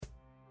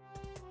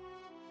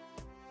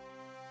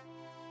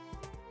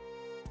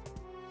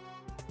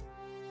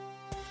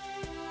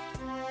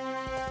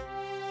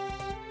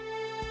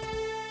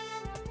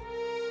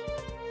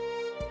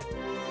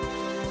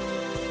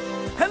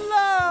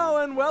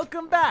and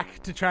welcome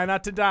back to Try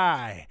Not to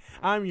Die.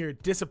 I'm your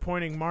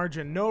disappointing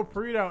margin, Noah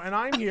Perito, and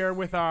I'm here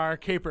with our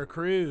caper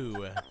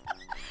crew.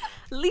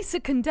 Lisa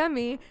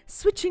Condemi,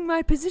 switching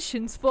my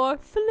positions for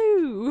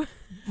Flu. Oh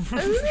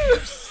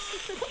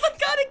my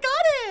god, I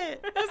got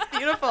it! That's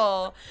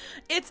beautiful.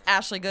 It's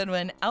Ashley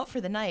Goodwin, out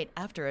for the night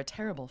after a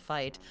terrible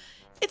fight.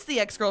 It's the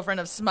ex-girlfriend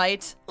of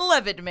Smite,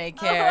 Levitt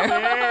Maycare.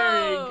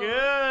 Very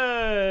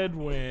good,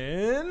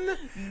 Win.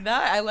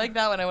 I like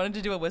that one. I wanted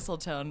to do a whistle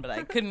tone, but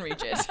I couldn't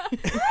reach it.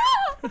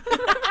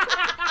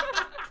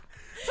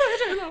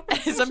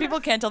 Some people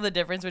can't tell the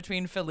difference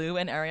between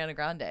Falou and Ariana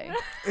Grande.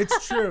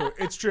 It's true.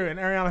 And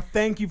Ariana,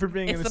 thank you for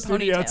being in the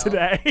studio ponytail.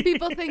 today.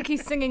 People think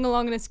he's singing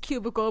along in his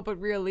cubicle, but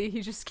really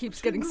he just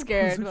keeps getting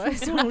scared by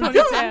his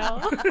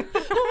ponytail.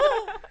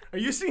 Are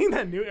you singing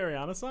that new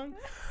Ariana song?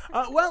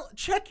 Well,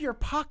 check your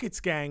pockets,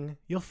 gang.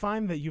 You'll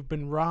find that you've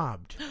been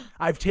robbed.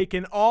 I've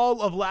taken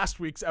all of last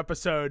week's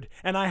episode,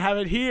 and I have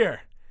it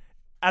here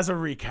as a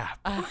recap.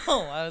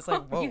 Oh, I was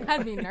like, whoa. You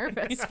had me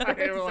nervous for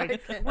a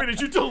second. Wait, did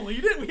you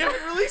delete it? We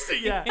haven't released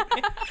it yet.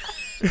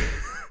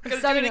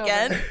 Gonna do it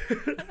again?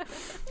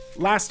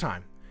 Last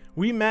time,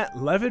 we met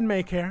Levin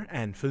Maycare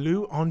and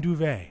Falou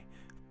Onduve,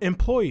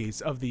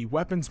 employees of the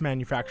weapons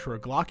manufacturer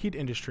Glockheed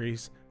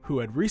Industries, who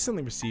had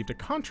recently received a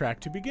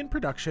contract to begin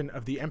production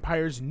of the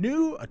Empire's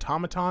new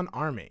automaton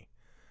army.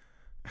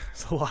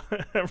 It's a lot.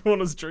 Everyone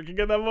was drinking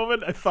at that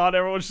moment. I thought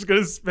everyone was just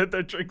going to spit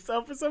their drinks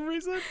out for some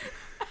reason.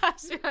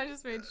 Actually, I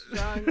just made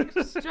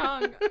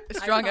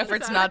strong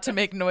Efforts not to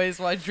make noise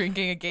while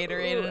drinking a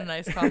Gatorade and a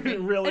nice coffee.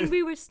 Really? And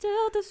we were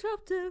still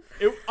disruptive.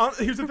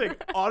 Here's the thing.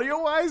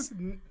 Audio-wise,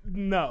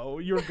 no,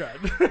 you're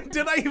good.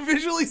 Did I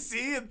visually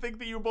see and think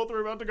that you both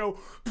were about to go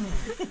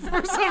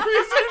for some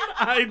reason?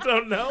 I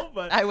don't know,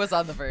 but... I was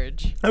on the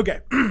verge. Okay.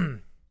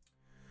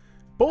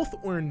 Both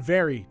were in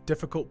very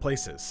difficult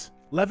places.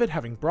 Levitt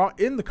having brought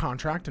in the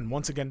contract and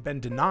once again been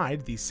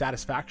denied the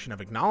satisfaction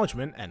of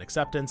acknowledgement and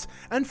acceptance,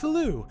 and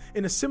Falou,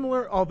 in a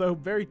similar although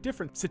very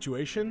different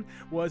situation,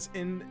 was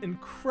an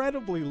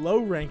incredibly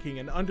low-ranking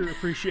and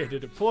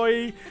underappreciated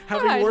employee,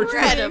 having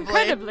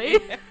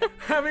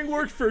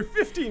worked for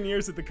 15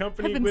 years at the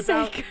company Heaven's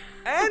without sake.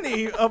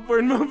 any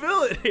upward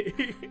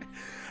mobility.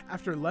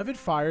 After Levitt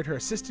fired her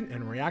assistant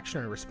in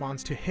reactionary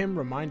response to him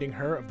reminding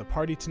her of the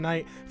party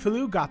tonight,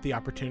 Falou got the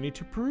opportunity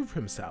to prove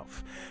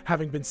himself.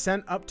 Having been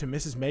sent up to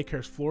Mrs.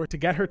 Maycare's floor to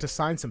get her to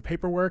sign some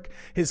paperwork,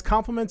 his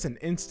compliments and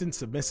instant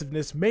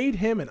submissiveness made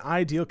him an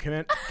ideal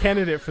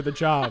candidate for the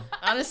job.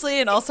 Honestly,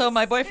 and also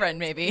my boyfriend,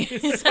 maybe.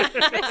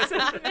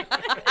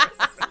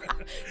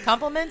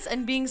 Compliments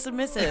and being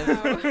submissive.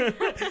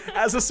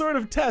 As a sort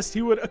of test,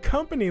 he would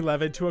accompany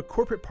Levitt to a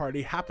corporate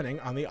party happening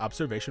on the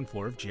observation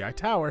floor of GI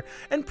Tower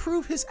and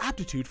prove his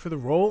aptitude for the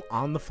role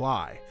on the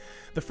fly.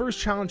 The first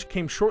challenge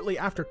came shortly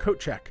after coat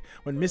check,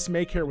 when Miss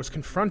Maycare was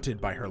confronted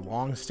by her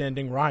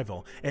long-standing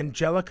rival,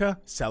 Angelica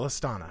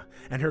Celestana,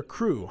 and her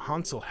crew,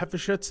 Hansel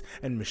Hefferschutz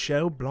and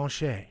Michelle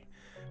Blanchet.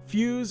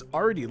 Fuse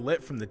already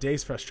lit from the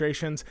day's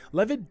frustrations,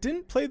 Levitt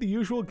didn't play the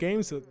usual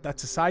games that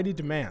society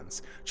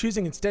demands,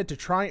 choosing instead to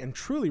try and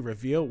truly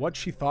reveal what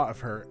she thought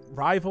of her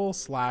rival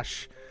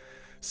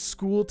 /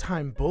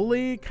 school-time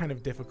bully. Kind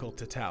of difficult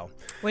to tell.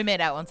 We made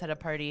out once at a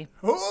party.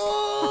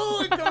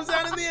 Oh, it comes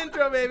out in the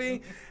intro,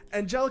 baby.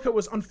 Angelica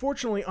was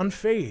unfortunately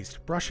unfazed,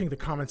 brushing the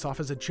comments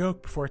off as a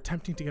joke before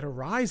attempting to get a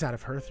rise out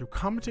of her through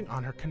commenting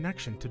on her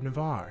connection to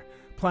Navarre.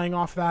 Playing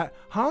off that,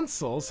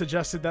 Hansel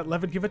suggested that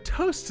Levitt give a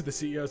toast to the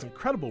CEO's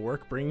incredible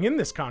work bringing in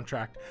this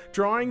contract,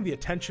 drawing the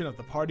attention of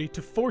the party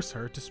to force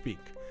her to speak.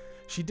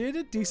 She did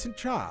a decent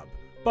job,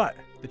 but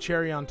the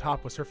cherry on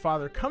top was her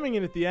father coming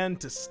in at the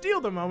end to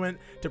steal the moment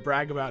to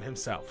brag about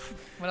himself.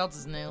 What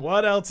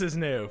else is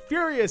new?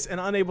 Furious and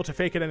unable to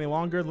fake it any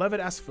longer, Levitt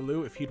asked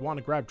Falou if he'd want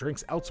to grab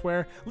drinks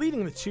elsewhere,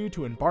 leading the two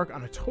to embark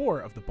on a tour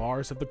of the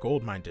bars of the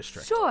gold mine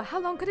district. Sure,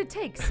 how long could it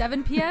take?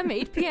 7 p.m.,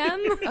 8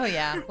 p.m.? Oh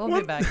yeah, we'll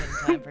be back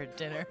in time for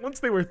dinner. Once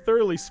they were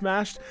thoroughly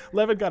smashed,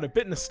 Levitt got a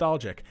bit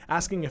nostalgic,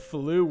 asking if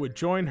Falou would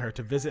join her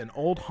to visit an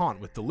old haunt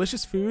with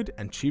delicious food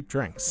and cheap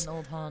drinks. An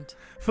old haunt.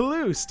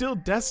 Falou, still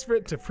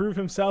desperate to prove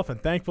himself and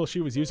thankful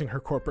she was using her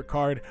corporate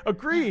card,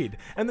 agreed,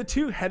 and the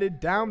two headed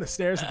down the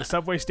stairs of the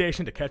subway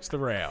station to catch the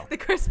rail. The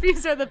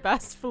Crispies are the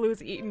best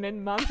Falou's eaten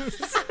in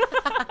months.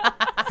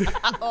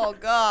 Oh,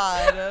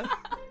 God.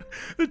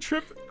 The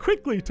trip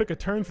quickly took a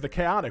turn for the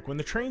chaotic when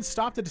the train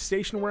stopped at a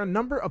station where a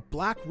number of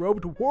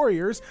black-robed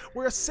warriors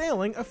were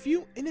assailing a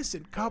few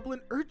innocent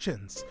goblin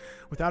urchins.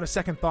 Without a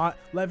second thought,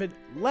 Levitt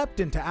leapt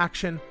into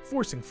action,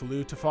 forcing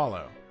Falou to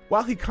follow.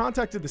 While he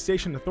contacted the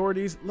station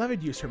authorities,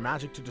 Levitt used her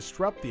magic to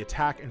disrupt the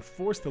attack and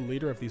force the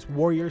leader of these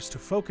warriors to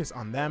focus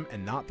on them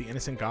and not the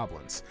innocent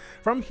goblins.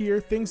 From here,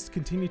 things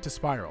continued to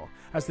spiral,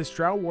 as this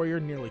drow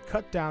warrior nearly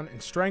cut down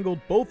and strangled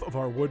both of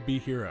our would-be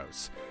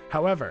heroes.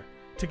 However,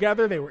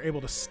 together they were able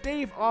to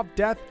stave off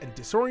death and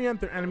disorient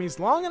their enemies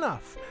long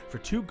enough for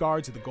two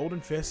guards of the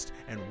Golden Fist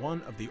and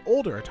one of the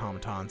older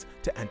automatons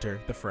to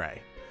enter the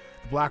fray.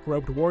 The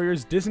black-robed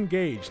warriors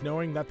disengaged,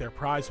 knowing that their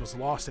prize was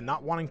lost and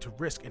not wanting to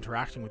risk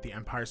interacting with the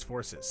Empire's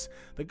forces.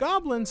 The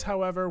goblins,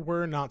 however,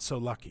 were not so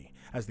lucky,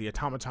 as the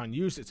automaton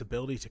used its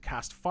ability to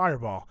cast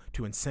Fireball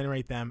to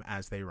incinerate them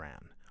as they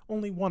ran,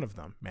 only one of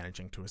them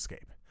managing to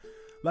escape.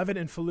 Levitt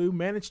and Falou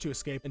managed to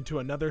escape into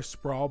another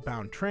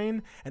Sprawl-bound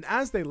train, and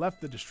as they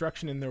left the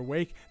destruction in their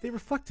wake, they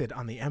reflected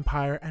on the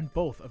Empire and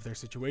both of their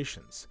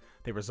situations.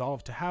 They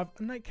resolved to have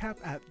a nightcap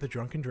at the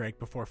Drunken Drake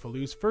before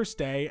Falou's first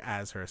day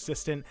as her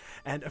assistant,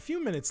 and a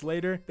few minutes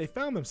later, they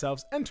found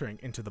themselves entering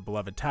into the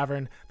beloved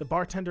tavern, the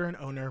bartender and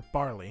owner,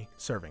 Barley,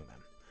 serving them.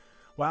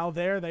 While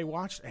there, they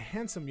watched a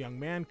handsome young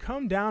man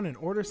come down and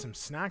order some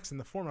snacks in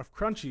the form of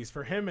crunchies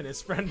for him and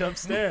his friend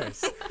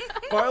upstairs.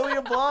 Barley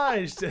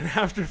obliged, and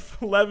after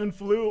Lev and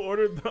Falou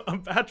ordered a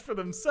batch for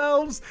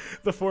themselves,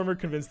 the former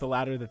convinced the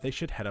latter that they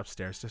should head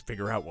upstairs to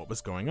figure out what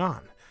was going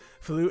on.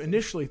 Falou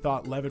initially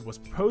thought Levitt was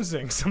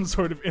proposing some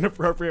sort of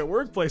inappropriate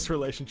workplace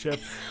relationship,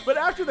 but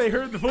after they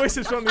heard the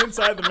voices from the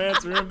inside the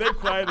man's room, they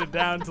quieted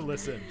down to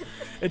listen.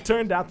 It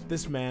turned out that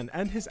this man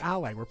and his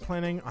ally were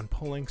planning on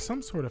pulling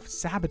some sort of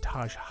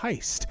sabotage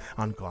heist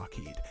on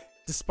Glockheed.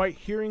 Despite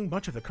hearing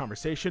much of the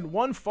conversation,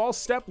 one false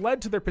step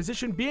led to their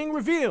position being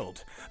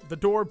revealed. The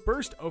door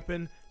burst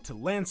open to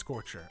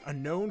Landscorcher, a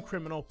known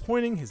criminal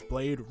pointing his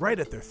blade right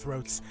at their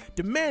throats,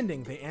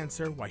 demanding they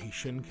answer why he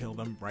shouldn't kill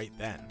them right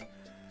then.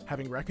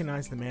 Having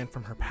recognized the man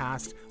from her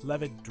past,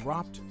 Levitt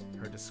dropped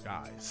her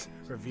disguise,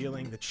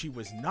 revealing that she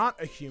was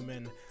not a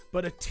human,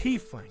 but a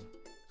tiefling,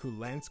 who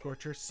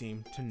Landscorcher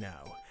seemed to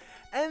know.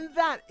 And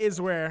that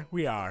is where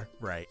we are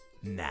right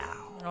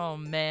now. Oh,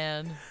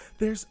 man.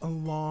 There's a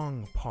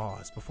long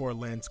pause before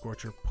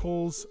Landscorcher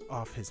pulls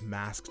off his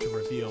mask to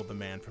reveal the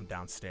man from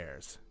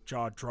downstairs.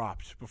 Jaw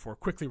dropped before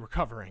quickly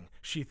recovering,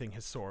 sheathing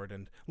his sword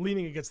and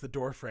leaning against the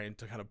doorframe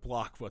to kind of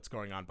block what's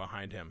going on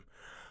behind him.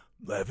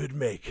 Levitt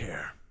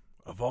Maycare.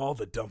 Of all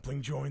the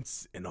dumpling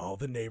joints in all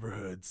the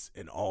neighborhoods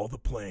in all the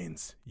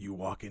plains, you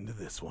walk into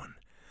this one.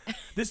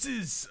 This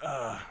is,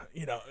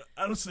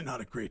 honestly not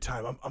a great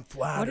time. I'm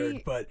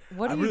flattered, but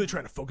I'm really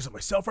trying to focus on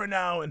myself right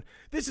now. And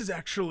this is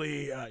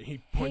actually,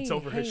 he points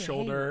over his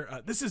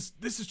shoulder. This is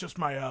just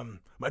my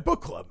my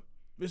book club.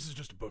 This is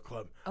just a book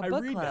club. I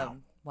read now.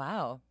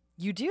 Wow,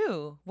 you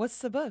do. What's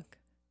the book?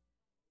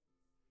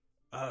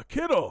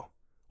 Kittle.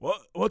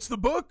 What's the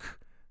book?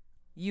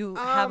 You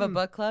have a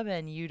book club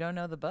and you don't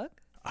know the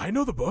book? I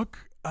know the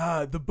book.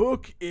 The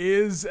book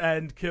is,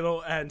 and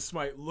Kittle and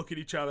Smite look at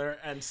each other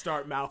and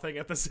start mouthing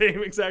at the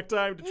same exact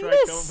time to try and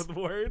come up with the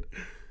word.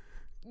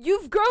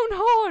 You've grown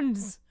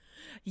horns.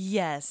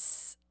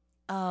 Yes.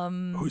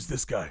 Who's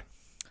this guy?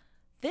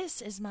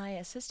 This is my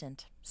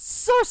assistant.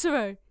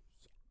 Sorcerer,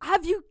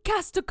 have you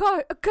cast a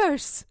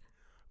curse?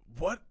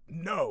 What?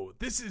 No.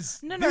 This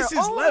is Levitt.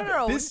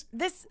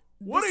 No.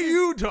 What are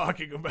you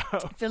talking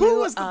about? Falou, Who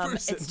was the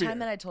person it's here? time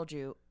that I told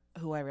you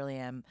who I really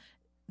am.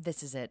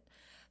 This is it.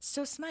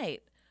 So,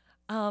 Smite,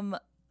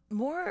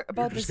 more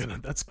about this.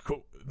 That's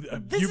cool.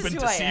 This You've is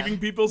been who I deceiving am.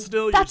 people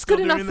still? That's You're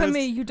good still enough doing for this?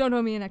 me. You don't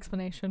owe me an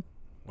explanation.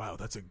 Wow,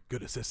 that's a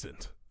good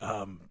assistant.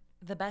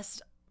 The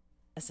best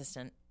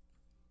assistant.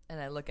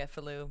 And I look at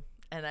Falou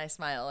and I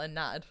smile and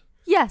nod.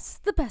 Yes,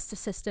 the best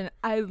assistant.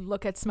 I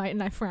look at Smite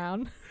and I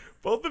frown.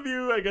 Both of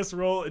you, I guess,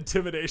 roll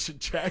intimidation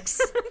checks.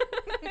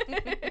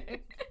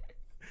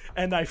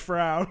 And I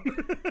frown.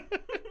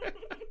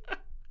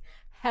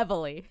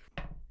 Heavily.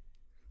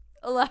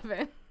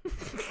 11.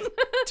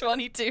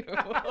 22.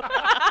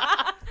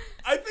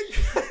 I think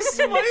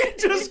Smite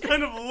just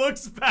kind of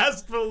looks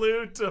past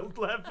Falou to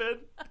Levin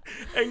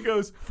and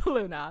goes,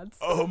 Falou nods.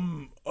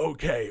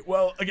 Okay.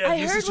 Well, again, I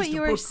this heard is what just you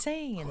a were book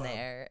saying in club.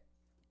 there.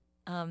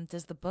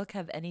 Does the book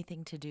have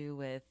anything to do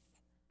with...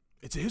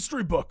 It's a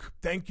history book.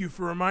 Thank you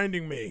for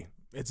reminding me.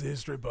 It's a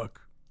history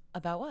book.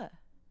 About what?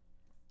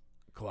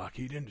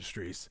 Glockheed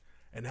Industries.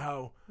 And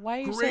how Why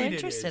are you so great it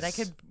interested? I is.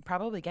 could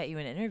probably get you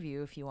an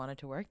interview if you wanted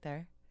to work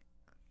there.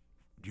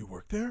 Do you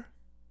work there?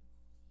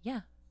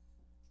 Yeah.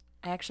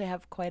 I actually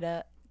have quite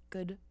a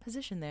good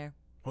position there.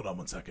 Hold on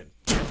one second.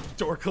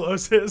 Door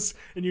closes,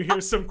 and you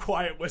hear some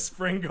quiet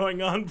whispering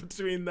going on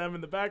between them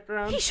in the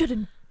background. He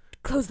shouldn't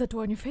close that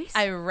door in your face.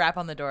 I rap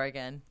on the door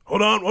again.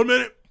 Hold on, 1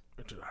 minute.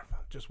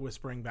 Just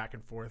whispering back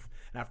and forth.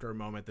 And after a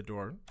moment, the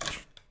door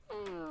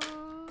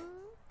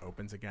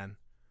opens again.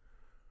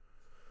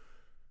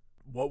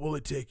 What will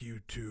it take you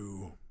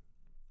to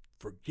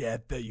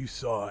forget that you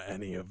saw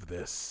any of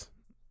this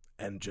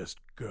and just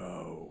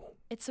go?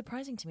 It's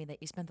surprising to me that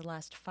you spent the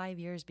last 5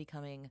 years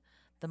becoming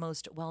the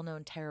most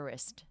well-known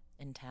terrorist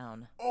in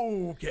town.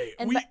 Okay.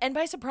 And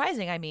by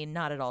surprising, I mean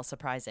not at all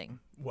surprising.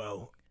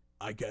 Well,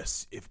 I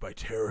guess if by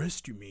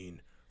terrorist you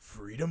mean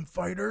freedom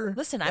fighter.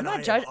 Listen, then I'm not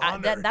I judge.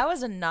 am honored. That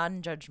was a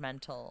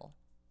non-judgmental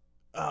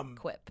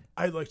quip.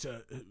 I'd like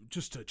to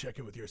just to check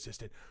in with your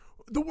assistant.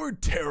 The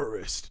word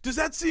terrorist, does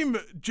that seem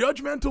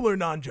judgmental or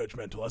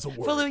non-judgmental as a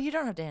word? Falou, you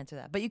don't have to answer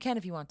that, but you can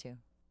if you want to.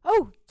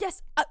 Oh,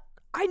 yes.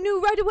 I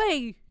knew right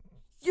away.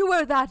 You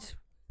were that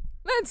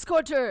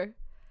Landscorcher.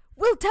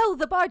 We'll tell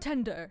the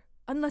bartender,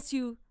 unless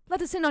you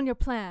let us in on your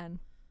plan.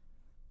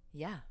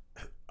 Yeah.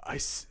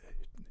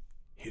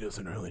 He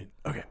doesn't really.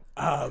 Okay.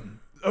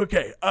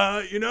 Okay.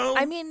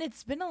 I mean,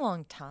 it's been a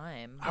long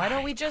time. Why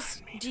don't we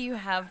just? Do you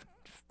have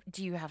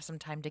some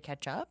time to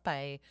catch up?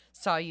 I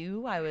saw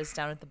you. I was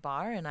down at the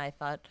bar, and I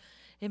thought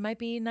it might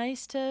be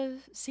nice to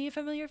see a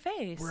familiar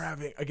face. We're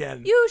having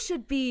again. You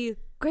should be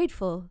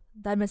grateful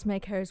that Miss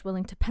Maycare is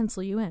willing to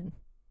pencil you in.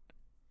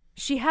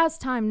 She has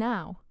time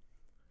now.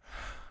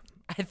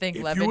 I think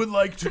If Levin. you would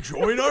like to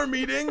join our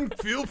meeting,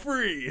 feel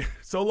free.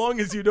 So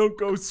long as you don't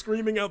go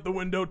screaming out the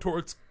window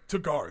to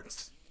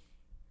guards.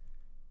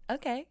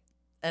 Okay.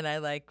 And I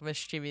like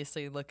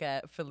mischievously look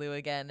at Falou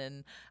again,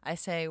 and I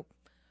say,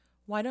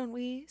 why don't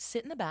we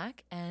sit in the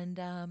back and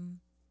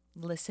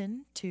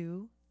listen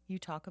to you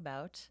talk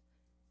about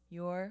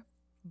your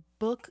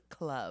book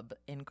club,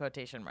 in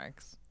quotation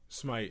marks.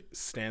 Smite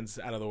stands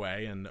out of the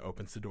way and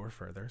opens the door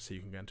further so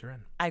you can enter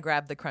in. I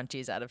grab the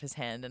crunchies out of his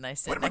hand and I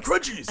sit What are my next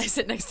crunchies? I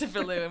sit next to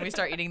Falou and we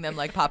start eating them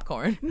like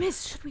popcorn.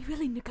 Miss, should we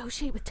really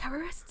negotiate with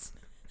terrorists?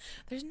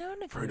 There's no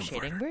Freedom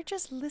negotiating. fighter. We're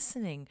just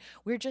listening.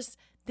 We're just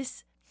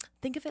this.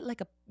 Think of it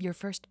like your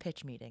first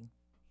pitch meeting.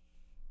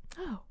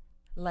 Oh.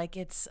 Like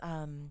it's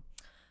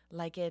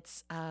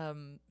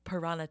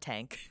Piranha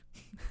Tank.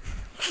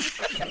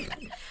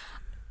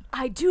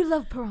 I do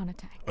love Piranha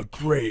Tank. A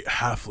great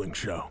halfling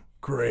show.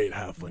 Great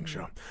halfling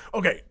show.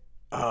 Okay.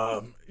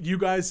 You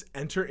guys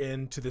enter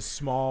into this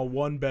small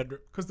one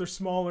bedroom because they're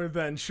smaller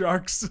than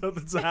sharks, so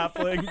that's a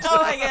halfling.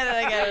 Oh, I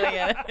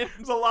get it.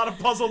 There's a lot of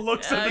puzzled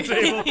looks at the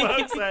table,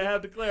 folks. I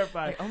had to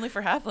clarify. Only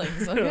for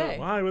halflings. Okay.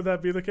 Why would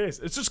that be the case?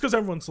 It's just because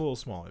everyone's a little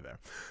smaller there.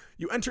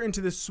 You enter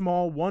into this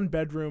small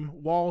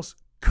one-bedroom, walls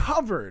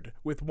covered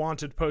with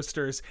wanted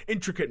posters,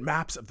 intricate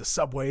maps of the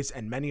subways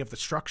and many of the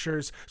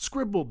structures,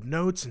 scribbled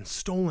notes and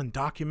stolen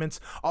documents,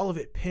 all of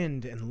it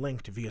pinned and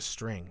linked via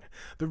string.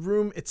 The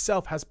room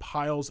itself has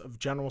piles of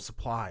general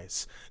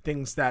supplies,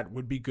 things that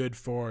would be good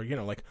for,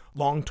 like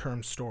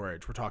long-term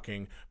storage. We're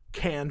talking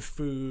canned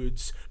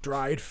foods,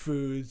 dried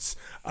foods,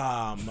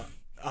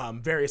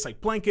 various like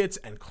blankets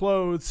and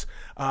clothes.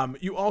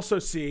 You also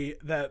see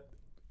that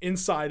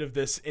inside of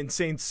this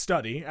insane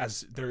study,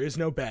 as there is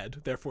no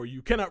bed, therefore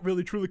you cannot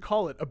really truly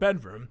call it a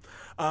bedroom,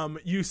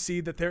 you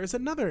see that there is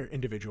another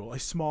individual, a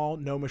small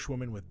gnomish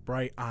woman with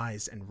bright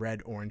eyes and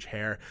red-orange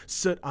hair,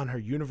 soot on her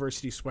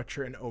university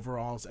sweatshirt and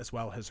overalls, as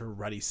well as her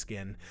ruddy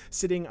skin,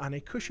 sitting on a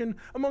cushion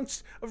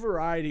amongst a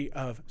variety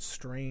of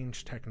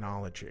strange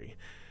technology.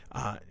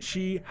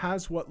 She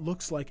has what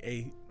looks like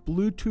a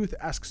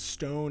Bluetooth-esque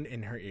stone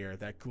in her ear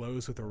that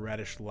glows with a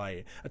reddish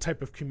light, a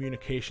type of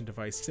communication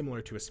device similar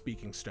to a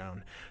speaking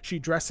stone. She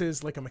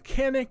dresses like a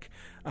mechanic.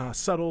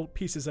 Subtle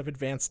pieces of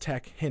advanced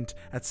tech hint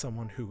at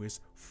someone who is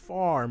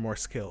far more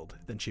skilled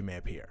than she may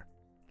appear.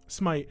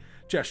 Smite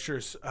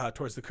gestures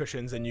towards the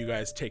cushions, and you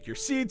guys take your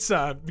seats,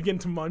 begin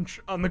to munch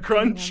on the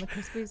crunch.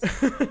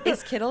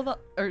 Is Kittle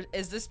or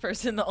is this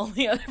person the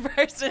only other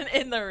person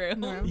in the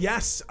room?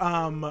 Yes,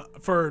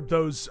 for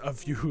those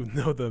of you who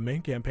know the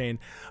main campaign,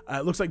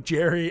 it looks like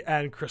Jerry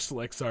and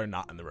Crystalix are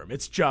not in the room.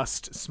 It's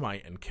just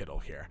Smite and Kittle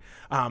here.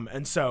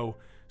 And so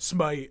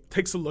Smite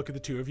takes a look at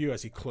the two of you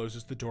as he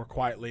closes the door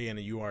quietly, and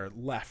you are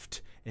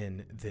left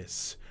in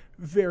this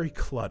very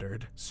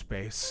cluttered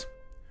space.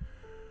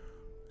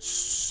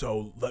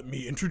 So let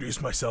me introduce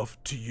myself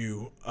to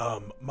you.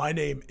 My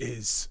name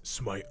is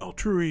Smite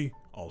Altrui,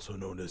 also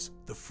known as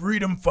the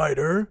Freedom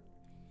Fighter,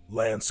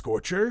 Land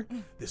Scorcher.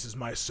 This is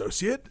my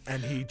associate,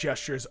 and he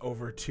gestures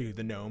over to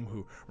the gnome,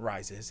 who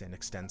rises and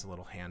extends a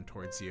little hand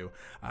towards you,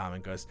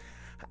 and goes,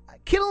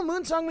 Kittle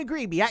Moonsong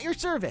McGree, be at your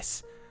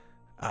service.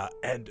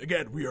 and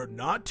again, we are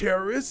not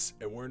terrorists,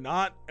 and we're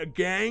not a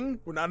gang.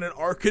 We're not an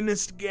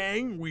Arcanist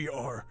gang. We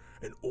are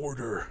an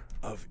order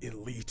of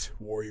elite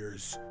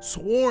warriors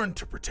sworn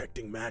to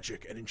protecting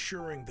magic and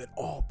ensuring that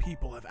all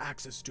people have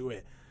access to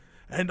it.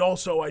 And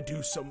also I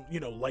do some,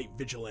 light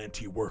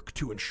vigilante work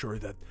to ensure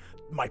that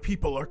my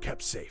people are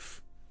kept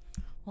safe.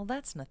 Well,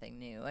 that's nothing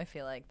new. I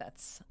feel like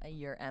that's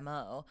your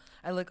MO.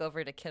 I look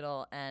over to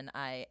Kittle and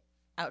I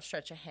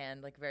outstretch a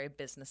hand, like very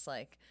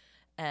businesslike.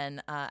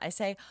 And I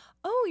say,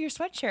 "Oh, your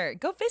sweatshirt.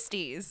 Go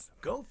Fisties."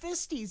 Go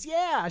Fisties,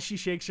 yeah. She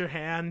shakes your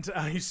hand.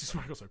 He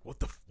smiles like,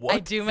 what? I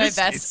do my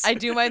best. I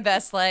do my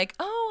best, like,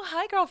 "Oh,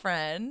 hi,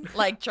 girlfriend."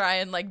 Like, try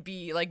and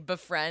be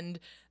befriend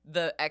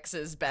the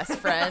ex's best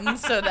friend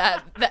so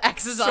that the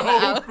ex is on the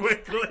out.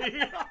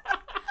 Quickly.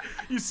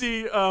 You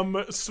see,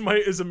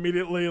 Smite is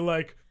immediately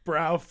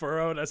brow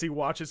furrowed as he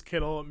watches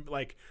Kittle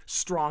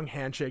strong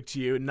handshake to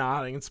you,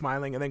 nodding and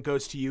smiling, and then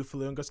goes to you,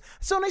 Falou, and goes,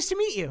 So nice to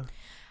meet you.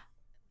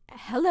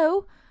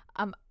 Hello.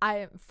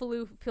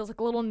 Falou feels a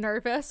little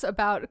nervous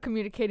about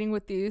communicating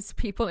with these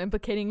people,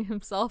 implicating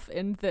himself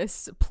in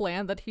this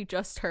plan that he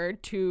just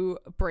heard to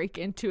break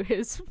into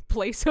his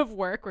place of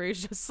work where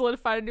he's just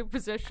solidified a new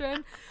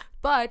position.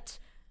 But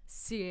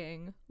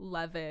seeing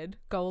Levid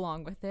go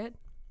along with it,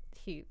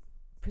 he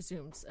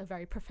presumes a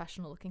very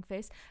professional-looking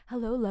face.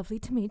 Hello, lovely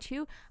to meet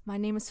you. My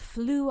name is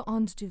Falou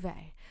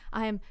Onduvet.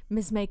 I am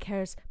Ms.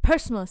 Maycare's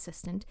personal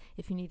assistant.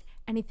 If you need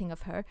anything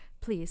of her,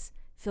 please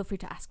feel free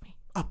to ask me.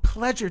 A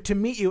pleasure to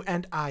meet you,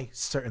 and I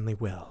certainly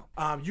will.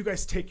 You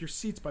guys take your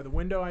seats by the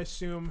window, I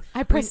assume.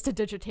 I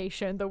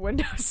prestidigitation the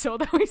windowsill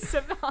that we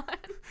sit on.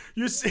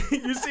 You see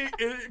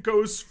it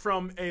goes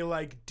from a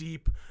like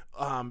deep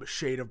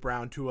shade of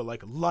brown to a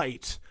like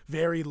light,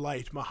 very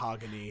light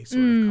mahogany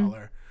sort of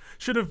color.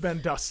 Should have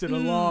been dusted a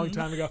long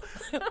time ago.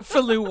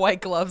 Faloo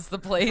white gloves the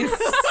place.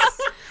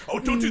 Oh,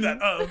 don't do that.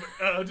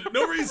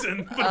 No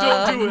reason, but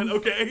don't do it,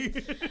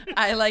 okay?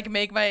 I like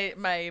make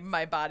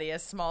my body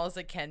as small as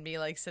it can be,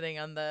 like sitting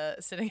on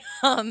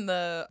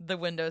the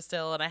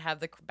windowsill, and I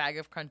have the bag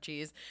of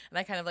crunchies, and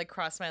I kind of like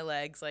cross my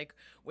legs, like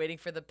waiting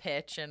for the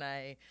pitch, and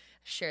I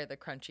share the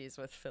crunchies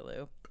with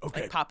Faloo,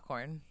 Okay. like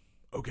popcorn.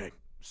 Okay,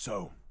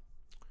 so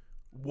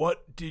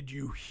what did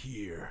you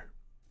hear?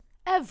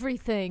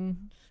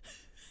 Everything.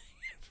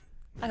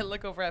 I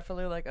look over at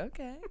Faloo like,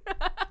 okay.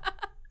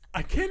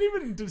 I can't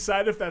even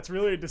decide if that's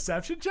really a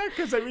deception check,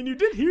 because I mean, you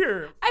did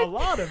hear a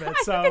lot of it,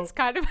 I so... think it's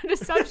kind of a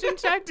deception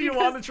check. Do you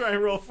want to try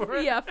and roll for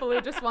it? Yeah,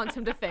 Faloo just wants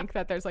him to think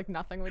that there's like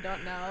nothing we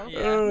don't know.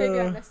 Yeah. Maybe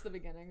I missed the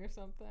beginning or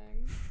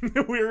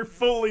something. We're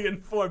fully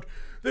informed.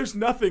 There's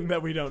nothing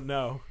that we don't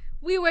know.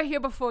 We were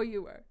here before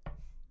you were.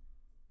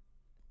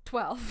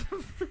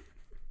 12.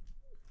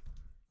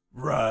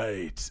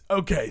 Right.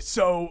 Okay,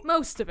 so...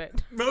 Most of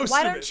it.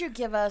 Why don't you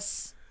give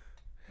us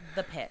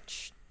the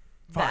pitch?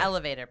 Fine. The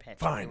elevator pitch, if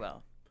Fine. you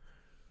will.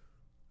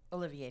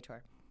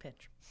 Alleviator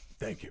pitch.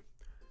 Thank you.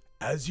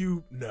 As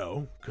you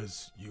know,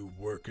 because you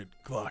work at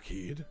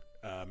Glockheed,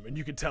 and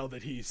you can tell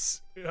that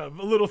he's a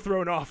little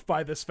thrown off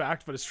by this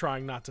fact, but is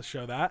trying not to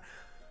show that,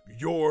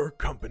 your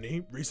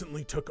company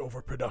recently took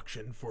over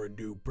production for a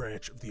new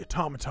branch of the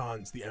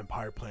automatons the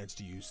Empire plans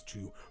to use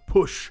to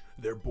push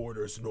their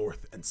borders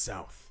north and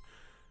south.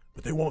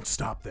 But they won't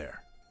stop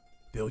there.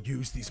 They'll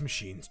use these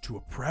machines to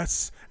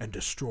oppress and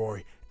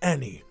destroy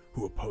any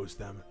who oppose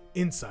them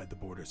inside the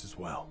borders as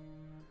well.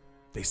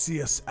 They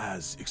see us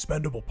as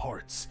expendable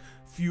parts,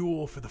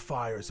 fuel for the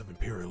fires of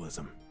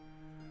imperialism.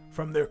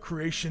 From their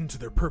creation to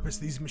their purpose,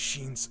 these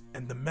machines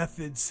and the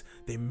methods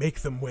they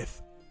make them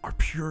with are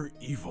pure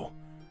evil.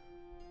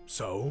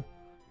 So,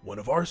 one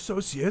of our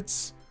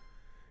associates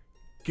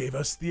gave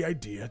us the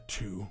idea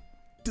to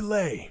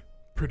delay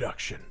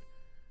production.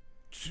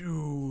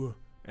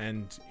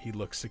 And he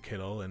looks at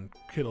Kittle, and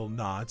Kittle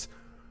nods,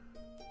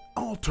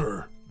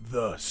 alter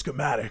the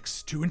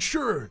schematics to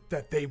ensure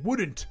that they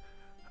wouldn't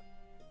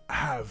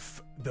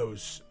have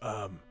those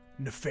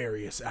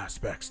nefarious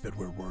aspects that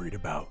we're worried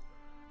about.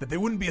 That they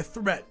wouldn't be a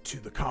threat to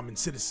the common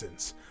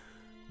citizens,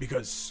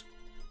 because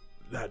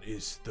that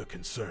is the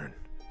concern.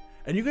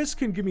 And you guys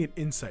can give me an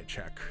insight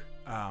check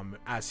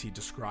as he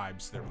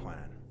describes their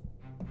plan.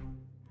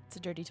 It's a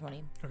dirty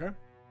 20. Okay.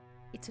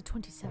 It's a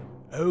 27.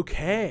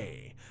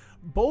 Okay.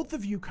 Both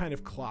of you kind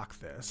of clock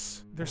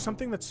this. There's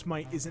something that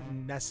Smite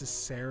isn't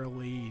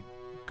necessarily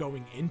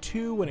going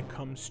into when it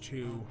comes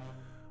to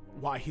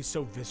why he's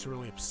so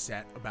viscerally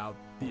upset about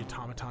the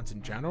automatons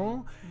in general.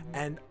 Mm-hmm.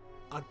 And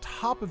on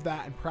top of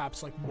that, and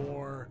perhaps like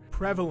more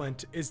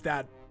prevalent, is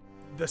that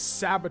the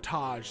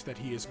sabotage that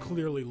he is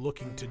clearly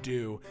looking to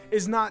do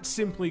is not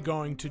simply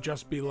going to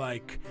just be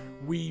like,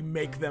 we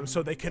make them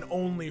so they can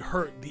only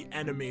hurt the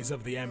enemies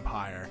of the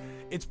Empire.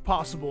 It's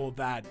possible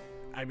that,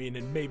 I mean,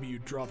 and maybe you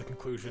draw the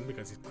conclusion,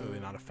 because he's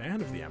clearly not a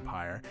fan of the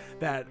Empire,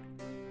 that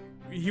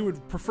he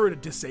would prefer to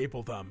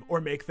disable them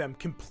or make them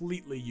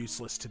completely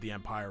useless to the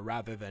Empire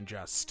rather than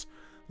just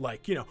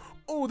like, you know,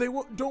 oh, they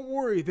won't, don't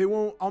worry, they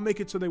won't, I'll make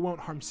it so they won't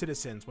harm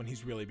citizens, when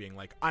he's really being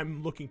like,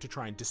 I'm looking to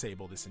try and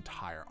disable this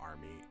entire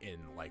army in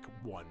like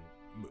one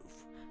move.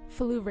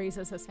 Faloo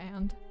raises his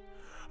hand.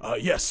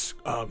 Yes,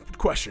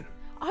 question.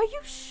 Are you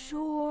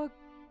sure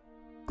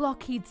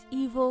Glockheed's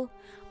evil?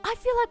 I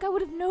feel like I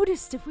would have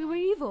noticed if we were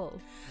evil.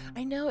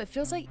 I know, it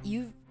feels like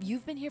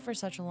you've been here for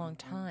such a long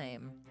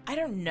time. I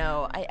don't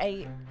know.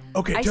 I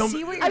Okay, tell see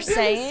me. what you're I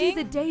saying. really see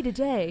the day to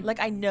day. Like,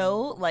 I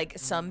know, like,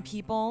 some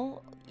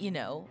people, you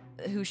know,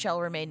 who shall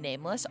remain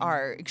nameless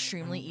are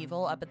extremely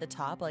evil up at the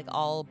top. Like,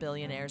 all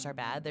billionaires are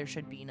bad. There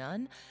should be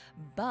none.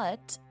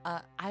 But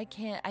I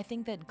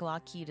think that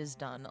Glockheed has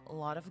done a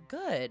lot of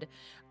good.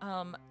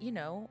 You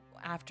know,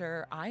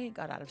 after I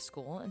got out of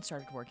school and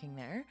started working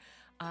there,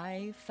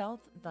 I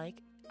felt like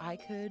I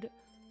could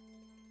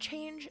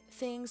change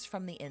things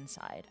from the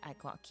inside at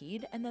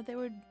Glockheed, and that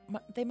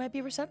they might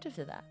be receptive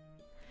to that.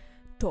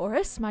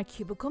 Doris, my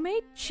cubicle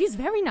mate, she's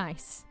very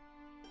nice.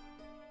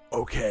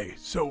 Okay,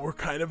 so we're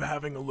kind of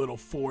having a little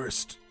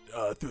forest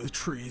through the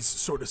trees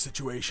sort of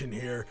situation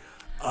here.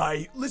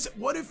 Listen,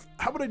 what if,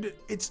 how about I do,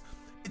 it's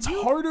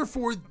harder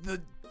for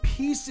the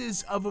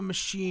pieces of a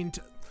machine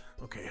to,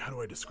 okay, how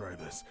do I describe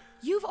this?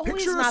 You've always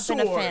Picture not been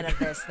a sword. fan of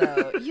this,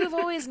 though. You've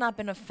always not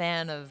been a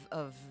fan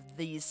of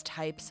these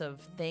types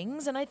of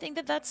things, and I think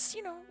that that's,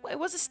 you know, it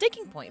was a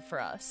sticking point for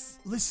us.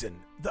 Listen,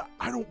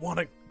 I don't want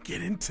to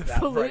get into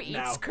that Faloo right eats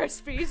now.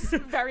 Crispies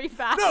very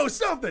fast. No,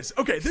 stop this.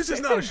 Okay, this is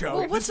not a show.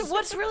 Well, This is-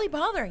 what's really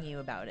bothering you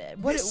about it?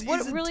 This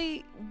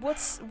isn't-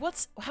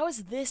 How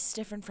is this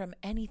different from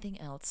anything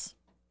else?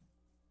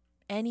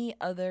 Any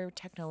other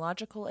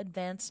technological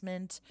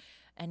advancement,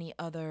 any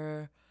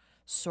other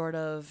sort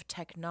of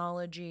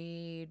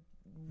technology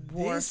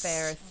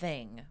warfare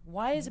thing?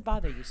 Why does it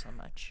bother you so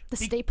much? The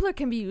stapler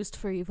can be used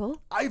for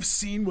evil. I've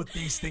seen what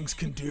these things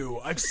can do.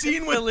 I've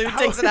seen what Baloo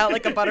takes it out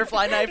like a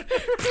butterfly knife.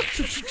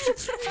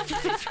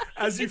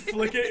 As you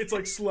flick it, it's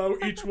like slow.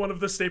 Each one of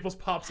the staples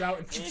pops out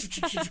and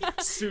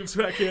suits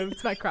back in.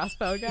 It's my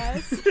crossbow,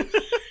 guys.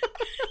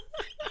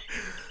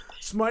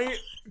 Smite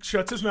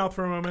shuts his mouth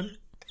for a moment,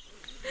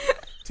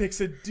 takes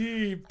a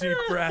deep, deep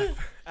breath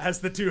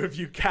as the two of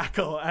you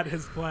cackle at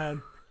his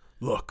plan.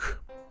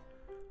 Look,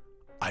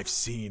 I've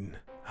seen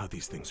how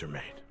these things are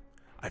made.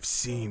 I've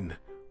seen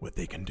what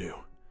they can do.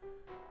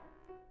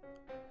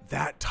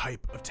 That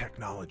type of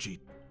technology,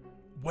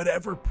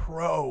 whatever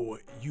pro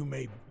you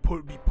may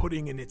be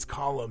putting in its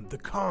column, the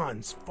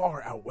cons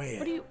far outweigh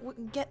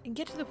it.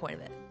 Get to the point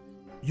of it.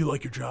 You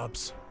like your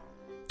jobs?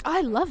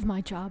 I love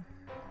my job.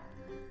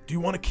 Do you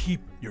want to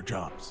keep your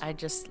jobs? I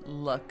just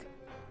look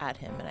at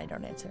him and I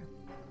don't answer.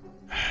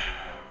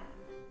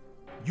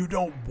 You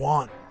don't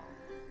want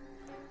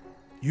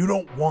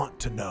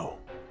to know.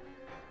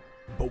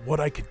 But what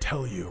I can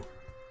tell you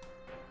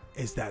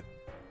is that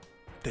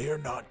they are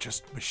not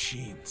just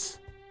machines.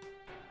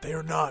 They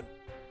are not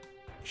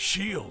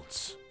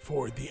shields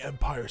for the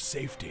Empire's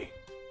safety.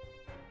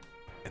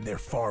 And they're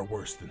far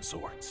worse than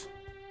swords.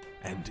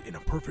 And in a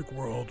perfect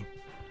world,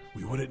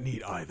 we wouldn't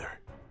need either.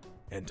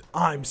 And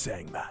I'm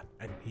saying that.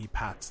 And he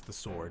pats the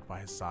sword by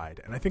his side.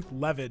 And I think,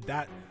 Levid,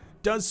 that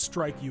does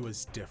strike you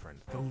as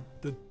different.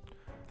 The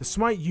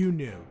Smite you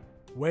knew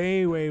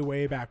way, way,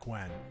 way back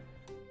when,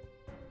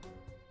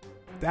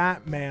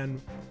 that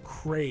man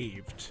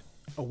craved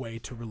a way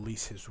to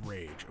release his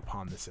rage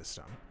upon the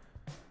system.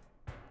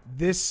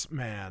 This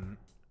man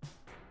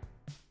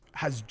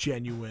has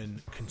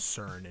genuine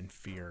concern and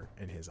fear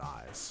in his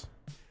eyes.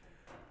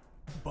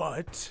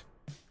 But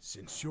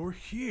since you're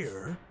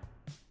here,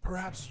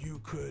 perhaps you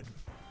could,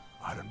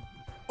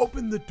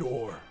 open the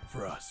door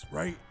for us,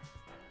 right?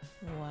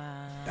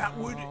 Wow. That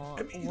would,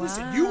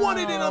 listen, you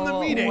wanted in on the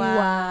meeting.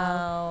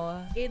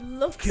 Wow. It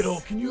looks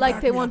Kittle, can you like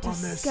back they me want up to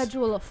on this?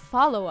 schedule a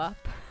follow-up.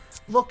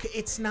 Look,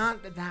 it's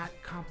not that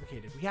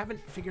complicated. We haven't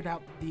figured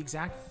out the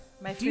exact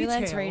My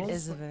freelance rate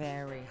details. is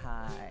very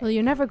high. Well,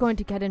 you're never going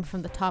to get in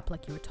from the top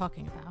like you were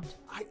talking about.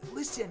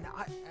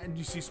 And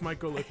you see Smite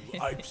go like,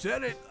 I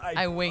said it.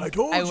 I wink. I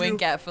told I you.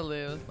 wink at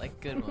Faloo. Like,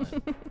 good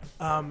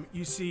one.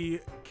 You see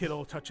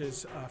Kittle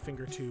touches a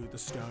finger to the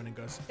stone and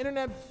goes,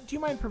 Internet, do you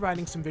mind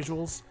providing some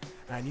visuals?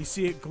 And you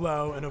see it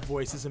glow and a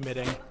voice is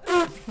emitting.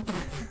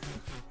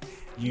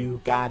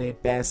 You got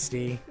it,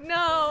 bestie.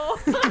 No!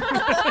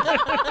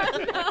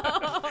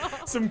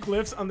 Some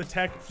glyphs on the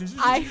tech.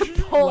 I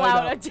pull light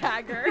out up. a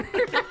dagger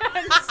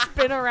and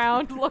spin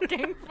around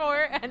looking for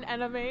an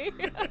enemy.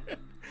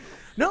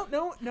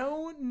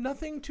 No,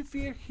 nothing to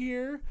fear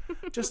here.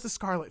 Just the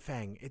Scarlet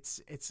Fang.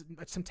 It's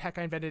some tech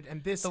I invented,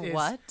 and this The is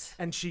what?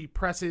 And she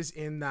presses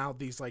in now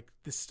these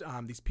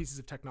pieces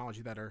of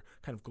technology that are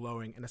kind of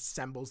glowing, and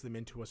assembles them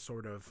into a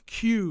sort of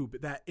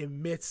cube that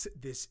emits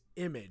this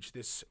image,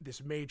 this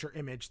major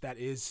image that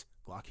is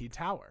Lockheed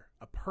Tower,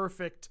 a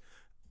perfect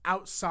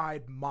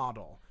outside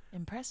model.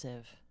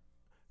 Impressive.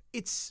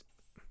 It's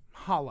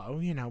hollow,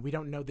 we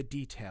don't know the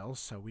details,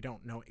 so we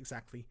don't know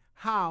exactly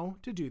how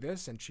to do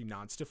this. And she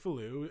nods to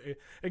Faloo,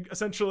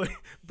 essentially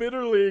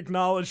bitterly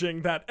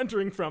acknowledging that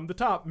entering from the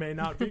top may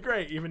not be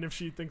great, even if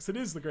she thinks it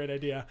is the great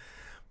idea.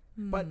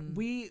 But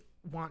we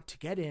want to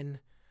get in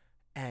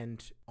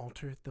and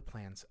alter the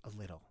plans a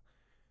little.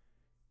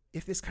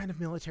 If this kind of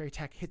military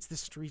tech hits the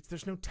streets,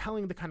 there's no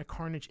telling the kind of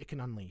carnage it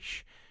can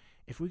unleash.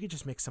 If we could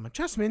just make some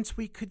adjustments,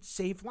 we could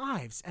save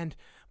lives and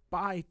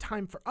buy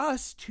time for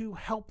us to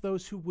help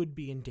those who would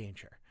be in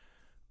danger.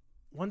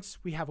 Once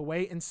we have a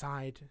way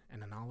inside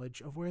and a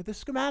knowledge of where the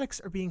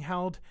schematics are being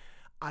held,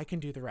 I can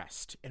do the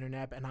rest.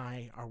 Interneb and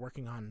I are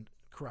working on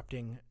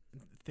corrupting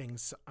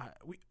things.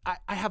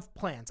 I have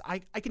plans. I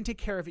can take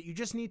care of it. You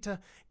just need to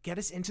get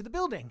us into the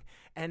building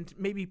and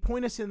maybe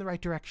point us in the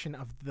right direction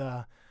of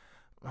the,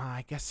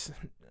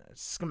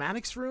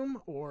 schematics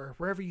room or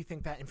wherever you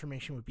think that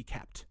information would be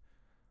kept.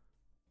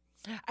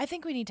 I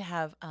think we need to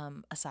have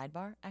a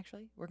sidebar,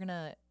 actually. We're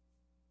gonna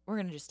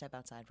just step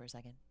outside for a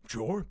second.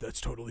 Sure,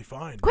 that's totally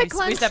fine. Quick We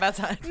lunch. step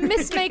outside.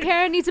 Miss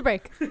Maycare needs a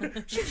break.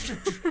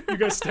 You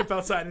guys step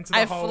outside into the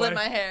I hallway. flip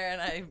my hair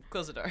and I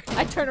close the door.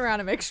 I turn around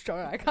and make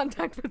sure eye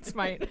contact with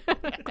Smite.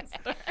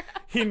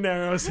 He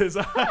narrows his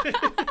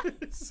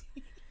eyes.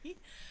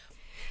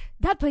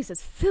 That place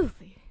is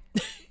filthy.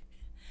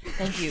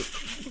 Thank you.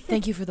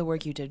 Thank you for the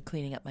work you did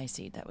cleaning up my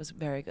seat. That was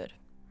very good.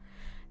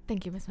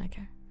 Thank you, Miss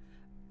Maycare.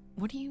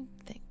 What do you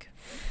think?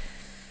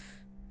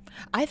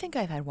 I think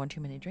I've had one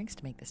too many drinks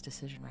to make this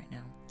decision right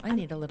now. I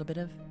need a little bit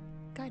of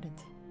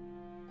guidance.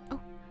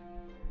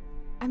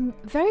 I'm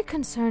very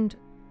concerned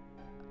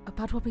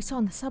about what we saw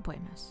in the subway,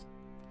 miss.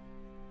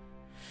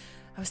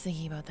 I was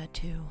thinking about that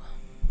too.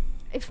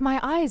 If my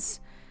eyes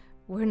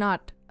were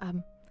not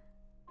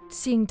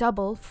seeing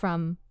double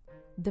from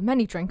the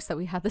many drinks that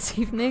we had this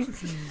evening.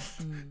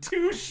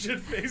 Two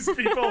shit-faced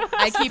people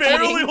I keep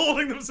barely eating.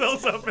 holding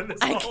themselves up in this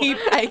hallway.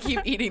 I keep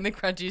eating the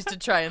crunchies to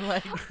try and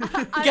like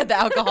get the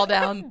alcohol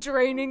down.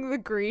 Draining the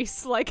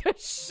grease like a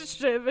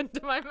shiv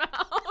into my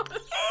mouth.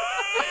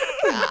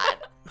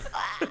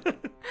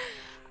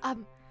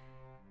 God.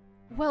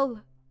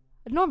 Well,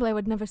 normally I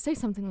would never say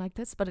something like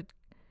this, but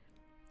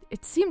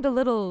it seemed a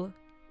little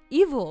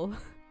evil,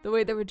 the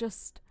way they were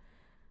just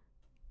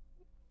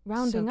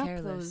rounding So up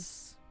careless.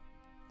 those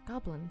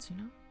goblins, you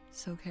know?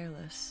 So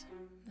careless.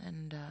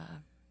 And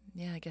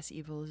yeah, I guess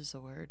evil is a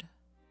word.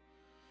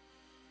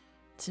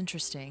 It's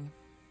interesting.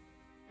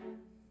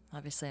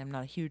 Obviously, I'm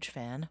not a huge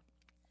fan.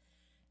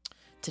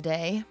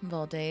 Today, of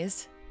all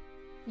days,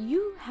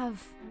 You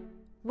have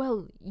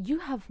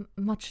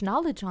much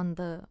knowledge on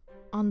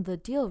the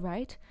deal,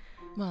 right?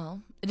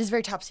 well, it is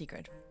very top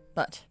secret,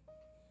 but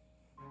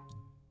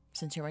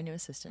since you're my new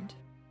assistant,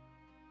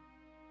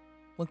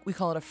 we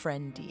call it a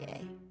friend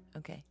DA,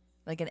 okay?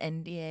 Like an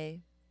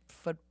NDA,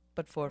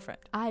 but for a friend.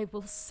 I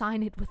will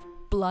sign it with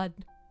blood.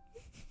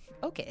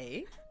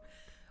 Okay.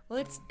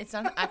 Well, it's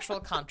not an actual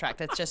contract.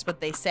 That's just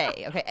what they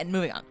say. Okay, and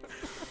moving on.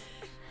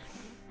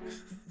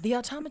 The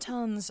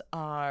automatons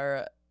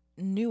are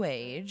new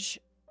age,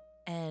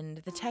 and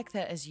the tech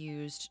that is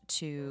used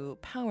to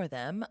power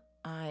them,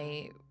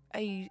 I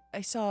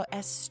saw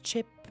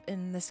S-chip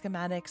in the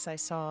schematics. I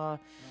saw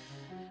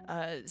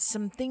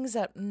some things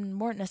that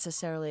weren't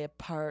necessarily a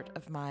part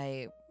of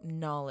my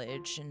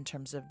knowledge in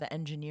terms of the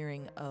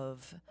engineering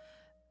of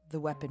the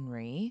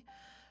weaponry,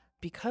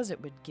 because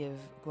it would give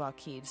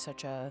Gwakid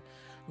such a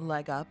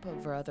leg up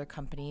over other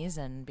companies,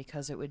 and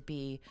because it would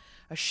be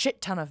a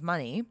shit ton of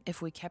money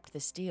if we kept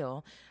this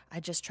deal. I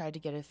just tried to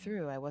get it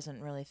through. I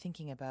wasn't really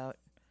thinking about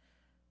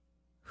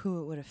who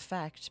it would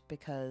affect,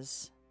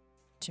 because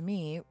to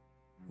me it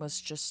was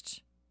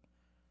just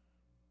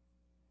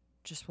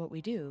what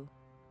we do.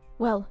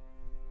 Well,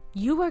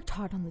 you worked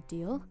hard on the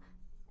deal,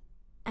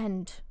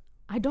 and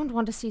I don't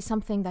want to see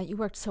something that you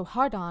worked so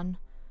hard on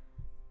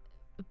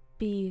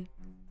be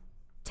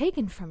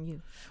taken from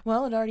you.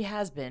 Well, it already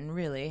has been,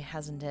 really,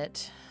 hasn't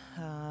it?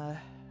 I'm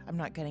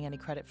not getting any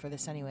credit for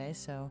this anyway,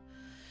 so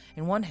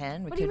in one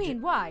hand, we What do you could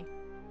mean? Why?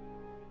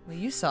 Well,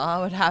 you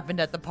saw what happened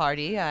at the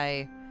party.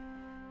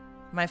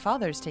 My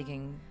father's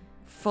taking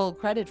full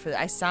credit for that.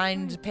 I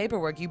signed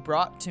paperwork you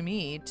brought to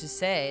me to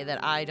say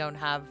that I don't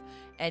have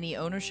any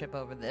ownership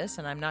over this,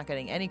 and I'm not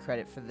getting any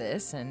credit for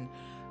this, and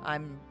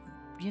I'm,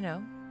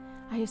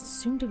 I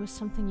assumed it was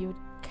something you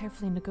had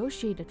carefully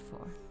negotiated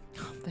for.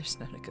 there's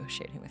no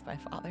negotiating with my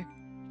father.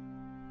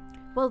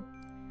 Well,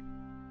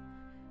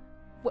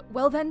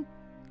 well then,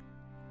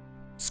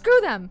 screw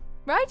them,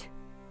 right?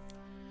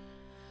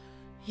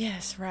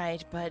 Yes,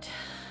 right, but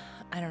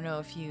I don't know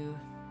if you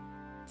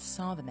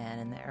saw the man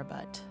in there,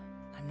 but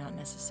I'm not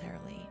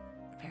necessarily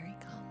very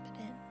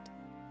competent.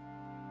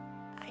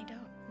 I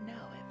don't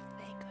know if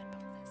they could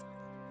pull this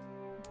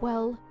off.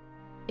 Well,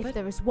 if But-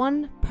 there is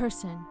one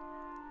person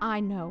I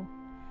know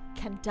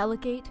can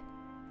delegate,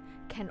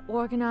 can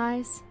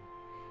organize,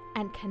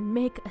 and can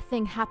make a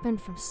thing happen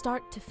from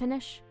start to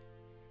finish,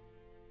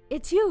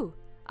 it's you.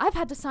 I've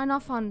had to sign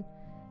off on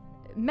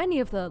many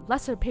of the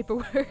lesser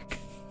paperwork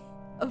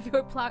of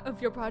your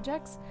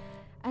projects,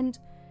 and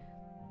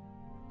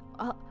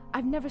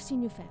I've never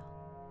seen you fail.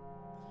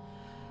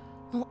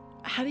 Well,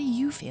 how do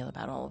you feel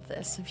about all of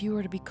this? If you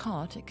were to be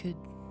caught,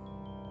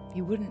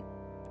 you wouldn't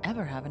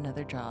ever have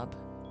another job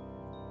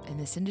in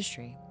this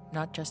industry,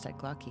 not just at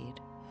Gwakid.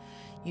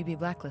 You'd be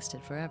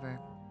blacklisted forever.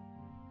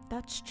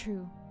 That's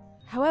true.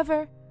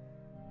 However,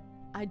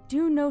 I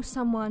do know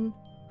someone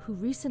who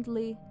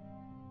recently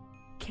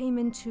came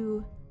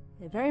into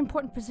a very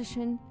important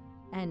position,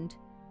 and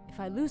if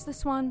I lose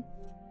this one,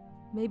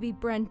 maybe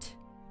Brent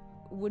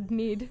would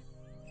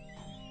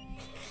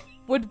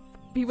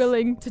be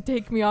willing to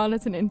take me on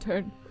as an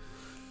intern.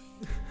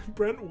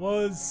 Brent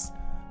was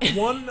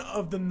one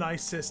of the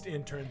nicest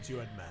interns you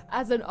had met.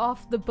 As an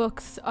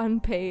off-the-books,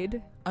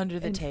 unpaid. Under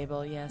the And-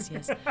 table, yes.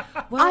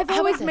 Well, I've how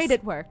always about made this?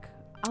 it work.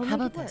 I'll How make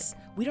about it work. this?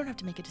 We don't have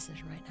to make a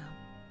decision right now.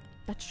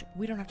 That's true.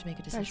 We don't have to make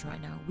a decision smart.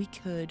 right now. We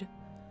could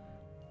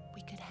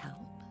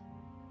help,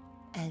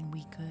 and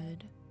we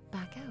could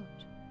back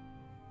out.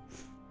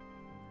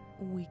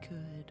 We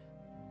could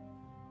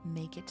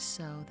make it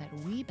so that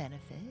we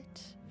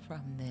benefit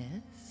from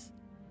this,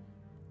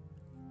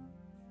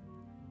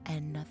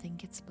 and nothing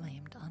gets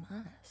blamed on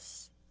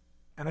us.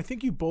 And I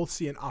think you both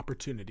see an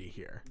opportunity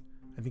here.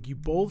 I think you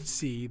both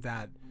see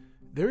that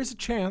there is a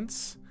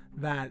chance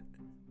that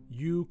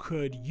you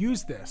could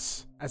use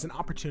this as an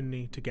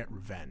opportunity to get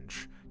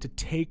revenge, to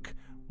take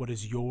what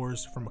is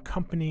yours from a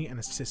company and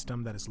a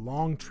system that has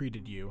long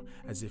treated you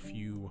as if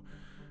you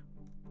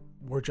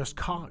were just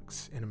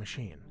cogs in a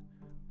machine.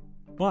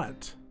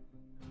 But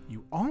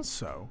you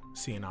also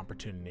see an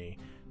opportunity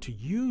to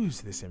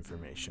use this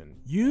information,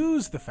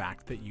 use the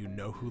fact that you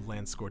know who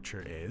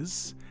Landscorcher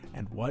is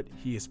and what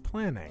he is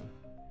planning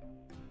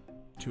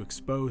to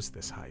expose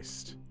this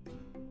heist,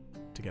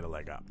 to get a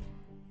leg up.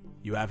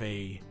 You have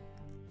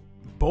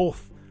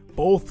both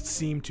Both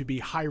seem to be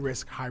high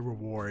risk, high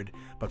reward,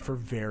 but for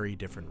very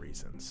different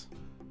reasons.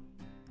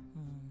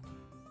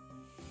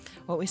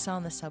 What we saw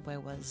on the subway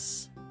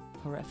was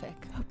horrific.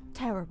 Oh,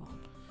 terrible.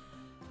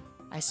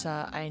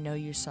 I know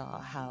you saw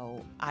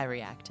how I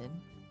reacted.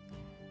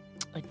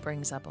 It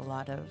brings up a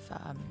lot of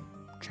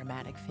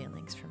traumatic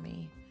feelings for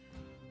me.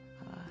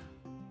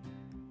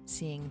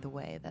 Seeing the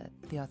way that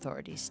the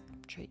authorities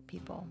treat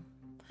people.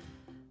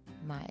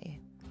 My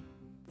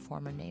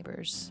former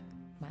neighbors,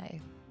 my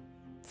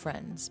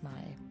friends, my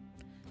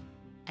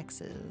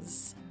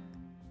exes.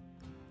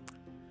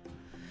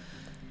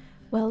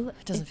 Well,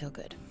 It doesn't feel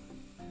good.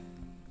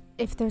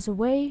 if there's a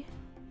way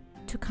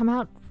to come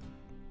out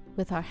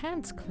with our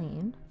hands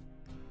clean,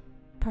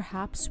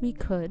 perhaps we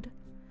could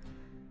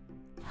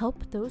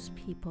help those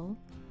people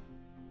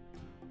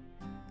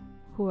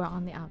who are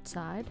on the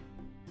outside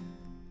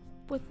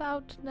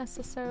without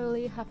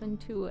necessarily having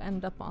to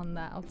end up on the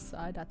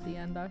outside at the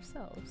end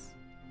ourselves.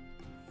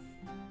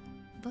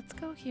 Let's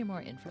go hear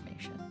more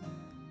information.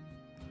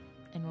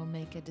 And we'll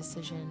make a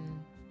decision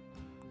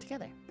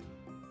together.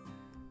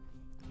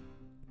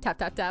 Tap,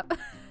 tap, tap.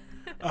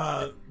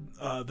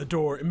 The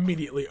door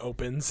immediately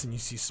opens, and you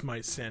see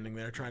Smite standing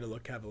there trying to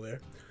look cavalier.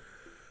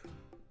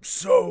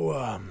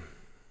 So,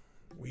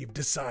 we've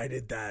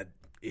decided that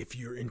if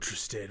you're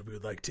interested, we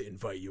would like to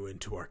invite you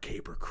into our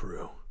caper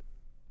crew.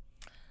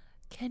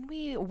 Can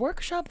we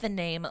workshop the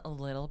name a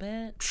little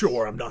bit?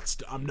 Sure, I'm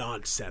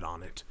not set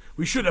on it.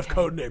 We should have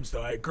code names,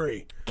 though. I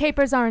agree.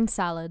 Capers are in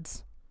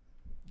salads.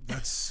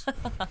 That's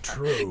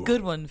true.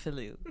 Good one,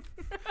 Philou.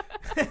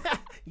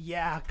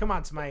 Yeah, come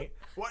on, Smite.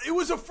 Well, it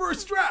was a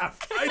first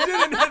draft. I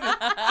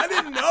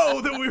didn't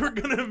know that we were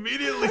gonna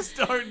immediately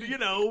start.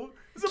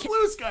 It's a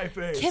blue sky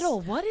face.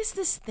 Kittle, what is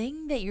this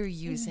thing that you're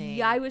using?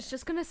 Yeah, I was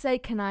just gonna say,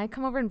 can I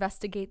come over and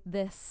investigate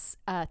this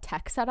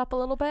tech setup a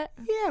little bit?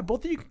 Yeah,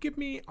 both of you can give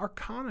me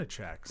Arcana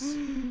checks.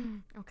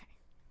 Okay.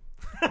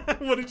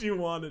 What did you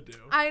want to do?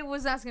 I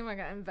was asking if I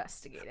could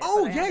investigate it.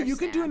 Oh, but I yeah, you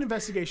can do an understand.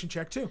 investigation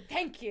check, too.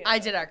 Thank you. I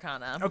did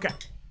Arcana. Okay.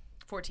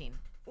 14.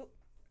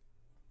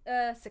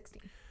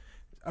 16.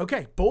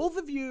 Okay, both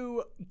of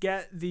you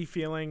get the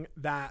feeling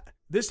that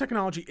this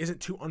technology isn't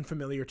too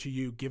unfamiliar to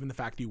you, given the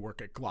fact that you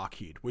work at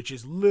Lockheed, which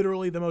is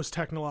literally the most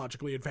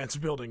technologically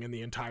advanced building in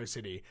the entire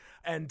city.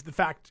 And the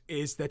fact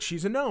is that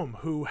she's a gnome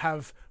who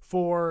have,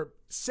 for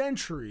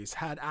centuries,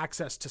 had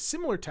access to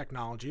similar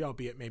technology,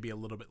 albeit maybe a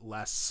little bit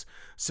less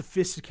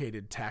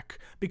sophisticated tech,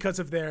 because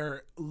of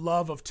their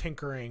love of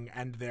tinkering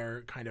and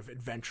their kind of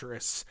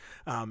adventurous,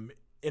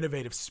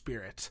 innovative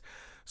spirit.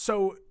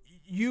 So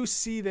you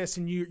see this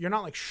and you're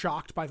not like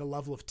shocked by the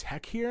level of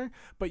tech here,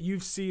 but you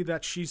see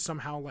that she's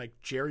somehow like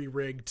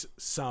jerry-rigged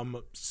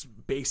some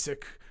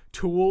basic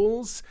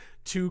tools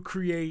to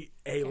create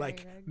a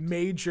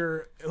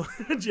major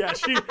yeah,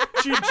 she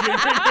jerry-rigged.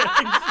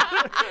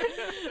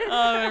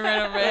 Oh, I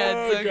ran over my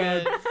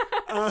head.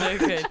 So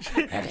good.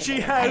 So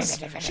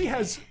good. She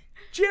has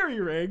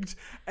jerry-rigged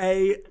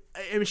a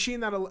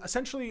machine that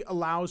essentially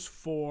allows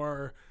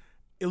for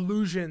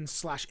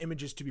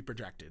illusions/images to be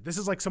projected. This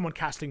is like someone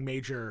casting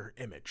major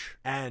image,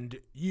 and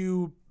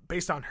you,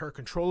 based on her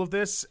control of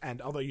this,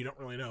 and although you don't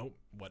really know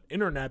what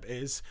internet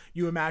is,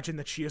 you imagine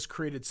that she has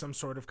created some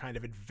sort of kind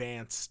of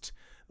advanced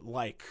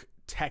like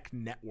tech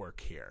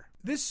network here.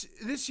 This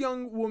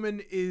young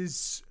woman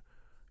is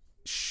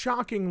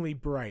shockingly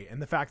bright, and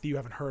the fact that you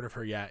haven't heard of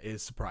her yet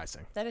is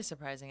surprising. That is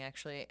surprising,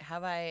 actually.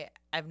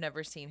 I've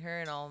never seen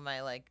her in all of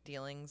my like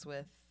dealings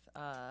with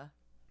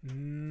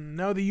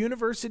No, the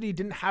university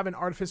didn't have an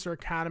Artificer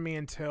Academy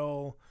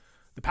until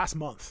the past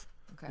month.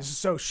 Okay.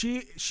 So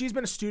she's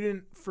been a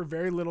student for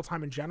very little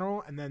time in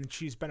general, and then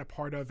she's been a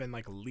part of and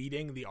like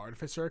leading the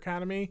Artificer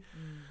Academy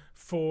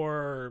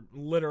for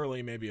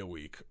literally maybe a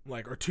week,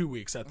 or 2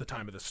 weeks at the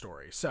time of the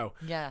story. So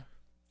Yeah.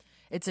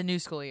 It's a new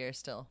school year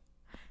still.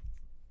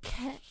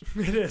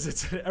 it is.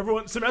 It's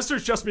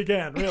semesters just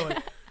began, really.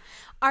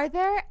 Are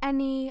there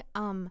any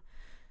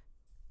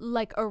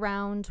like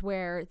around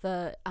where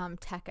the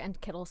tech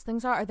and Kittles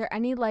things are there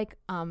any like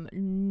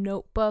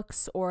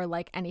notebooks or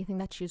like anything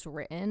that she's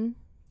written?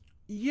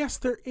 Yes,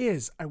 there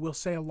is. I will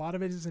say a lot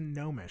of it is in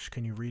Gnomish.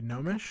 Can you read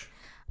Gnomish?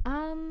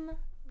 Do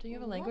you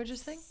have a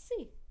languages thing?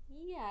 See.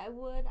 Yeah, I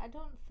would. I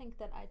don't think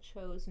that I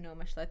chose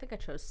Gnomish, though. I think I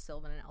chose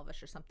Sylvan and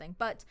Elvish or something.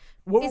 But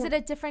is it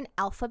a different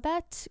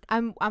alphabet?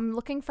 I'm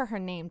looking for her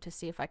name to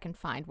see if I can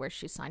find where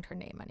she signed her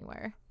name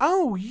anywhere.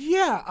 Oh,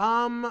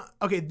 yeah.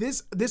 Okay,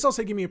 this I'll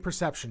say give me a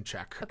perception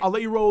check. Okay. I'll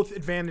let you roll with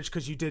advantage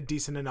because you did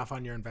decent enough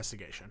on your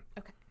investigation.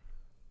 Okay.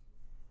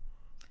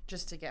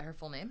 Just to get her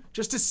full name?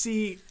 Just to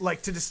see,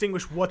 to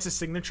distinguish what's a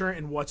signature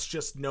and what's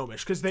just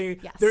Gnomish. Because they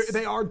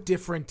are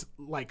different,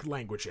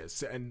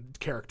 languages and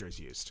characters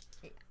used.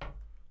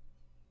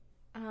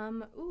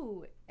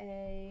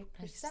 A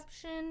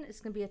perception is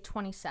going to be a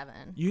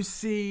 27. You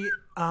see,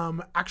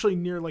 actually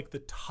near,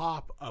 the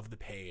top of the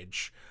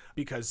page,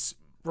 because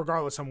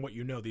regardless on what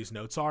you know these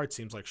notes are, it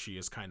seems like she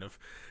is kind of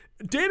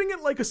dating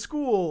it like a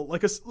school,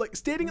 like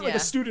dating it like Yeah. a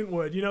student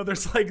would. You know,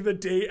 there's like the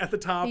date at the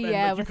top, and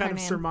Yeah, like you with kind her of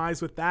name.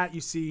 surmise with that.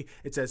 You see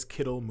it says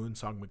Kittle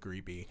Moonsong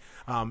McGreeby,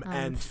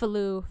 and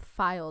Faloo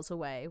files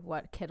away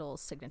what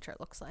Kittle's signature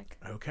looks like.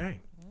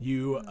 okay,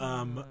 you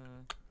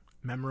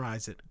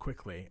memorize it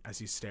quickly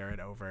as you stare it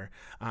over,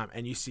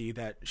 and you see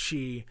that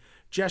she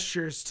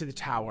gestures to the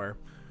tower.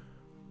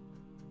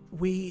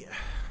 We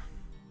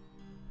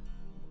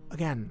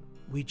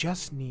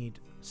just need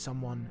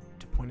someone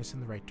to point us in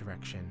the right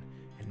direction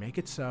and make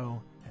it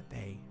so that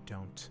they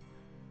don't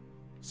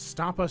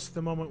stop us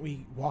the moment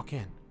we walk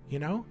in, you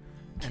know?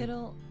 And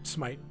Kittle,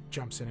 Smite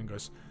jumps in and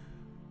goes,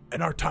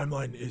 and our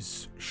timeline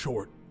is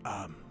short.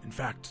 In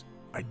fact,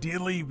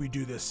 ideally we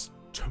do this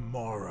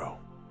tomorrow.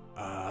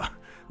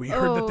 We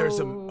heard that there's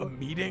a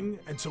meeting,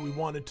 and so we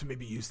wanted to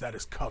maybe use that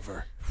as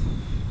cover.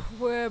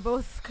 We're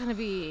both gonna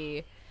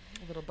be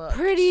a little bug.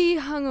 pretty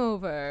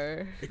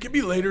hungover. It could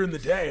be later in the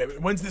day. I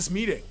mean, when's this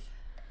meeting?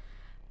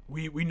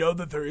 We know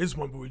that there is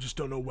one, but we just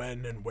don't know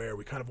when and where.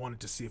 We kind of wanted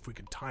to see if we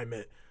could time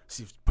it,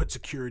 put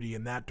security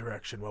in that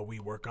direction while we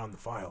work on the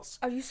files.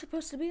 Are you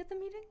supposed to be at the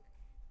meeting?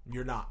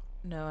 You're not.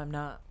 No, I'm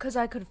not. Because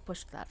I could have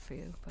pushed that for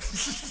you. But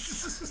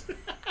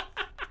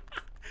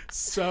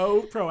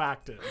So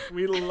proactive.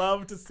 We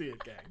love to see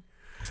it, gang.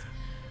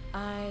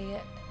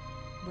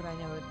 Would I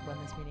know when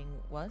this meeting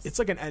was? It's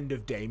like an end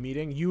of day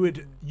meeting. You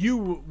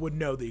would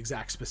know the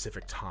exact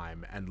specific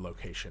time and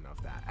location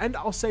of that. And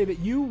I'll say that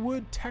you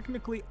would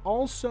technically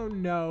also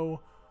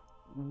know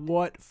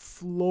what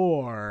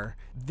floor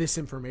this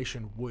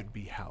information would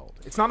be held.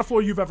 It's not a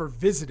floor you've ever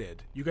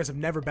visited. You guys have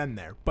never been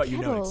there, but you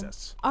know it Kettle,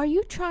 exists. Are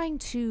you trying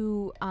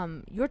to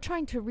you're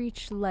trying to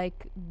reach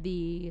like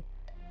the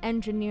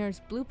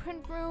engineer's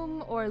blueprint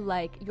room, or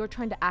like you're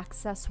trying to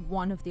access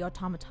one of the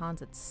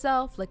automatons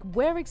itself? Like,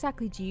 where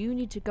exactly do you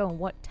need to go, and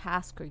what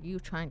task are you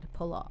trying to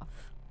pull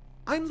off?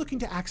 I'm looking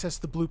to access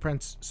the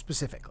blueprints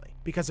specifically,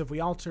 because if we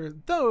alter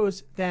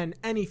those, then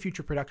any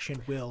future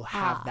production will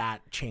have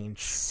that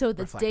change. So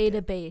the reflected.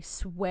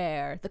 database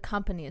where the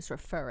company is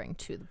referring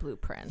to the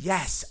blueprints.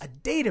 Yes, a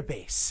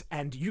database.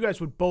 And you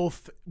guys would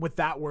both, with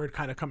that word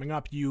kind of coming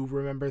up, you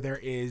remember there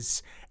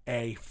is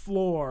a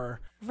floor,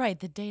 right,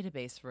 the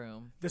database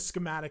room. the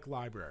schematic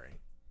library,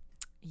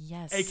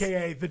 Yes.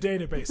 aka the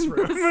database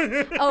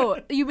room. Oh,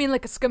 you mean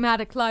like a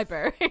schematic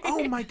library?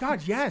 Oh my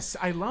god, yes.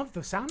 I love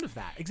the sound of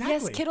that. Exactly.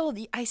 Yes, Kittle,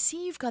 I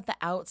see you've got the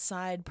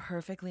outside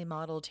perfectly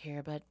modeled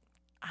here, but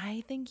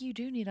I think you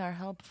do need our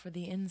help for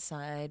the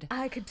inside.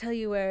 I could tell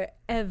you where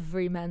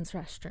every men's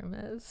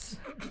restroom is.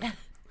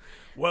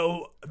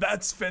 Well,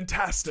 that's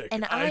fantastic.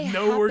 And I I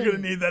know we're going to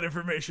happen- need that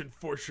information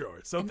for sure.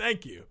 So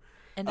thank you.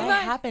 And I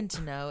happen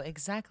to know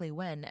exactly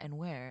when and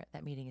where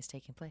that meeting is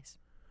taking place.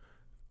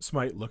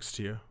 Smite looks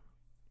to you.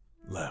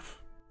 Lev,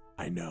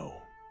 I know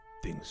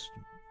things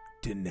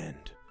didn't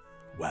end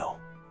well.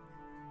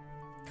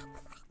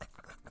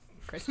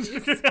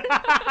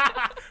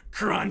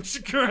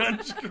 Crunch,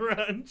 crunch,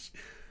 crunch.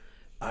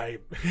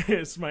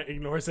 Smite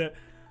ignores it.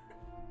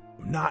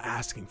 I'm not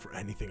asking for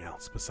anything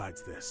else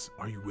besides this.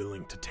 Are you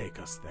willing to take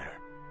us there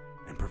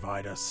and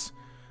provide us,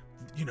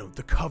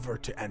 the cover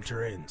to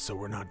enter in so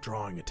we're not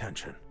drawing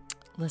attention?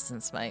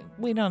 Listen, Smite,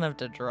 we don't have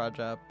to drudge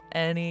up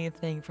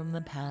anything from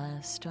the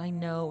past. I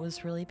know it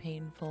was really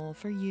painful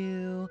for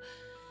you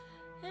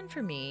and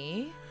for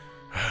me.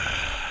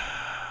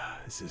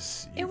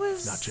 You've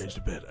was- not changed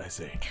a bit, I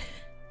see.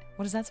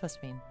 What is that supposed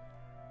to mean?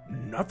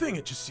 Nothing.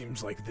 It just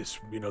seems like this,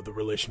 the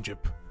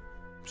relationship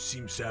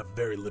seems to have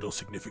very little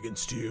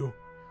significance to you.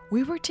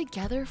 We were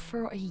together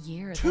for a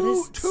year.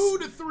 Two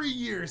to 3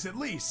 years at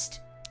least.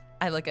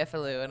 I look at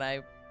Faloo and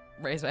I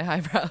raise my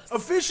eyebrows.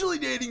 Officially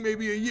dating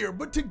maybe a year,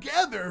 but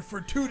together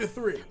for 2 to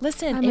 3.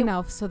 Listen, I'm an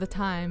elf, so the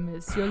time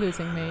is you're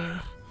losing me.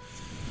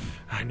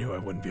 I knew I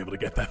wouldn't be able to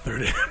get that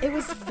third in. it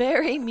was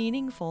very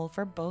meaningful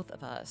for both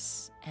of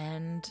us.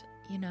 And,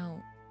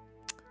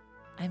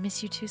 I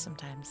miss you too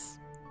sometimes.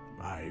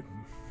 I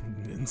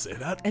didn't say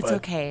that. It's but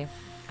okay.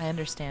 I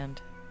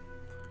understand.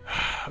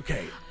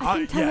 Okay. I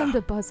can tell yeah. him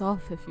to buzz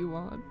off if you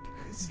want.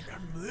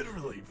 I'm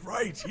literally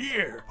right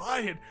here.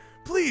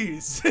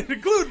 Please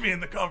include me in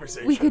the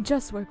conversation. We could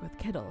just work with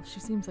Kittle. She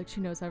seems like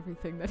she knows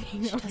everything that he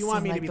knows. If you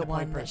want me seem to be like the the one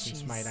point that person,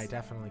 she's- Smite, I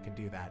definitely can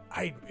do that.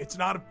 It's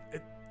not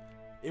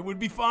it would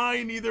be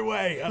fine either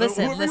way.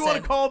 Listen, whoever you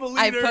want to call the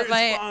leader is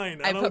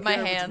fine. I don't put my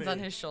care if it's hands me. on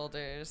his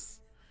shoulders.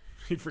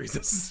 He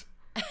freezes.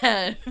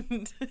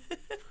 And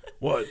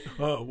What?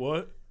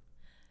 What?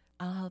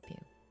 I'll help you.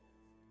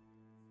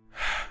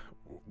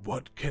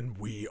 What can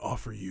we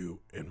offer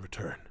you in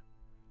return?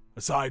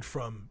 Aside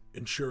from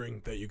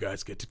ensuring that you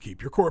guys get to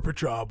keep your corporate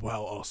job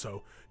while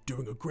also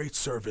doing a great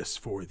service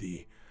for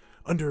the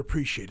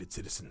underappreciated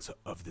citizens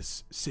of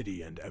this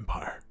city and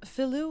empire.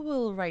 Faloo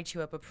will write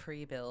you up a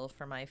pre-bill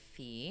for my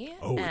fee.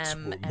 Oh, it's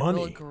and money.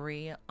 we'll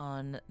agree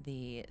on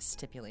the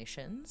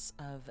stipulations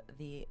of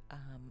the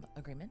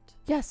agreement.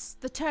 Yes,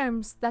 the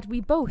terms that we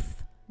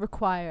both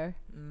require.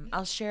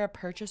 I'll share a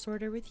purchase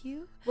order with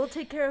you. We'll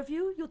take care of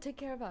you, you'll take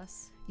care of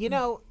us. You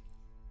know,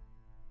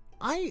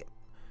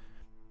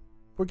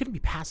 we're we're going to be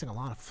passing a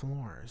lot of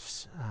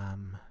floors.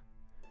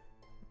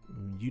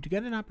 You'd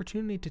get an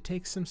opportunity to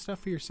take some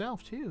stuff for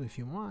yourself too, if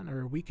you want,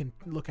 or we can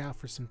look out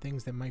for some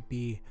things that might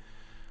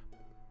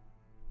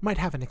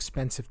have an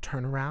expensive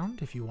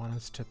turnaround if you want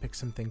us to pick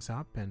some things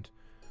up and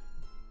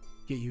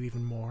get you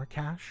even more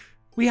cash.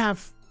 We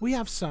have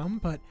some,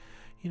 but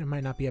it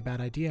might not be a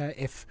bad idea.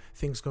 If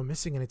things go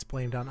missing and it's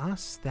blamed on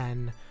us,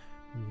 then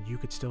you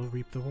could still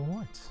reap the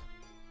rewards.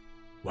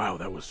 Wow,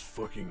 that was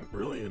fucking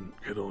brilliant,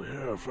 Kittle.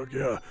 Yeah, fuck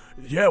yeah.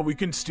 Yeah, we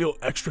can steal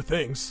extra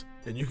things,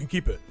 and you can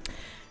keep it.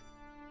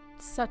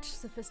 Such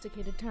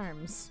sophisticated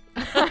terms.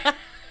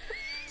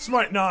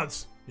 Smite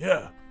nods.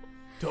 Yeah,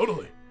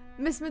 totally.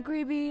 Miss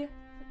McGreevy,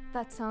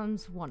 that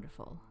sounds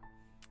wonderful.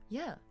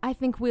 Yeah. I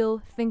think we'll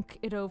think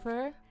it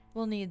over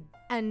We'll need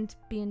and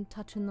be in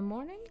touch in the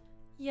morning.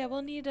 Yeah,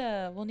 we'll need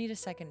a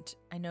second.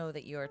 I know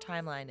that your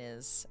timeline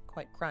is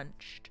quite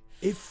crunched.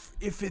 If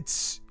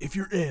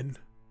you're in,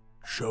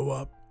 show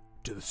up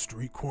to the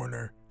street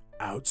corner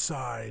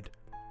outside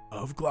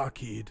of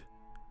Glockheed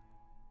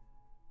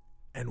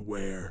and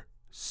wear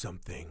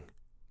something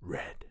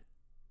red.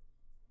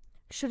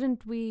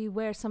 Shouldn't we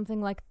wear something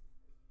like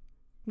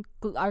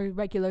our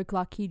regular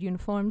Glockheed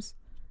uniforms?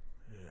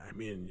 I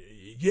mean,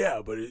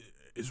 yeah, but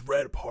is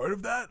red a part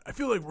of that? I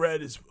feel like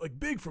red is like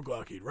big for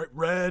Glockheed, right?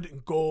 Red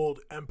and gold.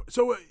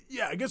 So,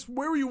 yeah, I guess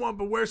wear what you want,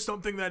 but wear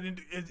something that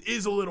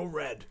is a little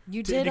red.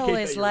 You did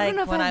always like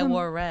when I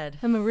wore red.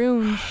 A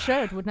maroon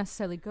shirt would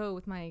necessarily go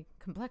with my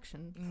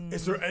complexion.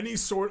 Is there any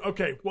sort...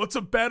 Okay, what's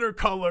a better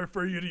color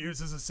for you to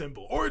use as a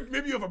symbol? Or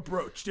maybe you have a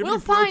brooch. Do you have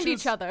We'll any find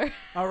brooches? each other.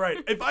 All right.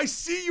 If I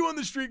see you on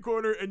the street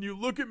corner and you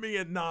look at me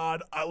and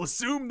nod, I'll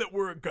assume that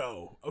we're a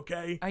go,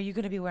 okay? Are you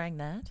going to be wearing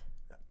that?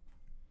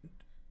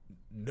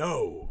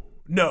 No.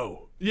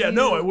 Yeah,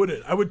 no, I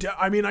wouldn't. I would.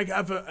 I mean, I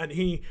have and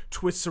he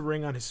twists a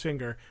ring on his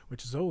finger,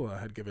 which Zola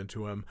had given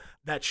to him,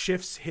 that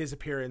shifts his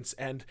appearance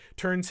and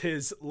turns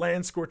his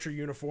Land Scorcher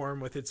uniform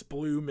with its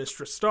blue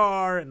Mistra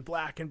star and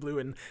black and blue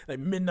and a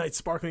midnight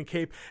sparkling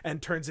cape,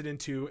 and turns it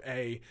into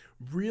a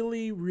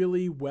really,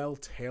 really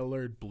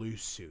well-tailored blue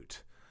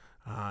suit.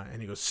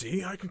 And he goes,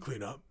 "See, I can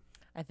clean up."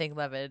 I think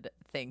Levid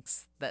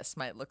thinks that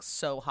Smite looks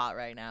so hot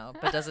right now,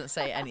 but doesn't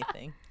say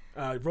anything.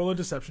 Roll a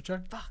deception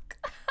check. Fuck.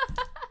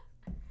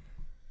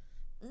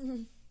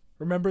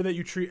 Remember that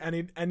you treat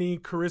any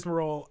charisma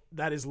roll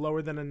that is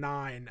lower than a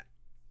 9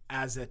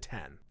 as a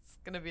 10. It's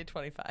going to be a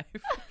 25.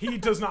 He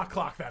does not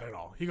clock that at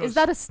all. He goes, Is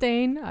that a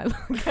stain? I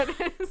look at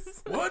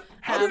his... "What?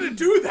 How did it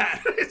do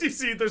that?" You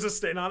see there's a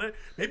stain on it.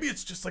 Maybe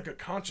it's just like a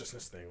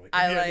consciousness thing. Like,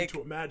 maybe I need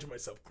to imagine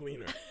myself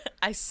cleaner.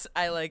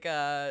 I like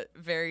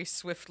very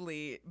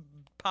swiftly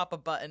pop a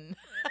button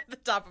at the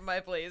top of my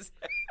blaze.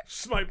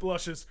 Smite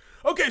blushes.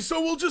 "Okay,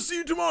 so we'll just see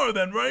you tomorrow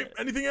then, right?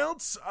 Anything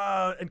else?"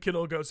 And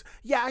Kittle goes,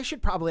 Yeah, I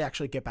should probably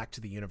actually get back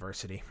to the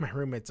university. My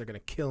roommates are going to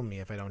kill me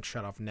if I don't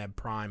shut off Neb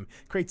Prime.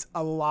 Creates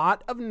a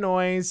lot of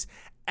noise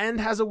and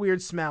has a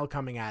weird smell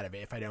coming out of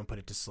it if I don't put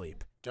it to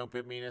sleep. Don't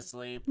put me to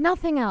sleep.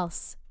 Nothing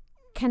else.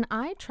 Can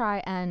I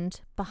try and,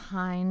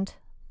 behind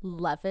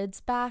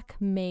Levid's back,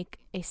 make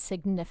a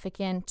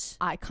significant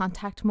eye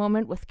contact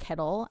moment with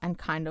Kittle and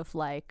kind of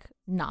like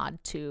nod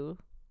to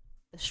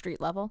the street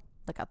level,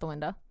 like out the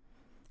window?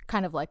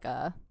 Kind of like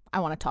a,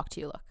 I want to talk to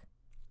you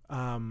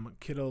look.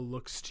 Kittle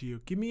looks to you.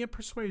 Give me a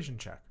persuasion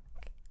check.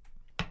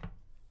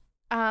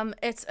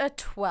 It's a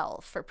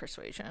 12 for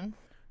persuasion.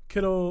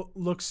 Kittle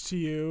looks to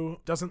you,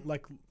 doesn't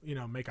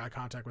make eye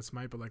contact with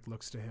Smite, but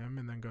looks to him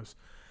and then goes,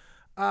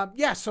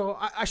 Yeah, so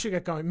I should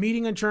get going.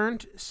 Meeting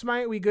adjourned.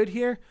 Smite, we good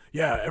here?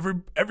 "Yeah,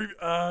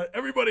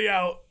 everybody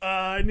out.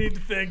 I need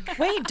to think."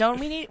 Wait, don't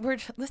we need...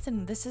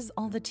 Listen, this is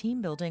all the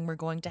team building we're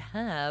going to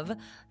have.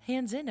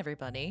 Hands in,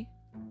 everybody.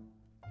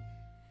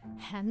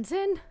 Hands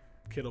in?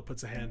 Kittle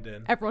puts a hand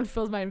in. Everyone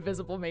feels my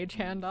invisible mage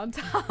hand on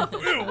top.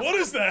 Ew, what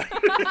is that?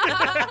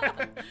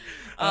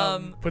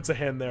 Puts a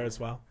hand there as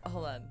well.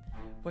 Hold on.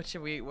 What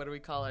do we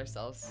call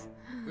ourselves?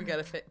 We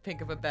gotta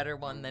think of a better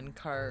one than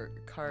Cloud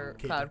Car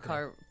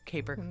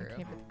Caper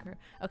Crew.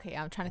 Okay,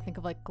 I'm trying to think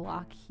of like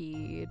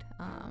Glockheed.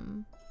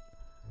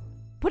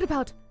 What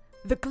about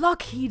the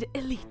Glockheed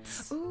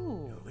Elites?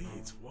 Ooh.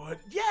 Elites, what?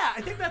 Yeah,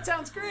 I think that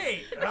sounds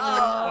great.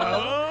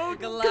 Glockheed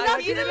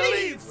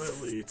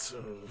Elites.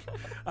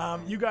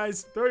 Elites. You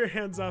guys throw your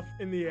hands up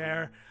in the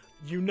air.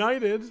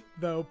 United,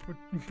 though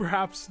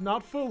perhaps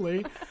not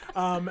fully,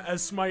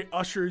 as Smite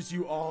ushers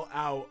you all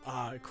out,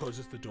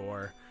 closes the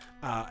door,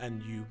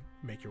 and you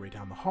make your way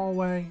down the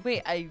hallway.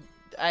 Wait,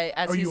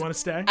 you want to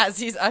stay? As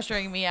he's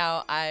ushering me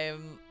out,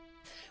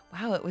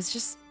 wow, it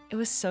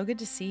was so good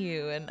to see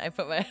you. And I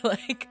put my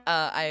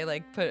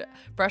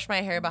brush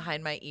my hair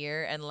behind my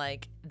ear, and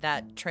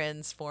that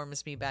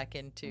transforms me back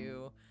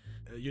into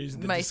You're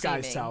using the my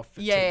disguise seeming self.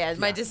 Yeah.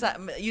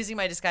 Using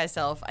my disguise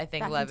self, I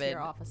think Back Levid. into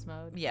your office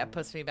mode. Yeah,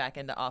 puts me back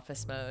into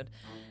office mode.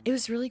 It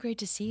was really great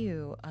to see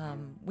you.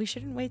 We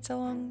shouldn't wait so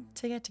long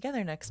to get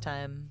together next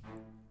time.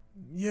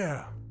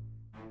 Yeah.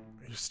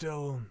 You're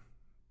still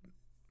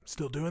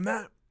doing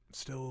that?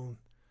 Still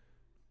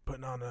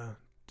putting on a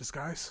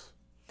disguise?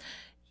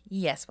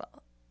 Yes,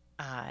 well,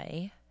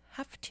 I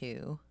have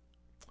to.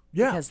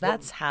 Yeah. Because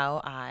that's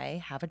how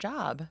I have a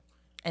job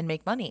and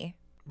make money.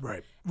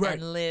 Right.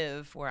 And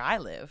live where I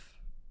live.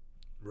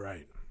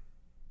 Right.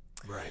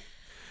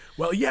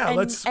 Well, yeah,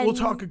 we'll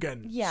talk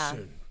again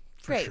soon.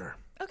 For Great. sure.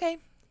 Okay.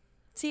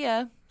 See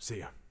ya.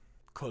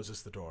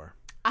 Closes the door.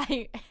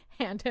 I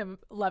hand him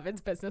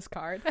Levin's business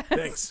card.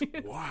 Thanks.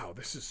 Wow,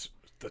 this is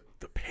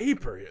the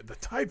paper, the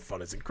type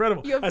font is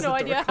incredible. You have As no the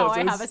door idea how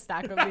I closes. have a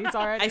stack of these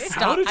already.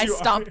 I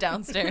stomp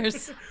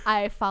downstairs.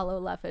 I follow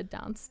Levin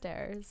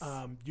downstairs.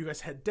 You guys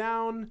head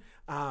down.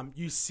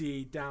 You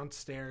see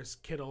downstairs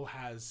Kittle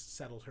has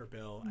settled her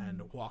bill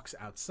and walks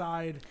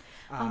outside.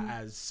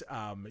 As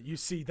you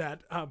see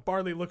that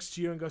Barley looks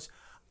to you and goes,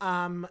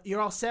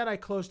 "You're all set. I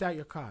closed out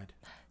your card."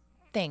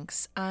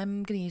 Thanks.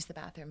 I'm going to use the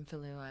bathroom,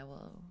 Philu. I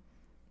will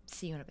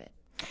see you in a bit.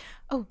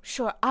 Oh,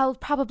 sure. I'll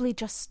probably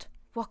just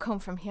walk home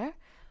from here,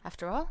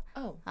 after all.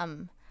 Oh.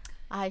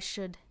 I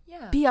should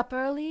Yeah. be up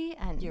early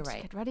and You're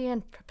right. get ready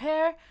and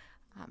prepare,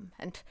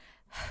 and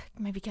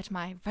maybe get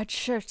my red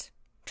shirt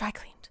dry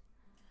cleaned.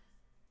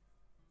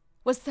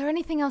 Was there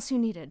anything else you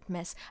needed,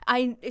 miss?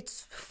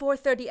 It's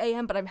 4:30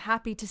 a.m., but I'm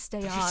happy to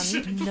stay on.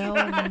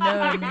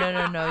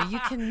 No. You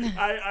can...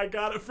 I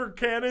got it for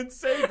canon's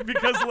sake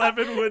because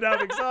Levin would have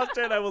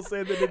exhaustion. I will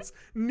say that it's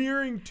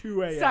nearing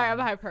 2 a.m. Sorry, I'm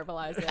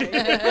hyperbolizing.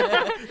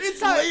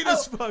 It's late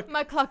as fuck.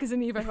 My clock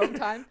isn't even home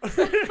time.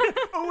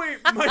 Oh wait,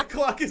 my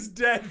clock is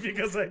dead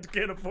because I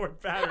can't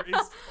afford batteries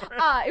for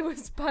it. It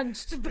was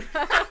punched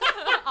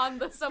on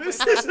the subway.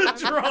 This is a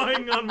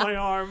drawing on my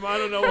arm. I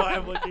don't know why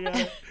I'm looking at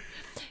it.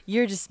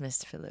 You're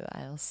dismissed, Philu.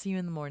 I'll see you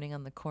in the morning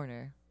on the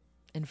corner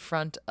in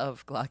front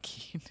of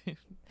Glocky.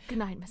 Good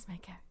night, Miss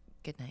Maycare.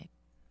 Good night.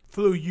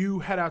 Flu, you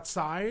head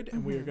outside,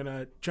 and we're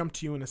gonna jump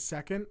to you in a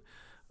second.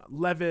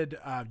 Levid,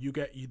 you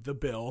get the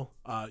bill.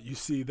 You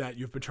see that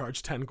you've been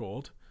charged 10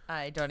 gold.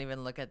 I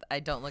don't look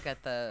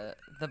at the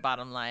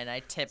bottom line. I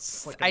tip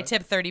like I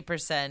tip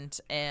 30%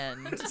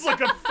 and It's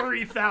like a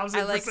 3,000%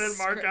 I like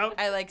markup.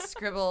 I like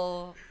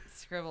scribble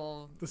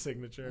The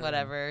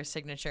signature.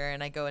 signature,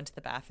 and I go into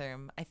the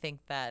bathroom. I think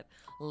that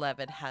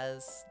Levitt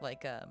has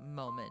like a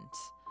moment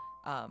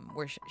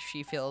where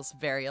she feels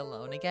very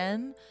alone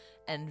again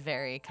and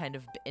very kind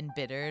of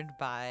embittered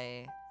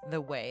by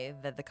the way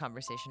that the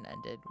conversation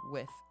ended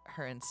with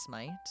her and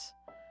Smite.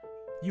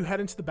 You head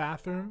into the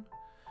bathroom,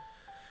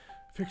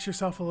 fix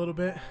yourself a little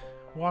bit,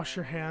 wash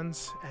your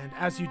hands, and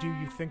as you do,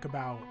 you think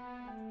about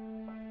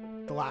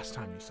the last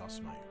time you saw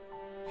Smite.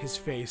 His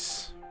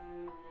face,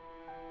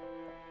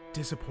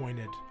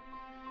 disappointed,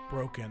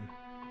 broken,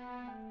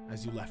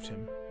 as you left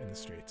him in the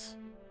streets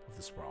of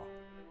the Sprawl.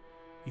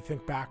 You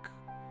think back,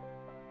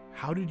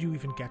 how did you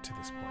even get to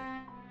this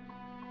point?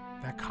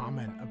 That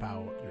comment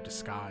about your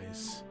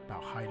disguise,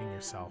 about hiding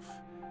yourself,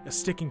 a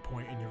sticking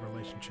point in your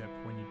relationship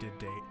when you did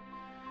date.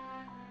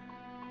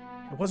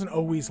 It wasn't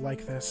always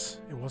like this.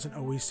 It wasn't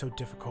always so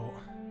difficult.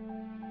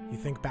 You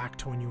think back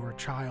to when you were a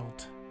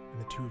child and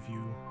the two of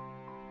you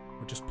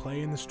would just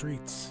play in the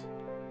streets,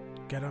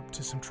 get up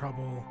to some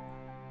trouble,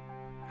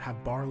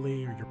 have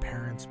Barley or your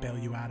parents bail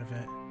you out of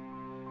it.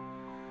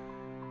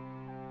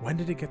 When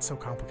did it get so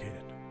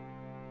complicated?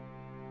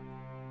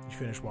 You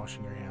finish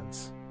washing your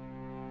hands.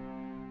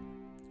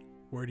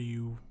 Where do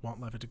you want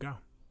Levitt to go?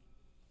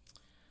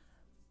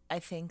 I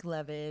think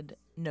Levitt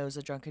knows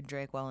a drunken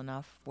Drake well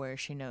enough where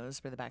she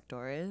knows where the back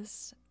door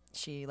is.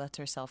 She lets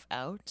herself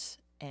out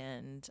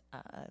and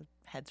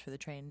heads for the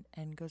train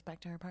and goes back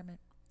to her apartment.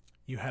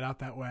 You head out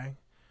that way,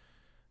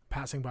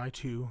 passing by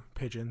 2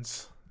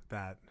 pigeons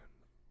that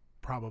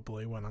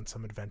probably went on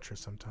some adventure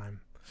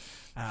sometime.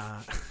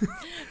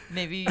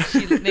 Maybe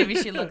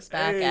she looks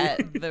back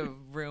at the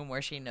room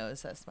where she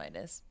knows that Smite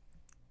is.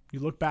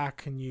 You look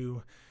back and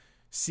you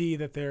see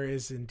that there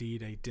is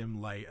indeed a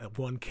dim light,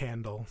 one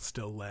candle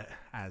still lit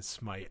as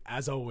Smite,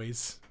 as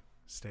always,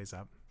 stays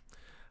up.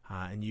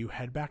 And you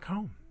head back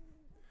home.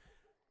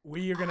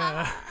 We are going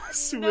to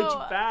switch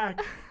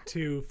back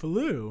to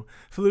Philu.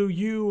 Philu,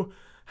 you,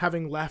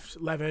 having left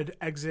Levid,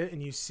 exit,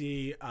 and you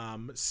see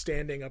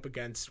standing up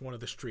against one of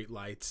the street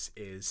lights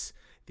is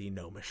the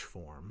gnomish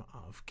form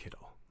of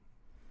Kittle.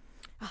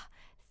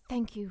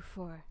 Thank you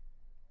for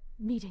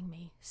meeting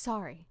me.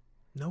 Sorry.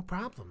 No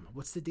problem.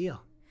 What's the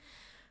deal?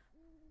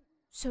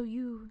 So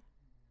you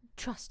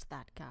trust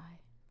that guy?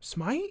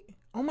 Smite?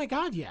 Oh my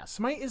god, yeah.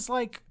 Smite is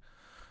like...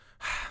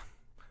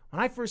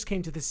 When I first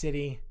came to the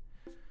city,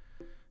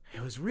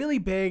 it was really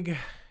big,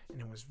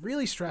 and it was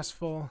really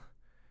stressful,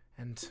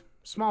 and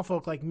small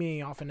folk like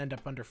me often end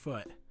up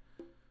underfoot.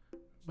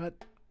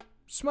 But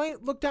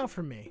Smite looked out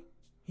for me.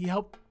 He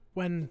helped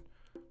when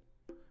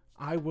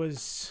I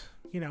was,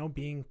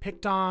 being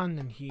picked on,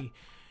 and he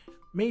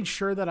made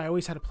sure that I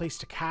always had a place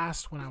to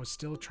cast when I was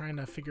still trying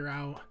to figure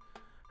out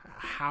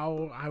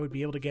how I would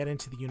be able to get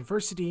into the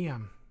university.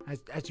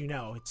 As you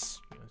know,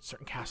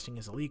 certain casting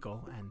is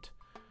illegal, and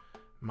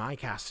my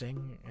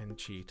casting, and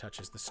she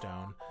touches the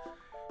stone,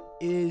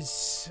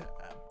 is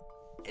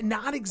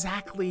not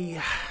exactly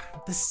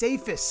the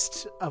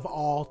safest of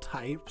all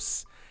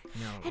types.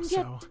 And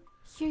yet,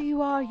 here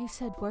you are, you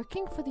said,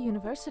 working for the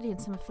university in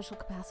some official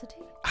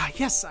capacity?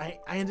 Yes, I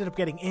ended up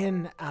getting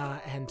in,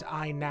 and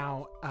I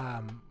now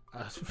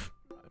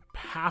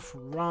half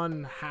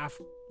run, half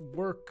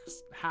work,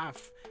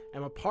 half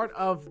am a part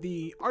of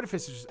the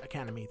Artificers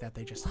Academy that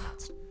they just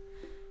announced.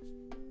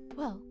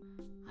 Well,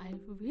 I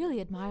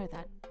really admire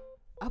that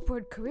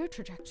upward career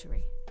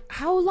trajectory.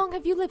 How long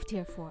have you lived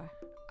here for?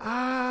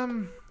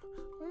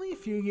 Only a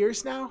few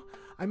years now.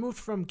 I moved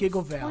from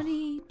Gigglevale.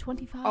 20,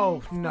 25?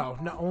 Oh, no,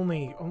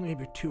 only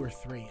maybe 2 or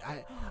 3.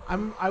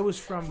 I was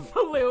from...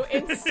 Blue,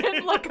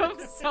 instant look of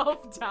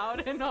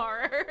self-doubt and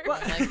horror. Oh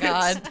my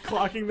God.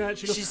 Clocking that.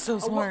 She goes, She's so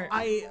smart.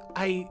 I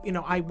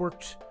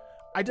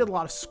did a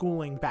lot of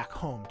schooling back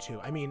home,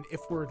 too. I mean, if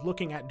we're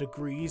looking at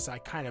degrees,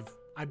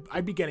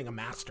 I'd be getting a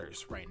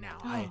master's right now.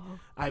 Oh.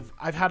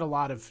 I've had a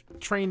lot of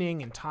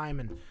training and time,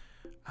 and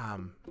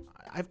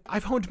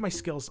I've honed my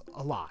skills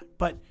a lot,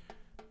 but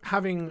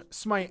having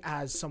Smite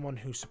as someone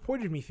who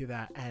supported me through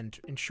that and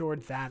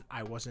ensured that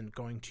I wasn't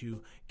going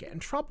to get in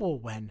trouble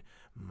when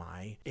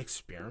my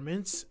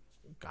experiments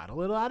got a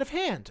little out of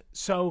hand.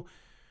 So,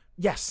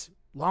 yes,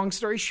 long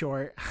story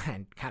short,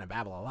 and kind of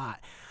babble a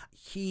lot,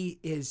 he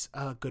is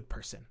a good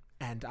person.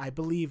 And I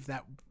believe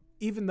that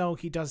even though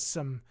he does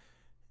some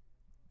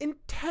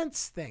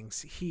intense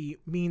things, he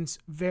means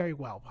very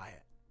well by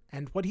it.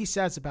 And what he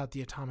says about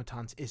the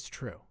automatons is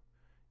true.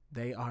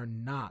 They are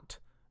not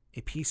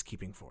a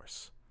peacekeeping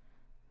force.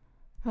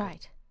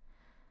 Right.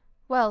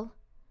 Well,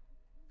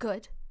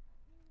 good.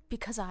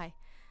 Because I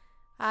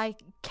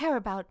care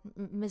about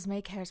Ms.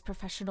 Maycare's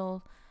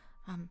professional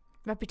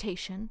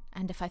reputation,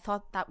 and if I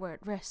thought that were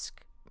at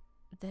risk,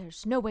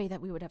 there's no way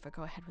that we would ever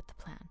go ahead with the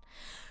plan.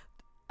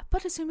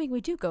 But assuming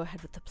we do go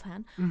ahead with the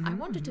plan, I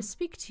wanted to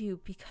speak to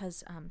you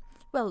because,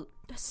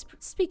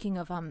 speaking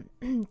of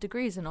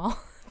degrees and all,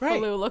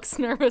 Right. Falou looks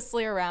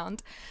nervously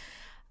around.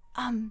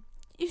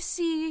 You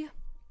see,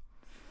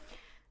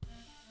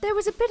 there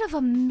was a bit of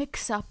a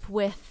mix-up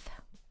with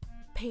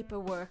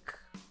paperwork,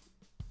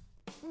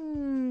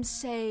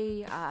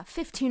 say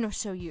 15 or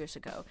so years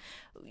ago.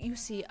 You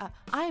see,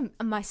 I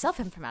myself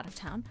am from out of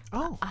town.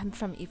 Oh. I'm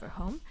from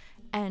Everhome,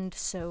 and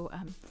so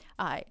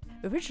I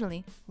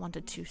originally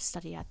wanted to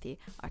study at the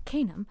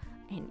Arcanum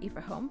in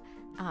Everhome.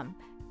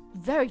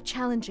 Very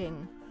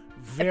challenging,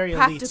 Very elite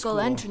practical school.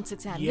 entrance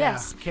exam. Yeah,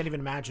 Yes. can't even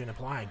imagine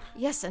applying.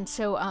 Yes, and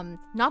so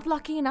not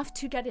lucky enough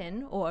to get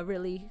in, or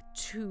really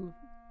to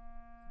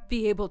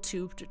be able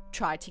to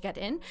try to get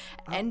in.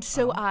 And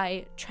so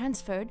I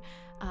transferred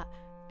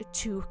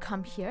to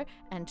come here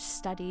and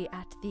study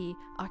at the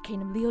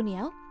Arcanum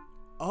Leoniel.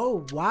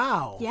 Oh,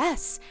 wow.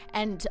 Yes,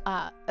 and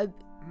a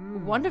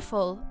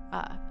wonderful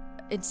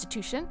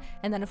institution.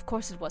 And then, of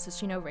course, it was,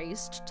 as you know,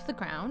 razed to the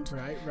ground.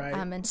 Right.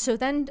 And so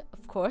then,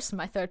 of course,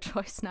 my third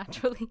choice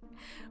naturally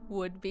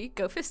would be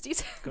Go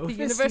Fisties, Go the Fisties,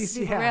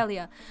 University yeah. of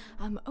Aurelia.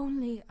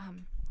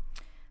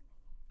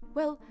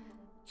 Well,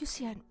 you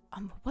see, I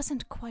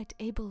wasn't quite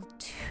able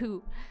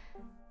to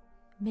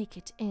make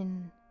it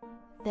in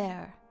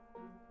there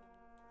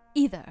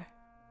either,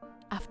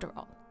 after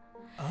all.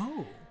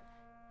 Oh.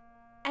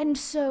 And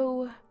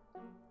so,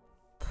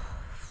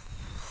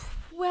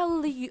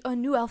 well, a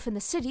new elf in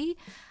the city,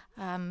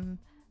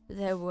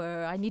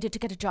 I needed to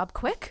get a job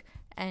quick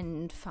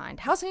and find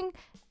housing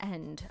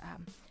and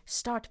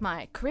start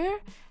my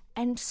career.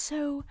 And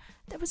so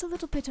there was a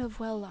little bit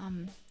of,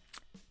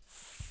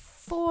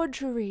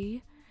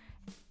 forgery.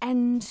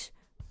 And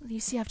you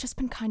see, I've just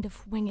been kind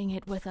of winging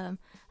it with a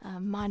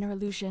minor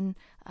illusion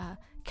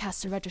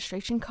caster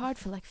registration card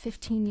for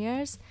 15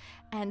 years.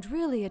 And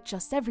really, it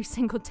just every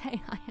single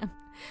day I am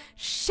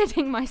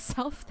shitting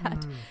myself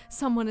that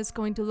someone is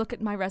going to look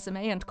at my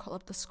resume and call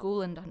up the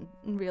school and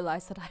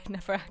realize that I've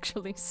never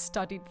actually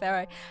studied there.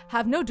 I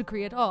have no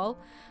degree at all.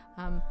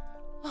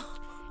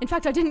 In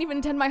fact, I didn't even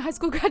attend my high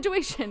school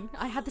graduation.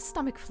 I had the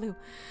stomach flu.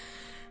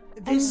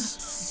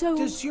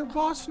 Does your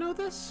boss know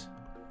this?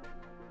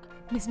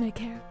 Ms.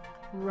 Maycare.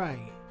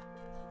 Right.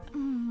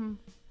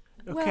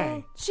 Okay.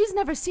 Well, she's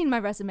never seen my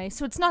resume,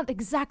 so it's not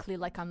exactly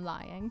like I'm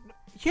lying.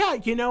 Yeah,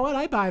 you know what?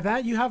 I buy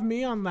that. You have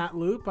me on that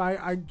loop.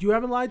 You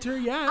haven't lied to her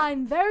yet.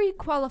 I'm very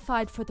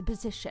qualified for the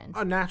position.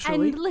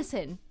 Naturally. And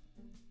listen,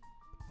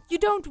 you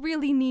don't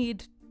really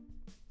need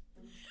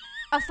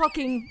a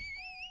fucking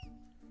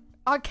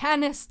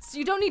arcanist.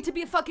 You don't need to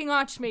be a fucking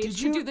archmage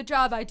to do the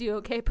job I do,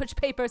 okay? Push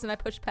papers and I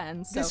push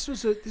pens. So.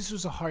 This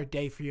was a hard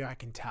day for you, I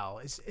can tell.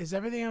 Is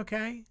everything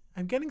okay?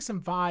 I'm getting some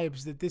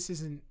vibes that this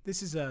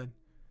is a...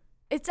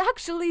 It's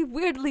actually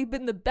weirdly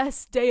been the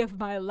best day of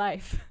my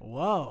life.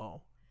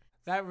 Whoa.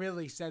 That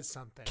really says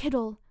something.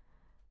 Kittle,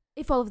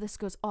 if all of this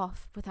goes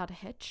off without a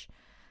hitch,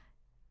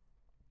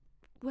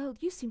 well,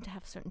 you seem to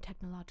have certain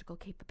technological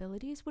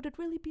capabilities. Would it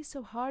really be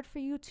so hard for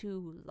you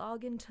to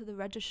log into the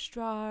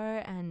registrar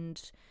and,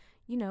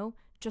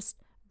 just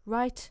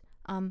write,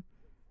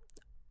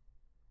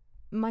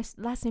 my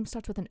last name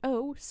starts with an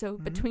O, so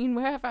between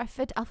wherever I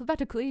fit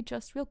alphabetically,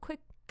 just real quick,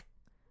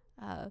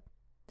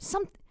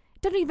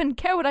 don't even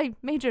care what I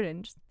major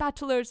in, just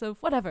bachelor's of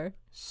whatever.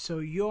 So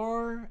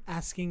you're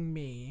asking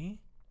me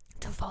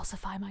To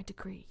falsify my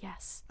degree,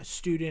 yes. A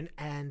student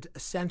and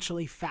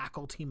essentially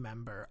faculty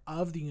member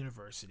of the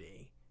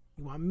university.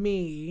 You want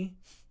me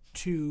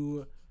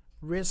to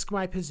risk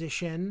my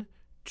position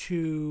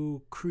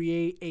to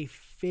create a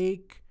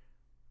fake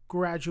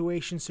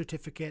graduation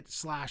certificate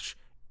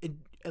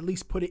 / at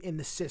least put it in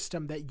the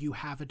system that you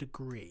have a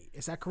degree.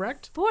 Is that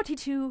correct?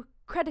 42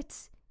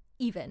 credits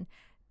even.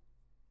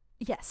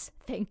 Yes,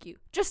 thank you.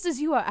 Just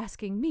as you are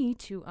asking me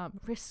to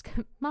risk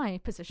my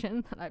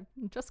position that I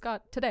just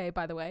got today,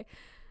 by the way.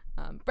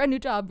 Brand new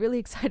job, really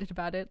excited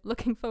about it.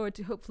 Looking forward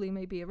to hopefully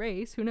maybe a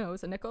raise. Who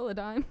knows? A nickel, a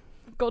dime,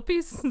 gold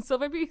piece,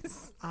 silver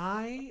piece.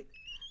 I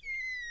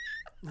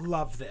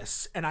love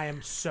this, and I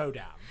am so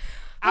down.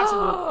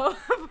 Absolutely.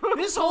 Oh,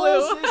 This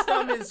whole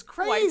system is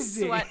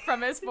crazy. White sweat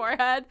from his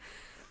forehead.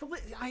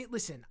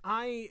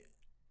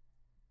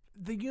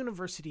 The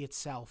university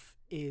itself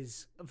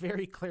is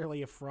very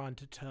clearly a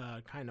front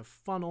to kind of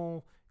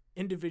funnel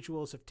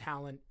individuals of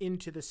talent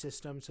into the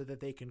system so that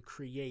they can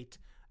create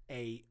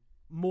a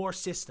more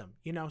system,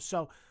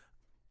 So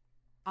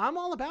I'm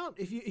all about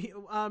if you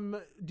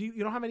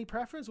you don't have any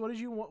preference. What did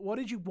you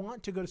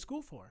want to go to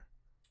school for?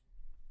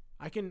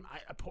 I could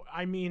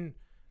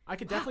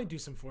definitely do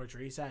some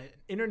forgeries.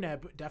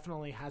 Internet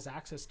definitely has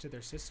access to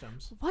their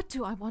systems. What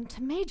do I want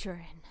to major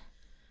in?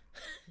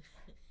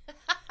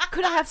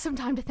 Could I have some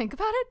time to think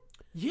about it?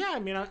 Yeah,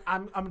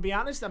 I'm gonna be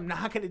honest. I'm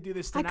not gonna do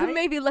this tonight. I could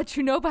maybe let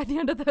you know by the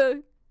end of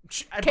the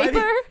By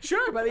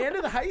the end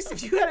of the heist,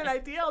 if you had an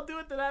idea, I'll do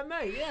it that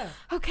night. Yeah.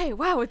 Okay.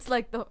 Wow. It's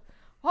like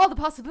all the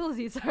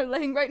possibilities are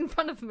laying right in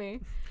front of me.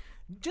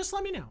 Just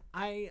let me know.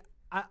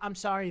 I'm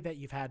sorry that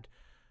you've had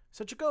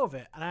such a go of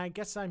it, and I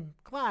guess I'm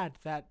glad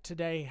that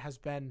today has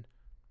been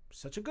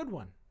such a good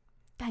one.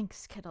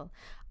 Thanks, Kittle.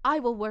 I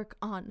will work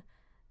on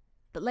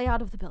the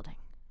layout of the building.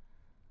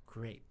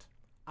 Great.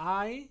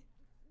 I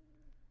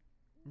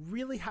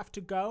really have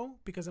to go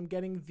because I'm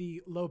getting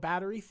the low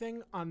battery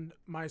thing on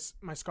my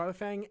Scarlet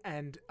Fang,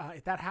 and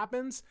if that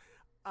happens,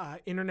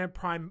 Internet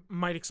Prime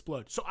might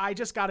explode. So I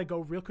just got to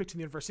go real quick to the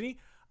university.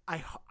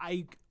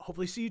 I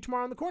hopefully see you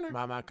tomorrow on the corner.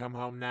 Mama, come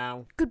home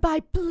now. Goodbye.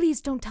 Please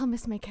don't tell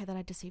Miss Maycare that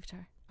I deceived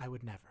her. I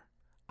would never.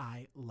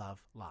 I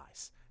love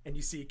lies. And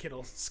you see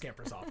Kittle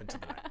scampers off into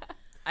the night.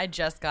 I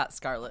just got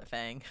Scarlet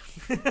Fang.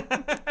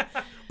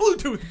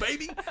 Bluetooth,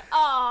 baby.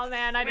 Oh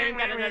man, I didn't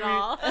get it at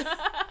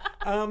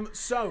all.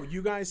 So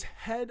you guys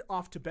head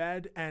off to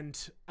bed, and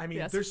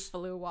Yes, there's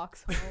Faloo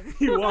walks home.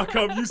 you walk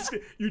up.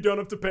 You don't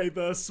have to pay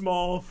the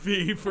small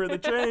fee for the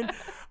train.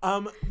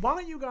 Why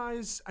don't you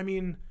guys?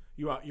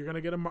 You're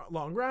gonna get a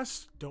long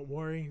rest. Don't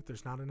worry,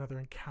 there's not another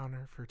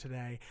encounter for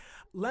today.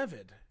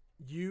 Levid,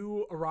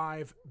 you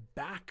arrive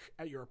back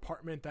at your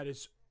apartment that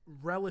is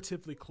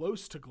relatively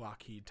close to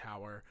Glockheed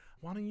Tower.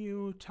 Why don't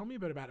you tell me a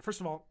bit about it?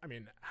 First of all,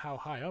 how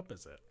high up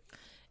is it?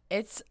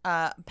 It's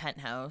a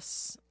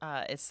penthouse.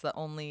 It's the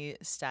only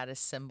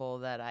status symbol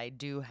that I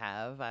do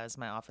have, as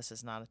my office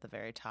is not at the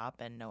very top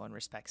and no one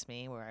respects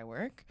me where I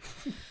work.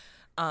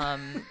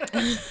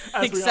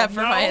 Except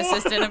for my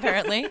assistant,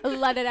 apparently.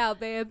 Let it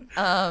out, babe.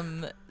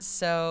 I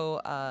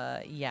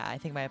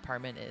think my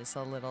apartment is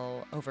a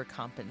little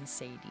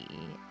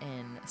overcompensating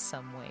in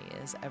some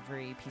ways.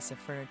 Every piece of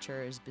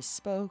furniture is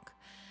bespoke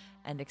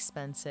and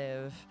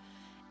expensive.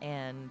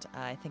 And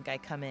I think I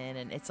come in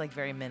and it's like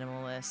very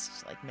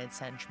minimalist, like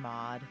mid-century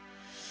mod.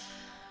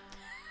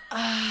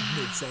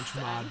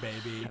 Mid-century mod,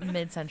 baby.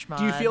 Mid-century mod.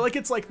 Do you feel like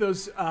it's like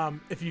those,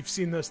 if you've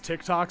seen those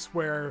TikToks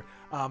where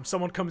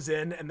someone comes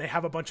in and they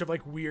have a bunch of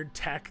like weird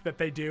tech that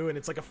they do, and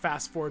it's like a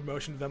fast forward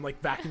motion of them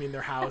like vacuuming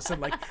their house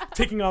and like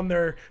putting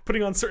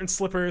on certain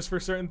slippers for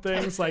certain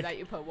things, like that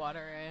you put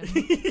water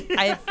in.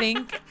 I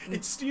think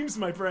it steams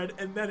my bread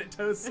and then it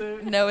toasts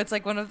it. No, it's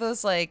like one of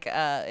those like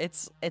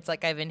it's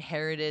like I've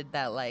inherited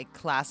that like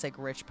classic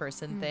rich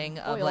person thing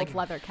of like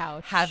leather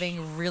couch,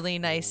 having really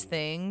nice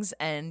things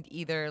and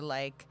either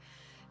like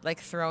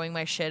throwing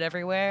my shit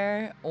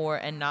everywhere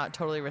and not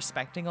totally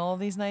respecting all of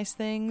these nice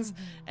things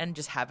and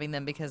just having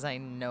them because I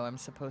know I'm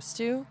supposed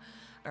to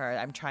or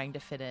I'm trying to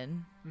fit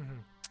in. Mm-hmm.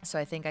 So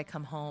I think I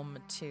come home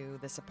to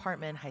this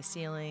apartment, high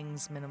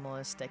ceilings,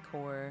 minimalist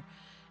decor,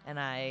 and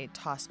I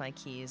toss my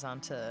keys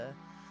onto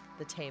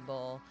the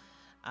table.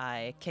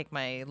 I kick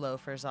my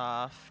loafers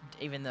off,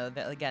 even though,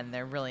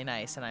 they're really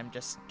nice and I'm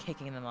just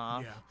kicking them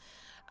off.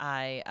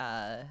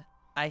 Yeah.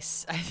 I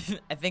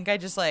think I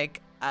just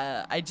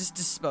I just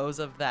dispose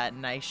of that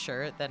nice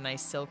shirt, that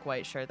nice silk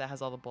white shirt that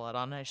has all the blood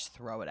on it. I just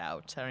throw it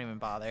out. I don't even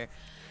bother.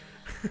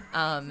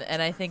 And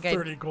I think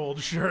 30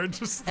 gold shirt.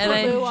 Just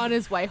Faloo on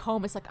his way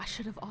home is like, I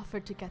should have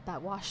offered to get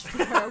that washed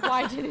for her.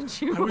 Why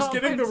didn't you? I was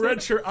getting the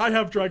red shirt I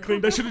have dry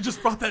cleaned. I should have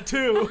just brought that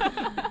too.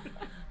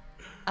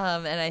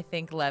 And I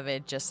think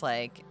Levid just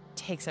like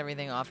takes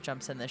everything off,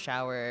 jumps in the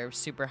shower,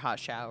 super hot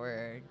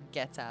shower,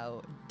 gets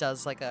out,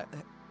 does like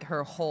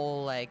her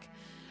whole like.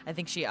 I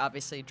think she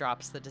obviously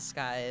drops the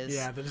disguise.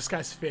 Yeah, the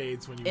disguise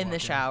fades when you in the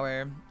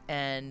shower.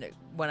 And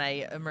when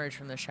I emerge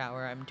from the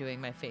shower, I'm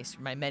doing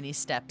my many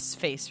steps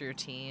face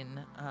routine,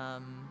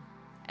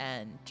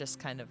 and just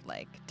kind of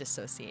like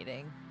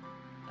dissociating.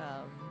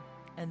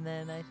 And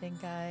then I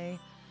think I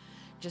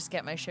just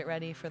get my shit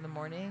ready for the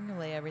morning,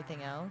 lay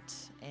everything out,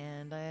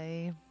 and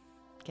I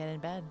get in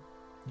bed.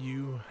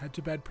 You head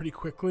to bed pretty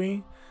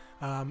quickly.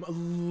 A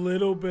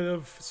little bit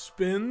of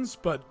spins,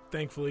 but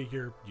thankfully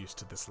you're used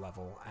to this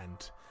level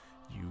and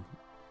you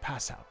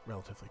pass out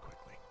relatively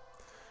quickly.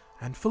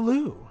 And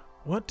Faloo,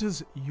 what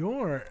does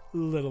your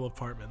little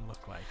apartment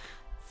look like?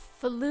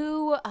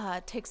 Faloo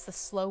takes the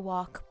slow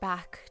walk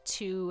back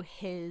to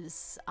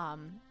his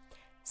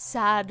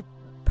sad,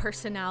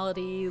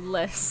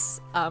 personality-less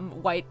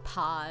white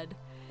pod.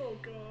 Oh,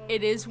 God.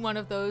 It is one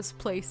of those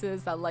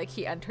places that, like,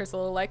 he enters a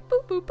little, like,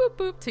 boop, boop, boop,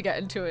 boop to get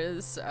into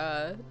his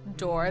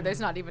door. There's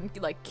not even,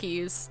 like,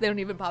 keys. They don't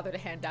even bother to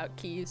hand out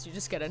keys. You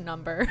just get a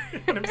number.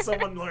 And if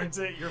someone learns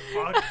it, you're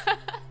fucked.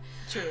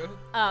 True.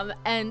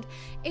 And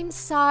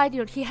inside,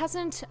 he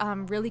hasn't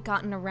really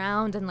gotten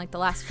around in, like, the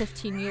last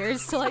 15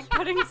 years to, like,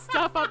 putting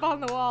stuff up on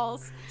the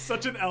walls.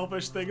 Such an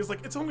elfish thing. It's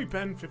like, it's only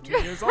been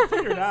 15 years. I'll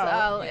figure it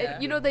out.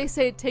 So, they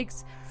say it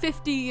takes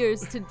 50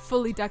 years to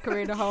fully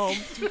decorate a home.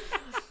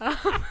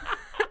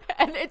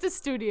 And it's a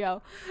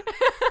studio.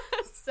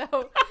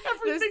 So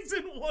everything's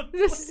in one the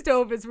place.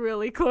 stove is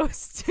really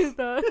close to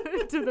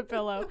the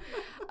pillow.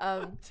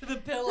 To the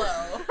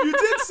pillow. You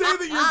did say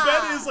that your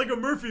bed is like a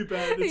Murphy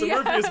bed. It's a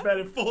Yeah. Murphy's bed.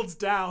 It folds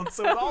down.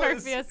 So it all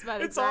is, Murphy's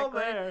bed, it's all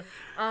exactly.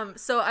 there.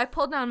 So I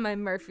pull down my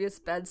Murphy's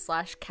bed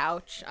 /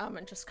 couch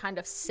and just kind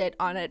of sit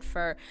on it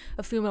for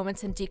a few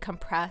moments and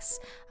decompress.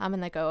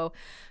 And I go,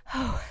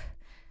 oh,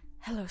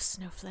 hello,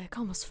 Snowflake.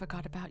 Almost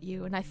forgot about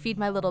you. And I feed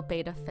my little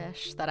beta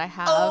fish that I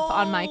have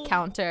on my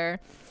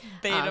counter.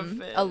 Beta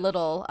fish. A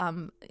little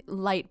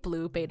light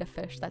blue beta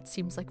fish that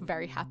seems like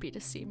very happy to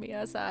see me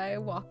as I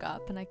walk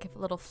up, and I give a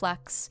little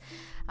flex.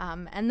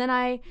 And then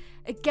I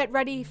get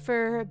ready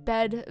for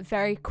bed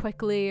very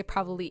quickly,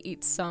 probably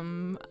eat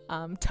some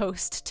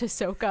toast to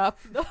soak up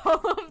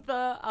all of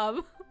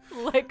the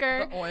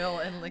liquor. The oil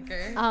and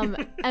liquor.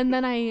 And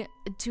then I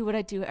do what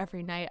I do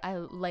every night. I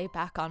lay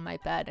back on my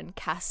bed and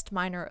cast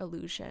Minor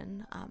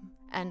Illusion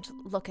and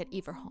look at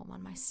Everholm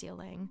on my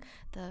ceiling.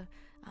 The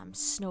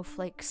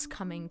snowflakes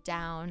coming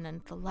down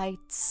and the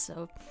lights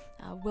of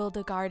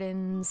Wilda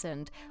Gardens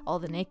and all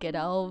the naked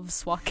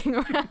elves walking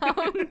around.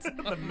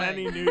 The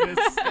many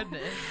nudists.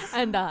 Goodness.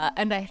 And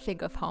I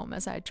think of home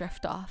as I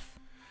drift off.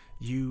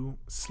 You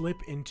slip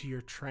into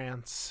your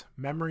trance,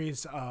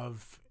 memories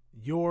of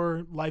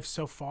your life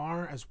so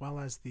far, as well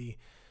as the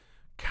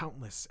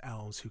countless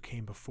elves who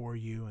came before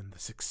you and the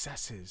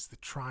successes, the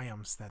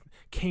triumphs that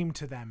came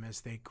to them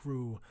as they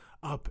grew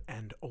up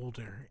and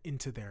older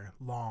into their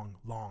long,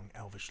 long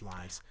elvish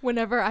lives.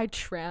 Whenever I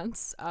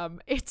trance,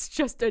 it's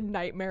just a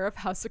nightmare of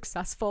how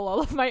successful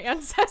all of my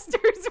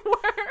ancestors were.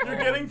 You're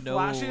getting no.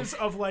 flashes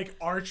of like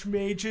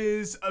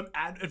archmages,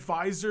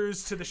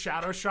 advisors to the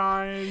Shadow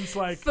Shines,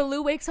 like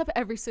Faloo wakes up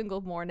every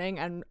single morning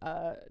and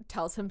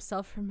tells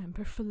himself,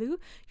 remember, Faloo,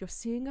 you're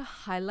seeing a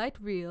highlight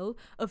reel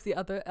of the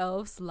other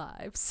elves'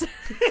 lives.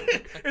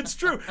 it's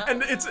true.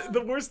 And it's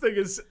the worst thing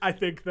is I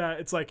think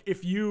that it's like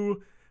if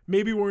you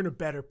maybe were in a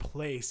better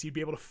place, you'd be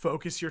able to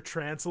focus your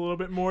trance a little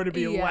bit more to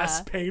be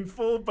less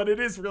painful, but it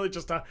is really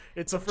just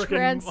it's a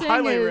freaking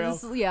highlight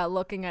reel.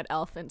 Looking at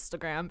elf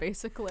Instagram,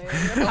 basically.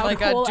 Oh my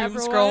god, doom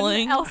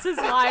scrolling. Else's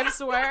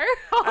lives were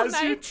all As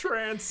night. you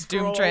trance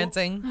Doom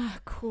trancing.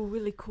 Cool,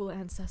 really cool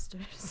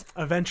ancestors.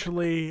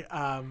 Eventually,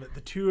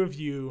 the two of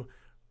you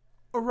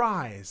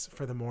arise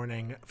for the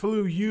morning.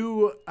 Faloo,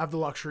 you have the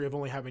luxury of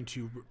only having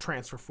to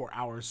trance for 4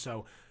 hours,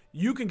 so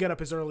you can get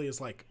up as early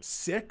as like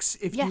 6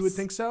 if you would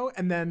think so.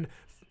 And then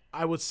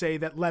I would say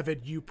that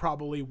Levid, you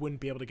probably wouldn't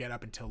be able to get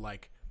up until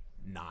like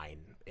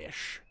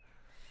 9-ish.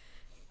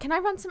 Can I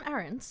run some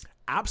errands?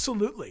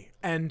 Absolutely.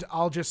 And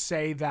I'll just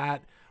say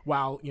that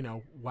while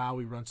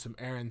we run some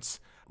errands,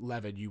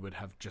 Levid, you would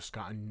have just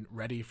gotten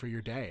ready for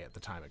your day at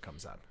the time it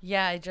comes up.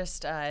 Yeah, I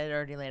just I'd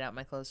already laid out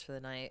my clothes for the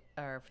night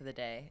or for the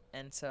day,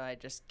 and so I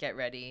just get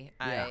ready.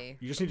 Yeah.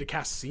 You just need to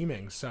cast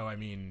seeming, so I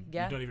mean, you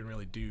don't even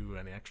really do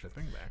any extra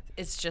thing there.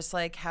 It's just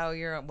like how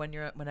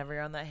whenever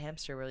you're on that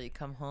hamster wheel, you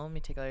come home,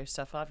 you take all your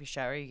stuff off, you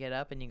shower, you get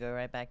up, and you go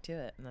right back to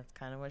it, and that's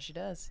kind of what she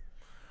does.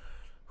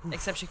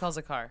 Except she calls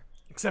a car.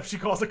 Except she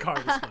calls a car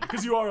this one,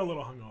 because you are a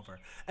little hungover.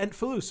 And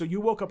Faloo, so you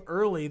woke up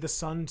early, the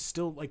sun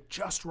still like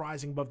just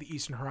rising above the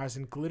eastern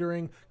horizon,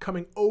 glittering,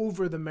 coming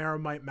over the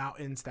Meramite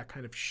Mountains that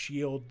kind of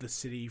shield the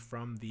city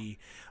from the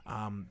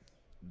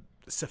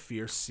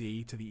Saphir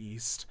Sea to the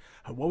east.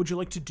 What would you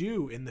like to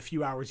do in the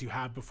few hours you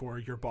have before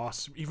your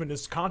boss even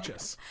is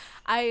conscious?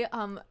 I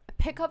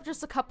pick up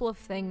just a couple of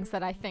things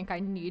that I think I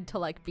need to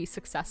like be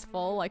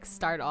successful, like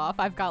start off.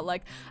 I've got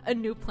like a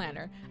new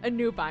planner, a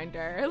new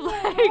binder,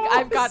 like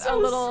I've got a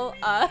little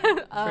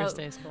First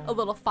day of school. a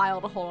little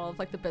file to hold all of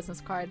like the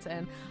business cards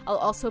in. I'll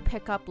also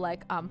pick up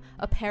like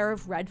a pair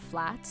of red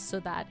flats so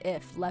that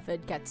if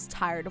Levid gets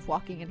tired of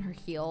walking in her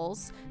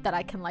heels, that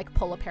I can like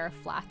pull a pair of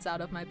flats out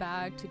of my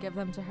bag to give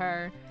them to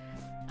her.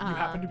 You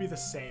happen to be the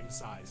same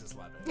size as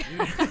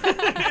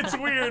Levid. It's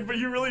weird, but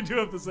you really do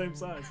have the same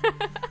size.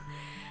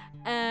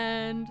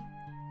 And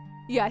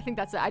Yeah, I think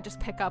that's it. I just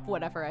pick up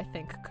whatever I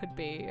think could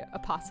be a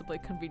possibly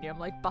convenient. I'm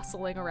like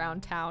bustling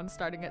around town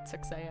starting at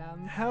 6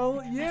 a.m.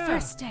 Hell yeah.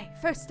 First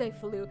day,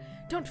 Faloo.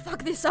 Don't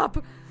fuck this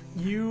up.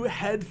 You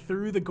head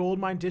through the gold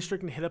mine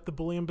district and hit up the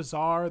bullion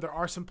bazaar. There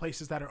are some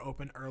places that are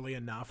open early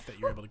enough that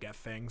you're able to get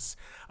things.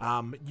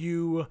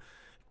 You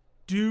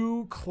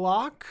do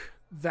clock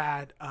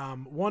that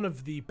one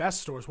of the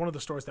best stores, one of the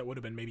stores that would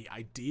have been maybe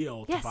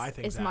ideal to buy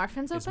things at,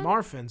 Marfin's is open?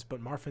 Marfin's,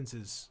 but Marfin's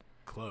is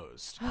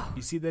closed.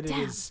 You see that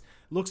damn.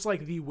 looks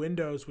like the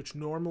windows, which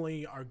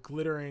normally are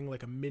glittering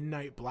like a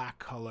midnight black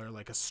color,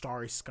 like a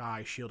starry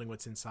sky shielding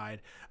what's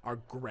inside, are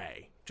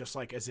gray, just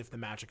like as if the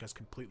magic has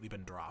completely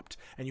been dropped.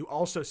 And you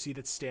also see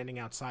that standing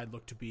outside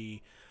look to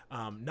be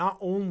not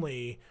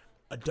only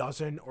a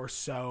dozen or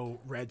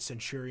so Red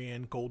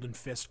Centurion Golden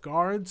Fist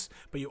guards,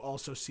 but you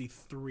also see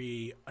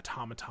 3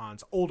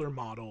 automatons, older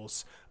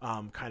models,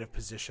 kind of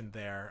positioned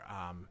there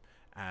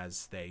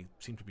as they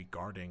seem to be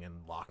guarding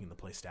and locking the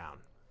place down.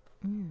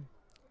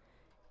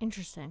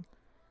 Interesting.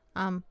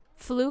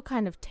 Faloo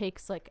kind of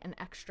takes like an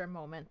extra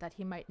moment that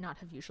he might not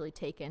have usually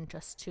taken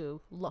just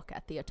to look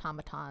at the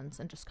automatons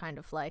and just kind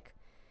of like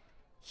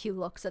he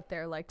looks at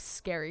their like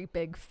scary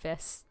big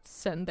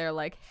fists and their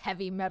like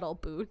heavy metal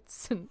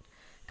boots and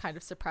kind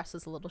of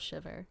suppresses a little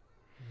shiver.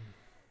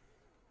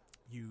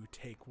 You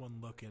take one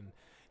look and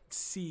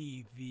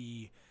see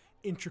the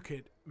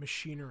intricate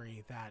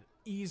machinery that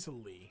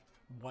easily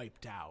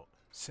wiped out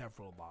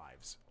several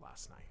lives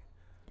last night.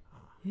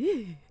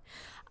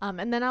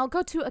 And then I'll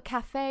go to a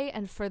cafe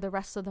and for the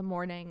rest of the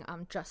morning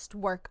just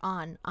work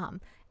on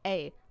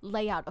a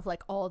layout of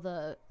like all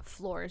the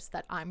floors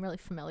that I'm really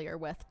familiar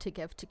with to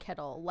give to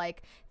Kittle,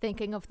 like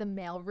thinking of the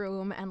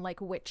mailroom and like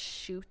which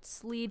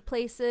chutes lead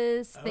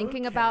places,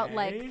 thinking about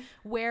like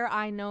where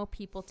I know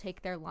people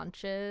take their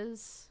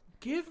lunches.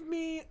 Give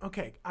me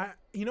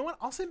you know what?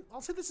 I'll say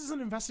this is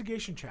an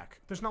investigation check.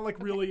 There's not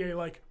like really a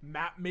like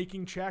map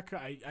making check.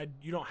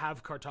 You don't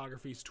have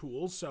cartography's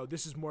tools, so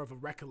this is more of a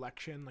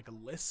recollection, like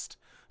a list.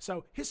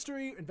 So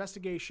history,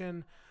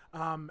 investigation,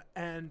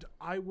 and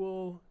I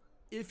will,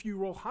 if you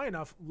roll high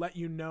enough, let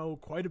you know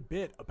quite a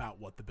bit about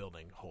what the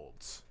building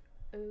holds.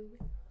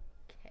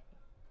 Okay.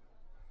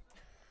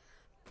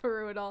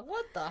 Brutal.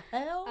 What the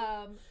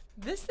hell?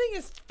 This thing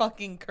is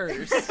fucking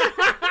cursed.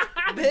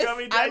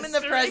 Gummy dice I'm in the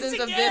strikes presence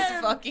of this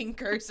again. fucking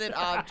cursed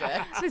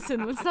object.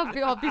 Listen, let's not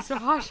all be so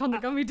harsh on the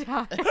gummy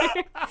die.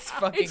 It's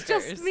fucking It's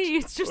cursed. just me.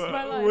 It's just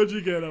my life. What'd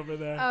you get over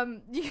there?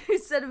 You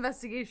said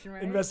investigation,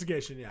 right?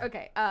 Investigation, yeah.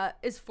 Okay,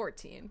 is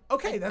 14.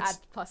 Okay, And that's- add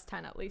plus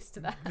 10 at least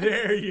to that.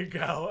 There you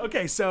go.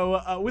 Okay,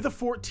 so with a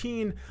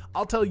 14,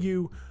 I'll tell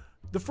you,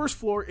 the first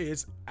floor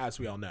is, as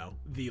we all know,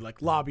 the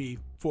like lobby,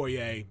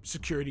 foyer,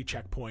 security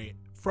checkpoint.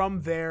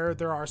 From there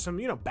are some,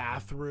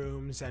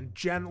 bathrooms and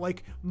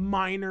like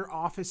minor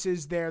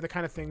offices there, the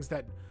kind of things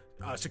that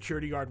a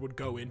security guard would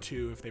go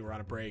into if they were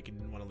on a break and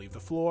didn't want to leave the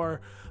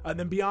floor. And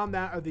then beyond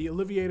that are the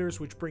elevators,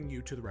 which bring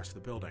you to the rest of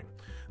the building.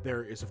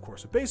 There is, of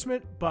course, a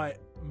basement, but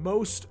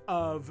most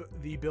of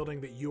the building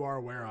that you are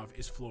aware of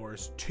is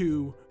floors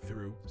 2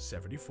 through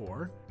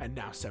 74, and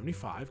now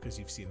 75 because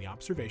you've seen the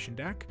observation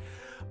deck.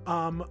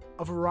 A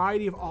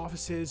variety of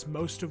offices,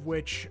 most of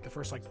which the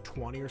first like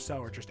 20 or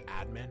so are just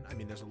admin. I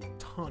mean, there's a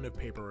ton of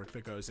paperwork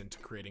that goes into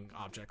creating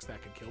objects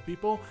that can kill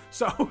people,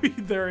 so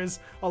there is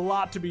a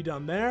lot to be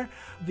done there.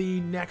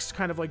 The next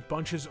kind of like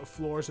bunches of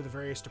floors are the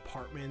various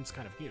departments,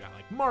 kind of,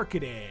 like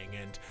marketing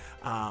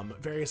and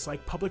various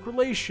like public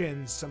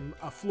relations,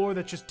 a floor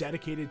that's just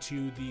dedicated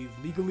to the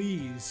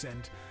legalese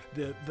and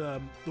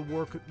the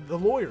work, the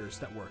lawyers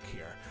that work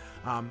here.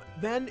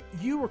 Then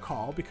you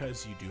recall,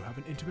 because you do have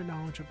an intimate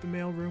knowledge of the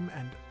mailroom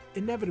and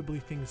inevitably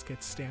things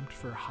get stamped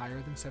for higher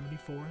than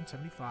 74 and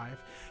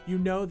 75, you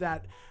know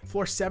that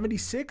floor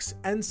 76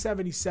 and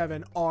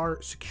 77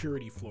 are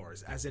security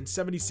floors, as in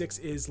 76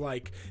 is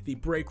like the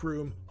break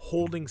room,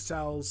 holding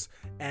cells,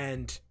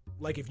 and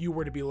like if you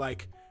were to be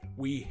like,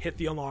 we hit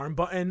the alarm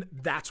button,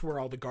 that's where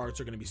all the guards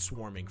are going to be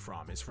swarming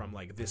from, is from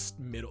like this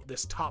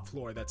top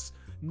floor that's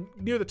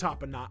near the top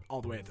but not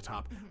all the way at the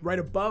top. Right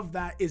above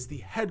that is the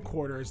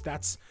headquarters.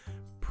 That's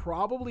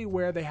probably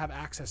where they have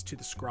access to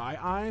the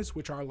scry eyes,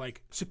 which are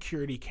like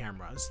security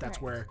cameras. That's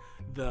where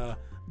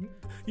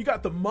you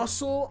got the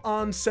muscle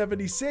on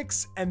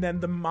 76 and then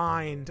the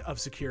mind of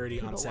security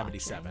on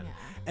 77. watching, yeah.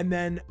 And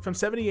then from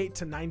 78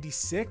 to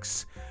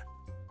 96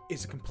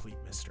 is a complete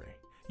mystery.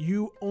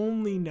 You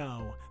only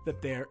know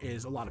that there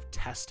is a lot of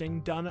testing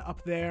done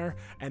up there,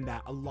 and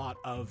that a lot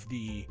of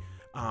the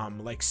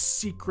like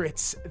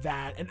secrets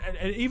that and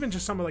even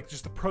just some of like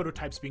just the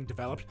prototypes being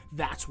developed,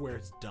 that's where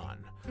it's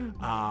done.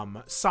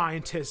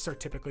 Scientists are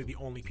typically the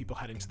only people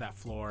heading to that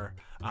floor,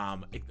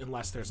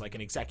 unless there's like an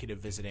executive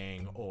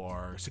visiting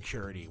or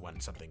security when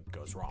something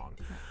goes wrong.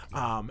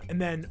 And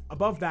then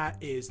above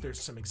that there's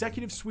some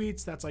executive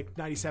suites, that's like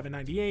 97,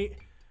 98.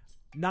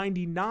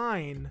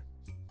 99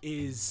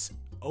 is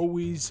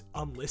always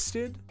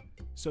unlisted,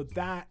 so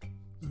that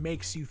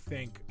makes you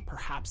think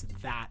perhaps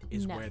that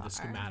is where Never. the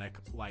schematic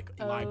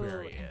Oh,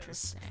 library is.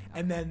 interesting.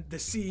 And then the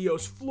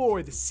CEO's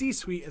floor, the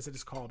C-suite as it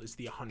is called, is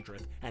the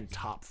 100th and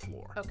top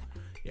floor. Okay.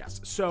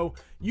 Yes. So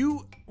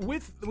you,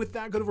 with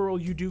that good of a roll,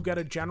 you do get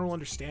a general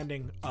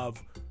understanding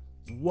of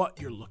what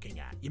you're looking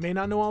at. You may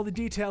not know all the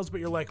details,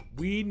 but you're like,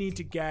 we need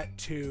to get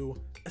to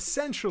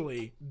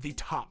essentially the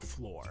top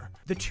floor.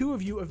 The two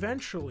of you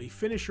eventually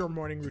finish your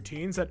morning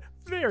routines at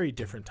very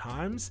different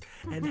times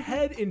and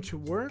head into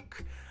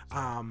work.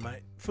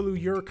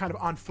 Falu, you're kind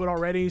of on foot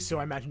already, so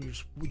I imagine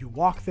you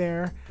walk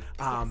there.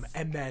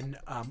 And then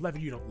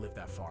Levin, you don't live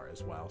that far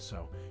as well,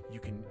 so you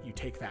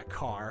take that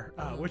car,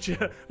 which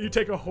you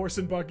take a horse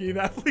and buggy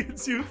that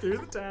leads you through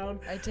the town.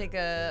 I take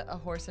a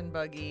horse and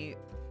buggy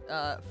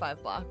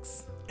 5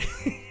 blocks.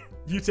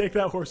 You take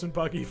that horse and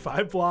buggy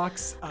 5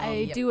 blocks.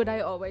 I do what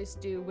I always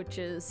do, which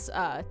is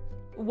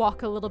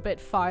walk a little bit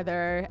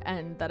farther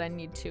and that I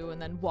need to,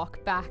 and then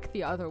walk back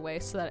the other way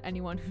so that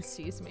anyone who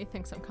sees me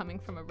thinks I'm coming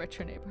from a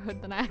richer neighborhood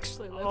than I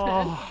actually live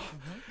in.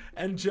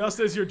 And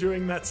just as you're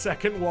doing that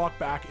second walk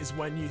back is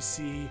when you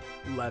see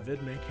Levid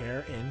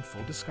McHare, in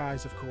full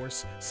disguise, of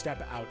course,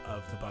 step out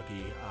of the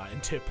buggy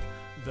and tip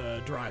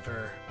the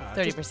driver.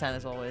 30%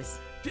 as always.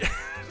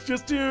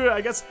 Just to,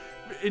 I guess,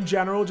 in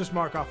general, just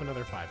mark off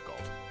another 5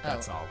 gold.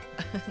 That's all.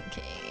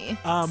 Okay.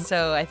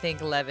 So I think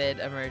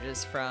Levid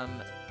emerges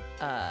from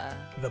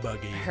the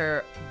buggy.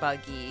 her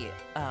buggy,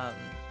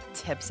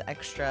 tips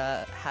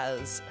extra,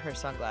 has her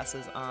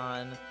sunglasses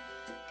on,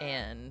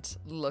 and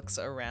looks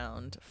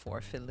around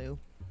for Filu.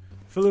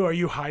 Falu, are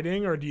you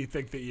hiding, or do you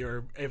think that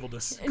you're able to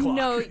clock?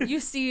 No, you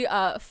see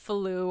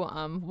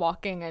Falu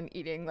walking and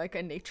eating like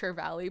a Nature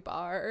Valley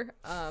bar.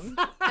 And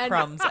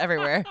Crumbs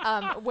everywhere.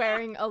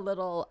 wearing a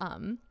little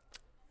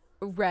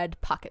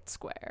red pocket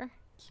square.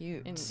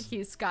 Cute. And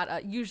he's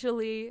got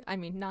usually, I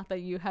mean, not that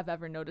you have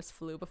ever noticed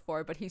Falu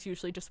before, but he's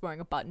usually just wearing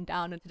a button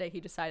down, and today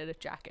he decided a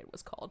jacket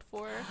was called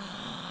for.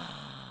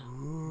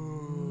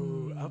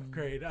 Ooh,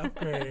 upgrade.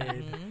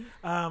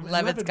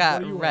 Levid's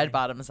got red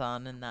bottoms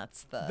on, and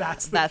that's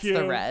the cue.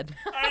 the red.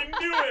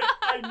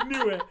 I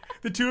knew it.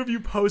 The two of you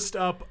post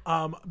up,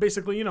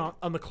 basically,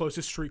 on the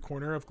closest street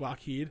corner of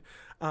Glockheed,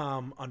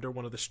 under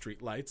one of the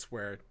street lights,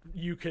 where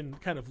you can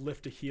kind of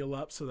lift a heel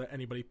up so that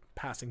anybody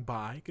passing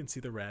by can see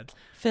the red.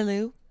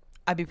 Filu,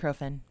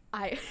 ibuprofen.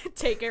 I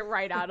take it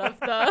right out of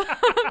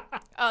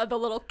the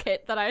little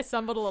kit that I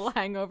assembled, a little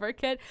hangover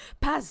kit.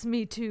 Pass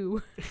me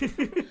two.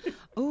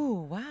 Oh,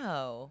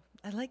 wow.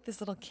 I like this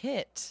little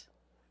kit.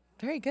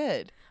 Very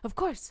good. Of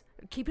course.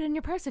 Keep it in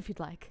your purse if you'd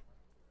like.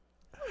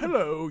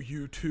 Hello,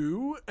 you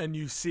two. And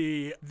you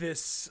see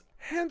this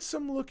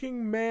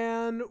handsome-looking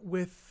man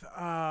with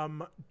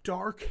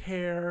dark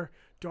hair,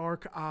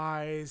 dark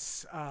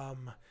eyes,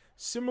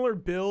 similar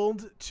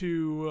build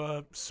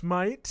to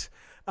Smite,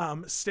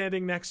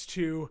 standing next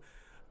to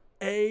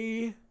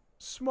a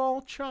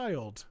small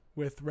child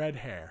with red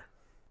hair.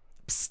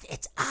 Psst,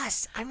 it's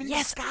us. I'm in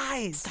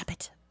disguise. Stop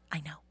it. I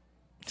know.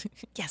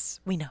 Yes,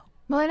 we know.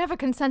 Well, I never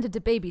consented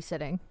to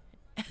babysitting.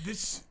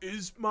 This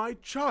is my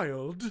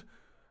child,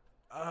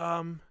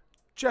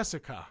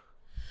 Jessica.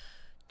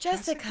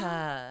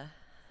 Jessica.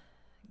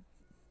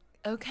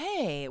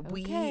 Okay.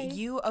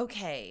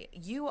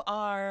 You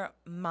are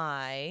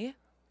my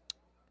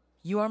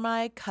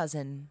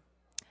cousin.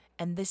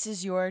 And this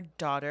is your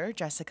daughter,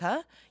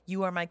 Jessica.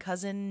 You are my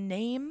cousin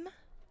name?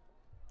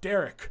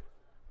 Derek.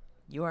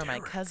 You are my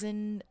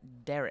cousin,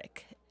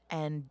 Derek.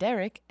 And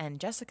Derek and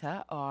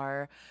Jessica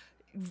are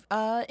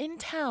in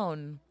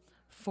town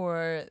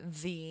for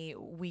the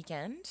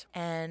weekend.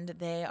 And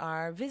they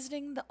are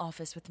visiting the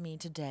office with me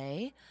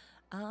today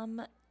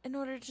in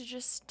order to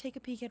just take a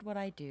peek at what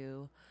I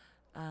do.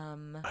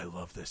 I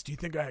love this. Do you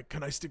think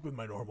can I stick with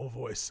my normal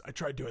voice? I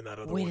tried doing that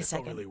other Wait one. a It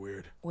felt second. really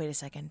weird. Wait a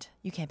second.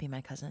 You can't be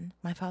my cousin.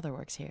 My father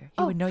works here.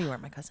 He would know you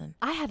weren't my cousin.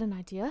 I had an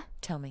idea.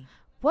 Tell me.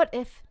 What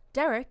if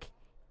Derek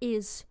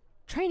is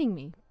training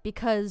me?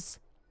 Because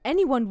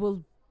anyone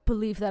will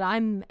believe that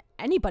I'm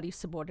anybody's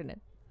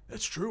subordinate.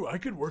 That's true. I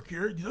could work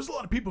here. There's a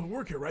lot of people who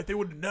work here, right? They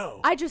wouldn't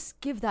know. I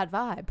just give that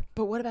vibe.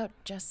 But what about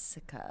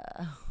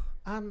Jessica?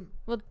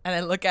 Well, And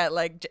I look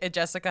at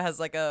Jessica has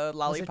like a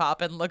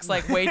lollipop and looks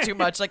like way too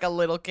much like a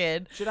little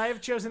kid. Should I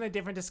have chosen a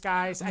different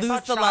disguise?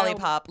 Lose the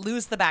lollipop.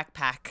 Lose the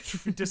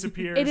backpack. It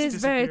disappears. it is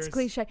very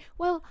disappears. cliche.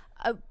 Well,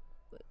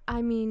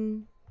 I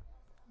mean,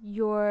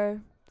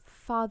 your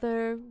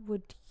father,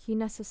 would he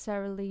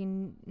necessarily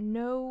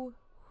know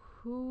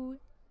who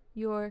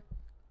you're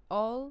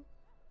all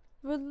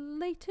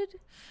related?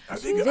 I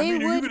think, They are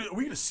would-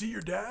 we going to see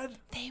your dad?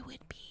 They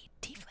would be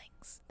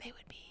tieflings. They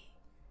would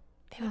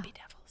be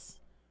devils.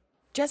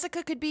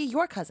 Jessica could be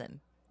your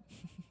cousin.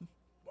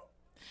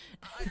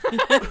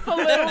 A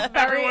little very,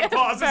 Everyone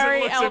pauses and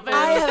very looks at elven.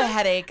 I have a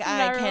headache. I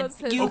Narrows can't.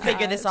 his You eyes.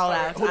 figure this all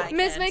out. Hold I on.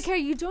 Ms. can't. Maker,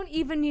 you don't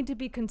even need to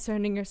be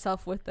concerning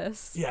yourself with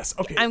this. Yes.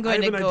 Okay. I'm going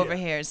I to have go an over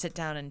idea. here, sit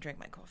down, and drink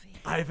my coffee.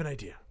 I have an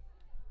idea.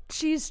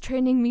 She's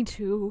training me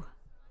too.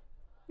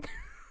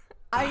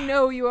 I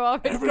know you are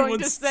already going to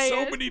Everyone's say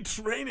so it. many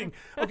training.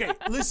 Okay,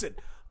 listen.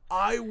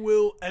 I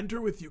will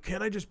enter with you.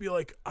 Can't I just be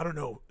like, I don't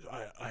know,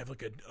 I have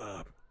like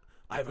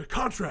I have a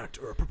contract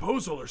or a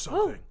proposal or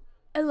something.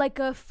 Like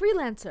a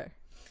freelancer.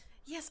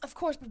 Yes, of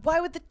course. But why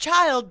would the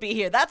child be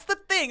here? That's the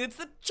thing. It's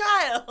the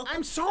child.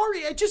 I'm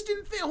sorry, I just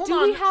didn't think. Hold Do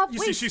on. we have... You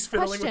wait, see she's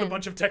fiddling with a question.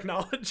 bunch of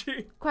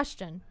technology.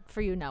 Question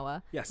for you,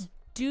 Noah. Yes.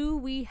 Do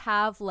we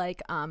have,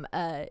 like,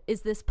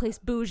 is this place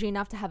bougie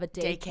enough to have a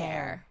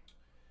daycare?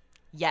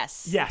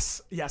 Yes.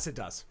 Yes, it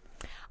does.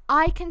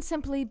 I can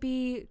simply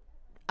be,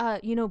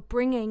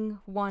 bringing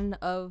one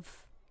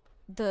of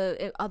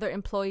the other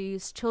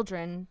employees'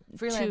 children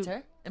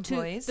Freelancer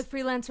employees. to the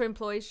freelancer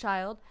employee's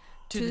child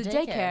To the the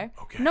daycare. daycare.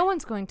 Okay. No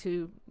one's going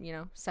to,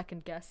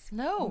 second guess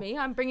No. me.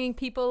 I'm bringing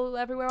people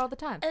everywhere all the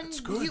time. And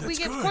good, we that's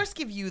of good. course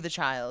give you the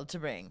child to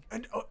bring.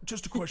 And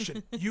just a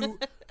question.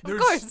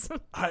 There's, course.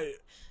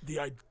 The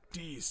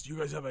IDs. Do you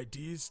guys have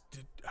IDs?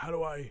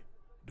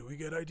 Do we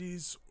get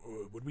IDs?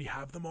 Or would we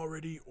have them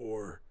already?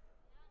 Or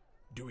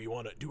do we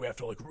have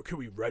to, can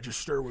we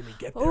register when we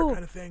get there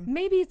kind of thing?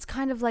 Maybe it's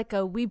kind of like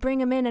we bring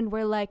him in and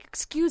we're like,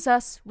 excuse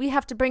us, we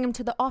have to bring him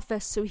to the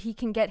office so he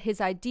can get his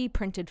ID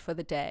printed for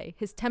the day,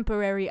 his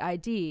temporary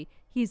ID.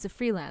 He's a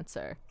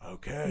freelancer.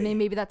 Okay.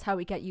 Maybe that's how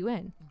we get you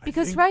in.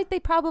 Because, right, they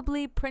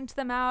probably print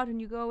them out and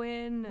you go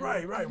in. and-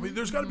 Right.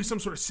 There's got to be some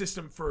sort of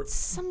system for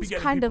Some getting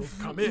kind people of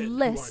to come in who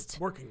list.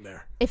 aren't working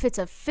there. If it's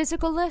a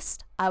physical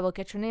list, I will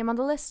get your name on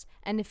the list.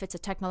 And if it's a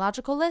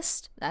technological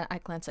list,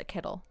 I glance at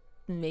Kittle.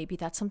 Maybe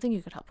that's something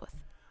you could help with.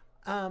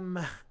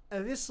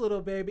 This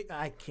little baby,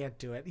 I can't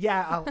do it.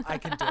 Yeah, I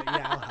can do it.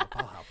 Yeah,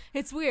 I'll help.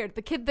 It's weird.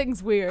 The kid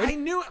thing's weird. I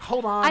knew it.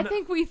 Hold on. I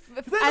think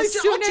I'll as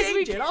soon as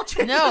we change it. I'll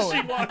change No.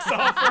 She walks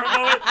off for a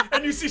moment,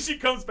 and you see she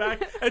comes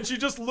back, and she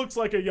just looks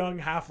like a young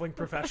halfling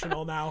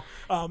professional now.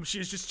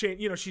 She's just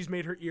changed. She's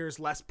made her ears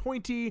less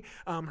pointy.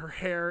 Her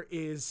hair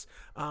is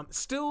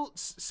still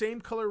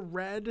same color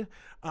red.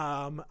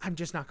 I'm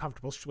just not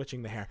comfortable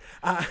switching the hair.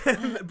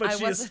 But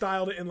she has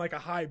styled it in like a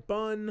high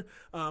bun.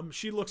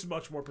 She looks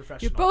much more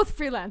professional. You're both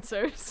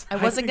freelancers. I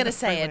wasn't think going to the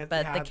say freelance- it,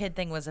 but yeah. the kid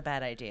thing was a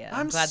bad idea.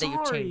 I'm glad sorry.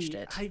 that you changed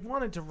it. I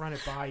wanted to run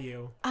it by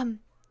you.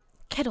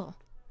 Kittle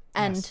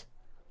and Yes.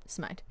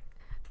 Smite.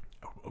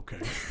 Oh, okay.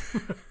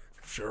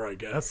 Sure, I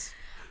guess.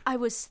 I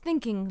was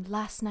thinking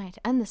last night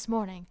and this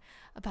morning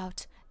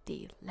about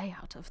the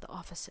layout of the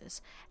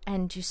offices.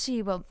 And you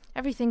see, well,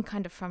 everything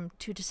kind of from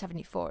 2 to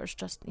 74 is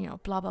just,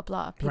 blah, blah,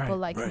 blah. People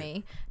like right.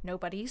 me.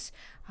 Nobodies.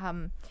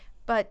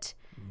 But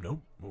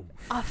Nope.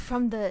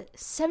 from the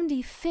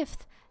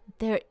 75th,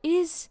 there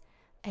is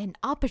an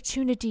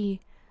opportunity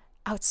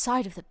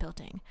outside of the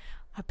building.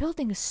 Our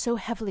building is so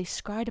heavily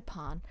scried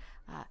upon,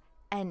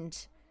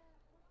 and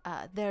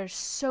there's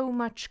so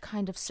much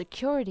kind of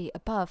security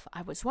above.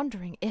 I was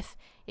wondering if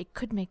it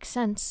could make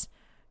sense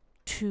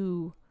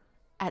to,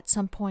 at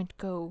some point,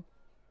 go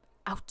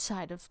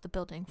outside of the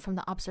building from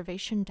the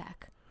observation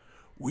deck.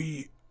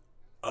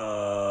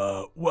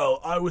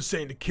 Well, I was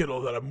saying to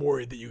Kittle that I'm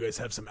worried that you guys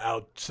have some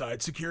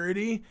outside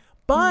security.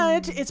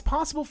 But it's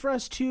possible for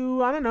us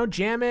to, I don't know,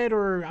 jam it,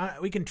 or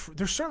we can.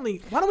 There's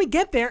certainly. Why don't we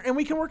get there and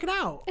we can work it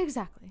out?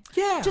 Exactly.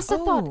 Yeah. Just a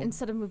thought, Oh.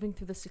 instead of moving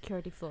through the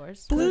security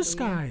floors. Blue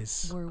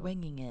skies. We're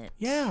winging it.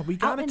 Yeah, we Out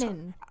got and it.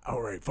 in.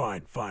 All right,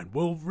 fine.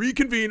 We'll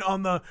reconvene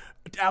on the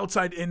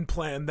outside-in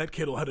plan that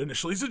Kittle had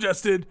initially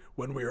suggested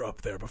when we were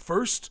up there. But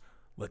first,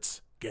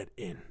 let's get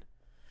in.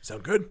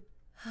 Sound good?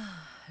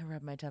 I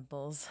rub my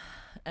temples,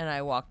 and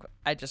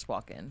I just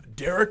walk in.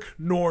 Derek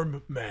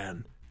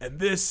Normman. And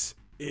this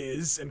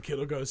is, and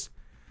Kittle goes,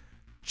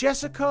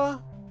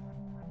 Jessica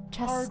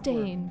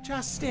Chastain.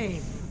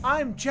 Chastain.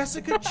 I'm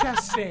Jessica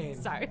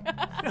Chastain. Sorry.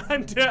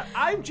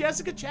 I'm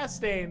Jessica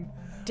Chastain.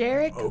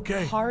 Derek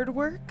Okay. Hard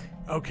Work?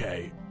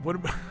 okay, what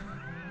about,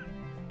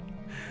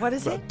 What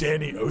is it?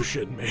 Danny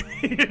Ocean,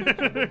 maybe?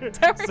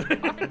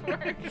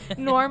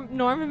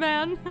 Norm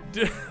man.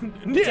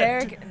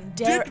 Derek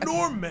Dick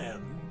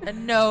Normman.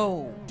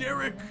 No.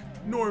 Derek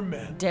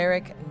Normman.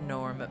 Derek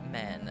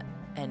Normman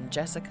and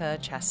Jessica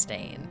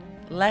Chastain.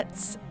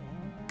 Let's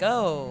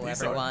go,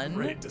 These everyone. are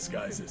great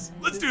disguises.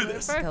 Let's do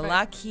this. Perfect. The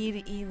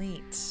Lockheed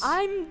Elite.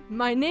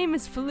 My name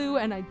is Falou,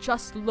 and I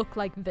just look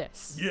like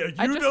this. Yeah,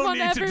 I you just don't want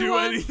need to do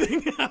everyone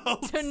anything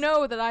else. to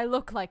know that I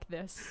look like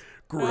this.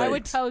 Great. I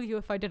would tell you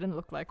if I didn't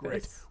look like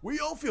Great. this. We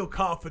all feel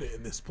confident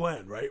in this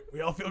plan, right?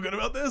 We all feel good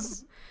about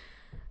this?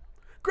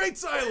 Great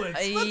silence.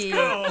 Let's Yeah.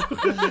 go.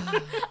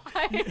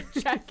 I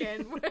check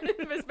in with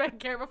Miss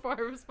Bencare before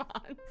I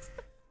respond.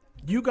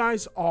 You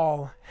guys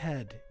all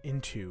head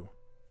into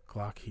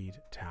Glockheed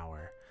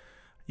Tower.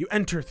 You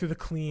enter through the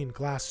clean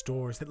glass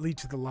doors that lead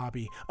to the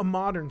lobby, a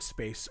modern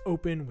space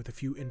open with a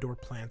few indoor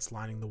plants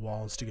lining the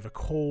walls to give a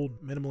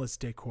cold, minimalist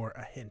decor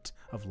a hint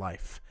of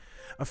life.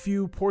 A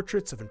few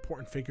portraits of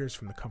important figures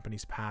from the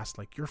company's past,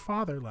 like your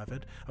father,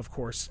 Levitt, of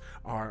course,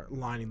 are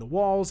lining the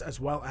walls, as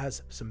well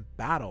as some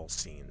battle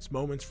scenes,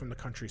 moments from the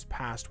country's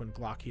past when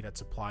Glockheed had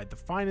supplied the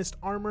finest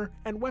armor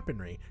and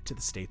weaponry to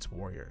the state's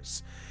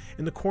warriors.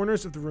 In the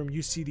corners of the room,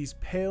 you see these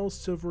pale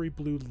silvery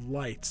blue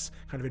lights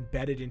kind of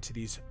embedded into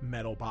these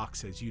metal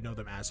boxes. employees. You know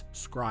them as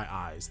Scry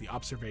Eyes, the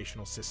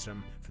observational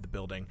system for the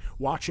building,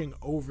 watching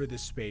over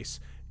this space.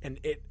 And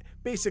it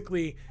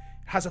basically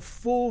has a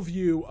full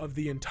view of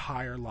the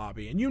entire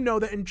lobby. And you know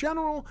that in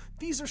general,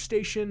 these are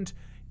stationed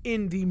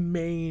in the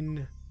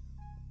main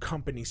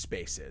company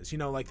spaces. You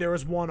know, like there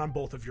is one on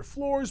both of your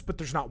floors, but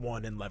there's not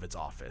one in Levitt's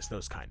office,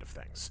 those kind of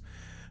things.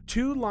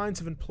 2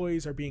 lines of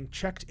employees are being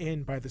checked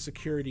in by the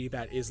security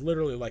that is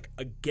literally like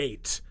a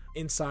gate.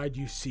 Inside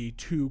you see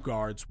 2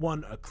 guards,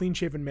 one a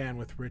clean-shaven man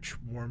with rich,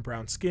 warm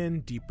brown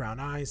skin, deep brown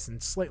eyes,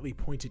 and slightly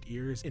pointed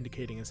ears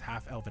indicating his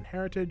half-elven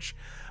heritage,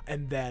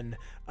 and then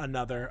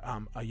another,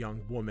 a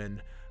young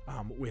woman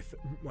with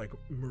like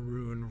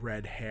maroon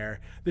red hair.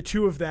 The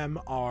 2 of them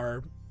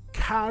are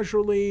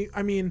casually,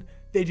 I mean,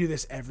 they do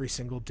this every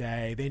single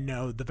day. They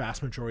know the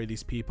vast majority of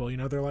these people. You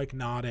know, they're like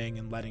nodding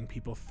and letting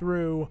people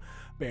through,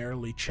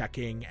 barely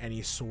checking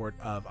any sort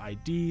of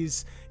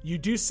IDs. You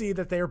do see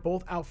that they are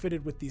both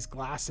outfitted with these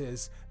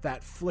glasses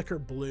that flicker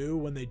blue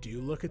when they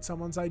do look at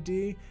someone's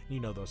ID. You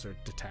know, those are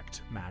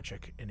detect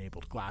magic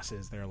enabled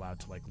glasses. They're allowed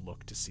to like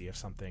look to see if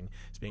something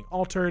is being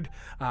altered.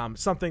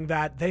 Something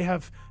that they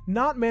have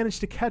not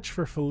managed to catch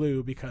for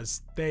Falou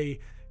because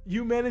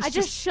I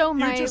just show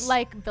my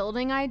like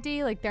building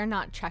ID, like they're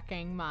not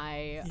checking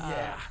my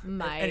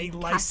my any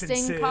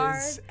licenses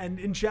card. And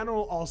in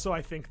general, also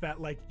I think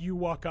that like you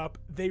walk up,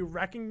 they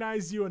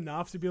recognize you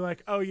enough to be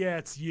like, oh yeah,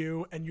 it's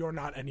you, and you're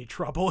not any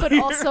trouble. But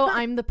here. also,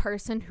 I'm the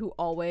person who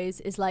always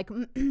is like,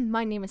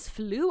 my name is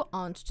Falou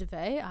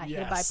Antjeve. I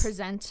hereby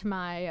present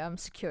my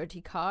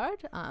security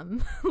card,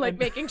 like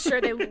making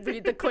sure they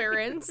read the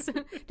clearance.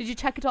 Did you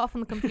check it off on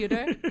the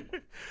computer?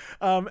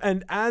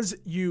 And as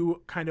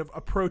you kind of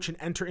approach and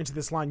enter into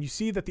this line, you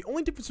see that the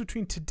only difference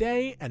between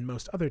today and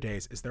most other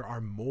days is there are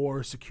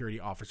more security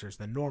officers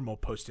than normal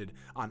posted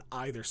on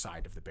either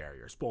side of the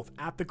barriers, both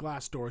at the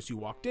glass doors you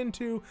walked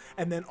into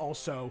and then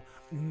also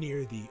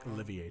near the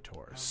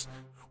Oliviators,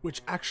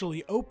 which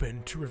actually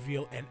open to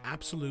reveal an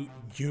absolute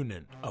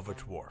unit of a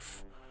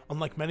dwarf.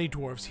 Unlike many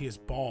dwarves, he is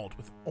bald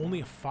with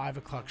only a 5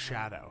 o'clock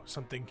shadow,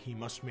 something he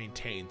must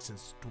maintain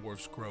since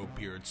dwarves grow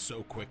beards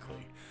so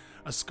quickly.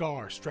 A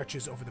scar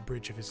stretches over the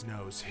bridge of his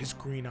nose, his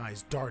green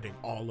eyes darting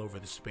all over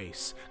the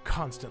space,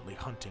 constantly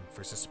hunting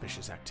for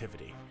suspicious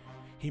activity.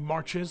 He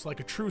marches like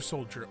a true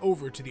soldier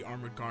over to the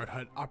armored guard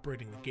hut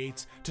operating the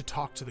gates to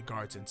talk to the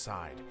guards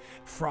inside.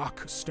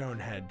 Frock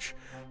Stonehenge,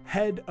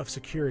 head of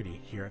security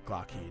here at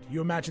Glockheed.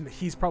 You imagine that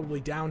he's probably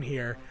down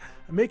here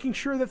making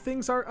sure that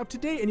things are up to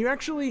date, and you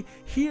actually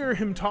hear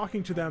him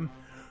talking to them.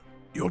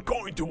 You're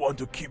going to want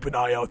to keep an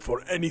eye out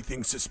for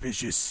anything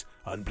suspicious.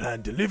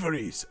 Unplanned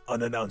deliveries,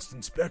 unannounced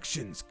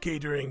inspections,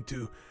 catering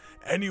to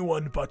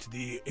anyone but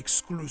the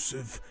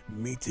exclusive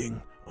meeting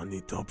on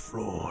the top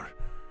floor.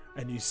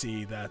 And you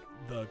see that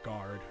the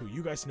guard, who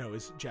you guys know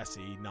is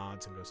Jesse,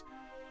 nods and goes,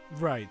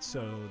 right,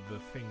 so the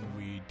thing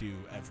we do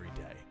every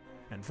day.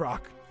 And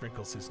Vrock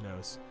wrinkles his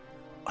nose.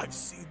 I've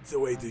seen the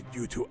way that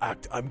you two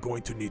act. I'm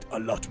going to need a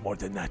lot more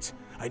than that.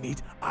 I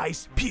need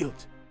eyes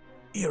peeled,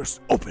 ears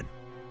open,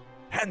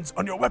 hands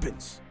on your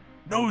weapons,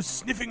 nose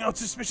sniffing out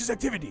suspicious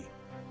activity,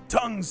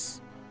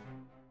 tongues.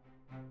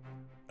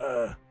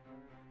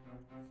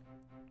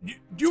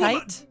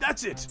 Tight?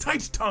 That's it.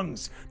 Tight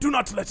tongues. Do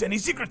not let any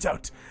secrets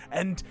out.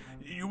 And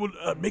you will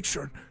make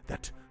sure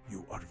that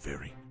you are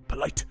very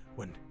polite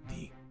when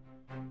the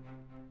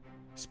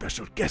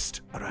special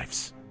guest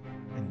arrives.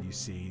 And you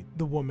see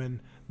the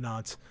woman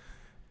nods.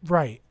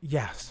 Right,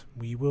 yes,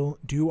 we will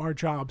do our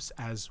jobs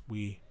as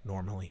we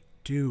normally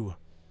do.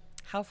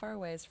 How far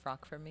away is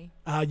Frock from me?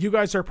 You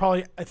guys are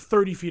probably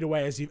 30 feet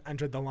away as you've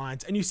entered the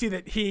lines. And you see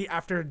that he,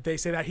 after they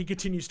say that, he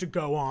continues to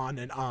go on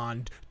and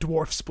on,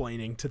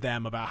 dwarf-splaining to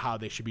them about how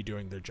they should be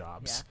doing their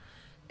jobs.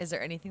 Yeah. Is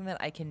there anything that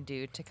I can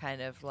do to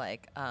kind of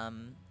like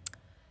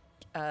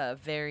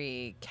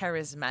very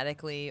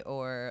charismatically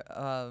or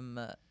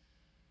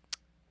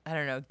I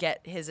don't know,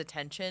 get his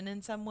attention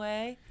in some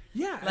way?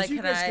 Yeah, like, as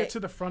you guys get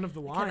to the front of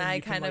the line, can I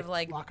you kind can of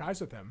like lock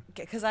eyes with him.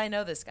 Because I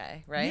know this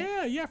guy,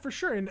 right? Yeah, for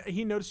sure. And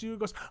he notices you and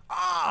goes,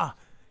 Ah,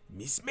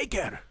 Miss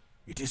Maker,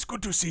 it is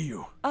good to see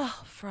you.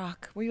 Oh,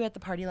 Frock, were you at the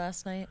party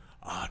last night?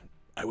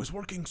 I was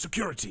working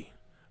security.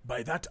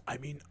 By that, I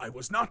mean I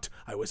was not.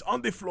 I was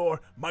on the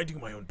floor, minding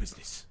my own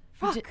business.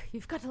 Fuck,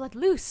 you've got to let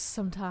loose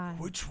sometime.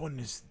 Which one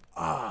is...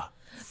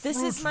 This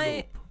Fruit is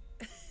my...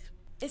 Loop.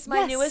 It's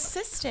my new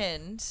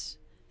assistant.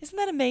 Isn't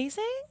that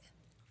amazing?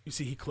 You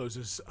see he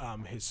closes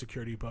his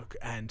security book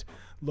and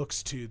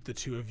looks to the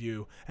two of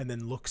you and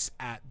then looks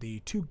at the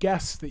two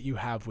guests that you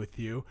have with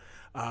you.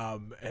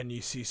 And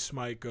you see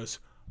Smite goes,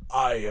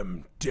 I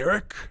am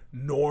Derek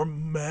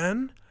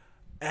Norman,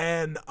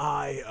 and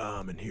I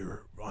am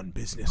here on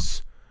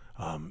business.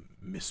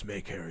 Miss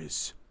Maker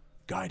is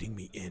guiding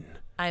me in.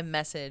 I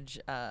message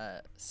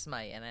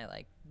Smite and I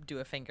like do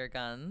a finger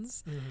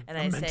guns and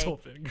A I say,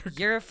 finger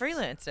you're a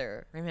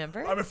freelancer,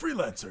 remember? I'm a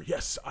freelancer.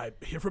 Yes, I'm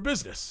here for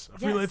business.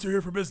 Yes. Freelancer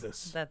here for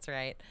business. That's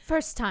right.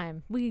 First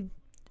time. We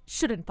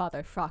shouldn't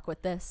bother Frock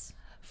with this.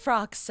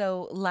 Frock,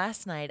 so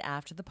last night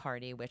after the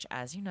party, which,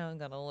 as you know,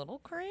 got a little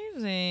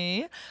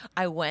crazy,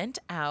 I went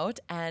out,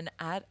 and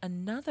at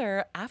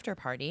another after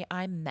party,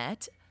 I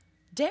met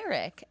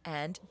Derek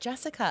and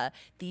Jessica.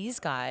 These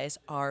guys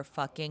are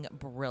fucking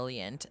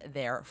brilliant.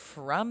 They're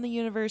from the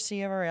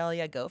University of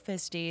Aurelia. Go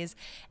Fisties.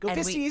 Go And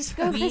Fisties.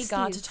 Go we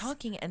got to Fisties.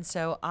 talking, and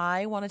so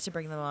I wanted to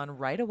bring them on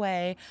right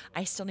away.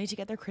 I still need to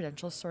get their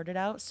credentials sorted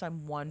out, so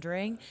I'm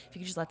wondering if you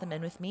could just let them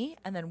in with me,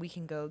 and then we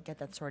can go get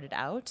that sorted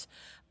out.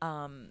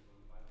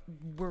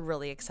 We're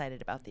really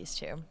excited about these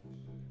two.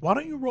 Why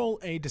don't you roll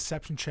a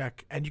deception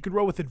check, and you can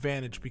roll with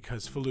advantage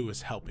because Falou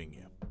is helping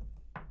you.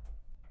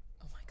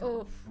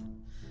 Oof.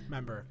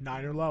 Remember,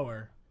 9 or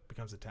lower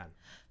becomes a 10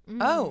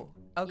 Oh,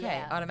 okay,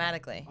 Yeah.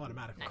 automatically.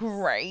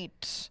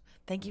 Great.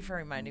 Thank you for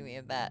reminding me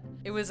of that.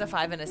 It was a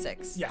 5 and a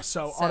 6. Yeah,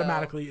 so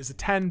automatically is a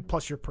 10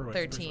 plus your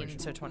 13, persuasion.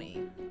 so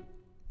 20.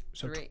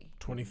 So 3.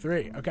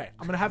 23. Okay,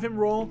 I'm going to have him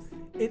roll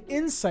an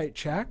insight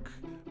check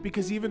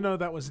because even though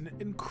that was an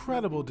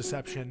incredible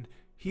deception,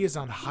 he is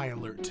on high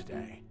alert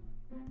today.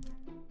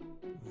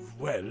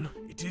 Well,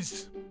 it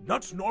is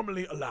not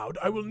normally allowed.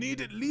 I will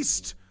need at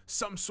least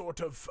some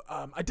sort of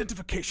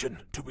identification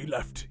to be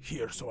left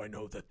here so I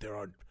know that there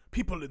are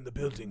people in the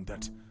building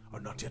that are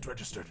not yet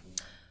registered.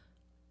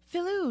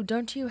 Philou,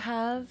 don't you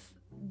have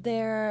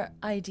their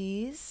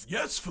IDs?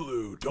 Yes,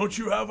 Falou, don't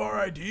you have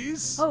our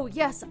IDs? Oh,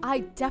 yes, I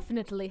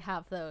definitely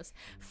have those.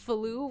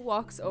 Falou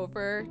walks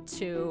over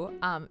to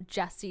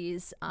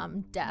Jesse's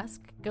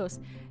desk, goes,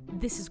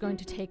 "This is going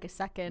to take a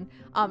second,"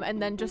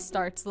 and then just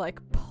starts, like,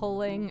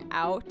 pulling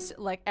out,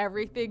 like,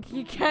 everything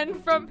he can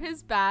from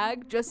his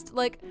bag, just,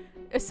 like,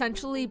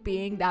 essentially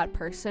being that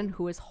person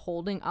who is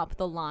holding up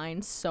the line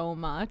so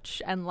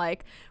much and,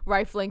 like,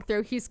 rifling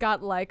through. He's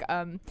got, like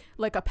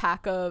a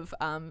pack of,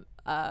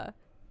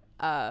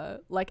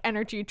 like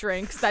energy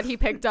drinks that he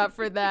picked up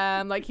for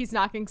them. Like he's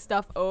knocking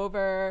stuff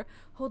over.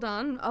 Hold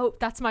on. Oh,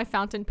 that's my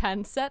fountain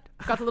pen set.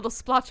 Got a little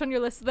splotch on your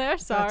list there.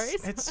 Sorry.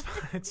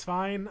 It's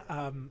fine.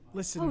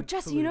 Listen. Oh,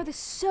 Jesse, you know this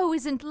so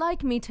isn't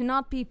like me to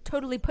not be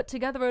totally put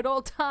together at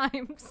all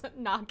times.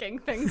 Knocking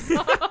things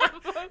off.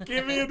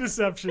 Give me a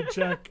deception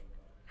check.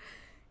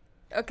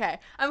 Okay,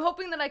 I'm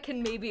hoping that I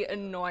can maybe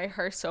annoy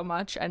her so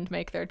much and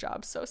make their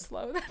job so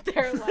slow that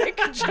they're like,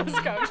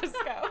 just go.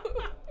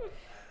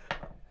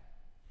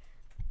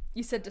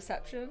 You said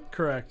deception?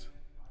 Correct.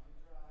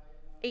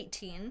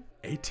 18.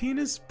 18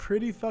 is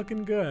pretty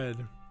fucking good.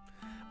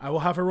 I will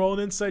have her roll an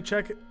insight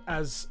check,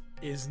 as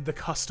is the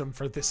custom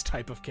for this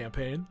type of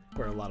campaign,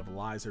 where a lot of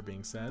lies are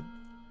being said.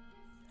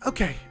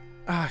 Okay.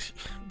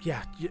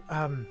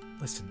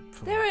 Listen.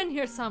 Falou. They're in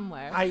here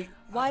somewhere.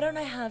 Why don't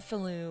I have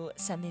Philou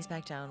send these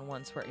back down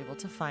once we're able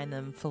to find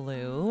them,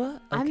 Philou? Okay.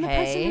 I'm the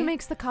person who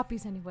makes the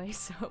copies anyway,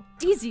 so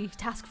easy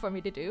task for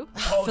me to do.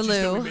 Apologies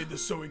that we Falou. made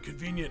this so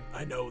inconvenient.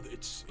 I know that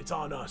it's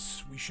on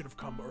us. We should have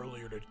come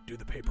earlier to do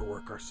the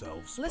paperwork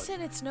ourselves. but- Listen,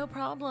 it's no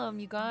problem,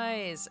 you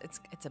guys.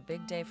 It's a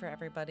big day for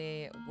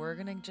everybody. We're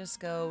gonna just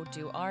go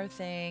do our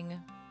thing,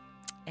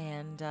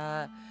 and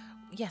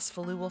yes,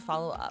 Philou will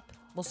follow up.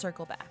 We'll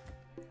circle back.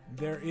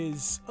 There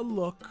is a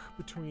look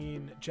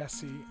between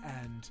Jesse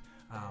and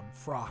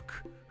Frock,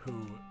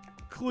 who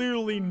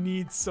clearly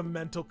needs some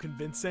mental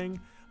convincing,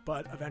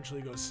 but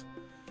eventually goes,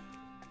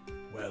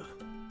 Well,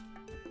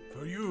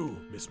 for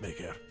you, Miss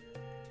Maker,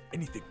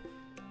 anything.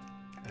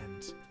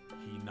 and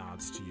he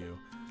nods to you.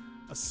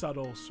 A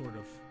subtle sort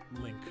of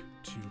link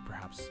to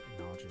perhaps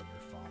acknowledging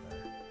your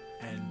father.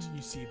 And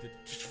you see the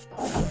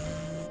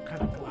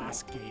kind of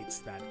glass gates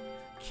that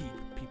keep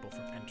people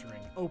from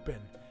entering open,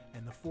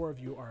 and the four of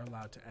you are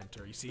allowed to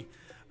enter. You see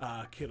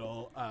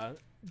Kittle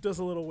does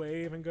a little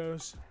wave and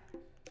goes,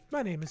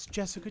 "My name is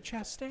Jessica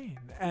Chastain,"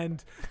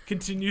 and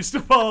continues to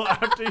follow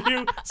after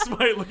you,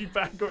 Smite looking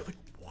back and going, like,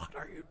 What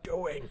are you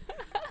doing?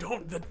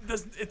 Don't.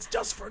 It's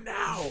just for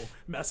now.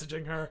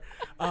 messaging her.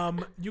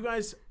 You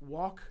guys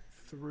walk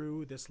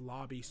through this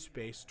lobby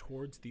space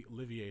towards the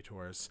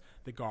Oliviators,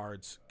 the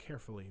guards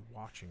carefully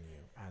watching you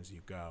as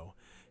you go.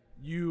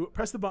 You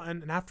press the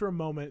button, and after a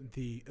moment,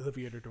 the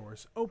Oliviator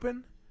doors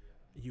open.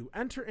 You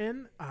enter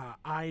in.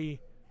 I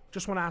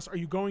just want to ask, are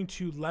you going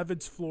to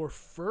Levid's floor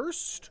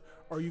first?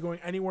 Or are you going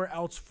anywhere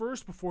else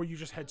first before you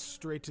just head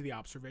straight to the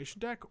observation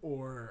deck?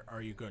 Or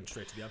are you going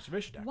straight to the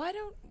observation deck? Why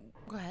don't...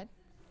 Go ahead.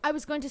 I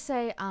was going to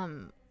say,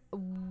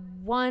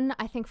 one,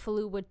 I think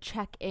Falou would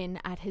check in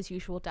at his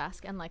usual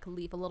desk and like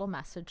leave a little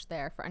message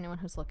there for anyone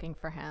who's looking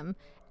for him.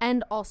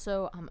 And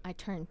also, I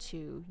turn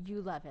to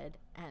you, Levid,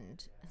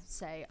 and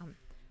say,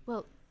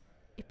 well,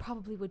 it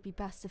probably would be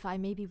best if I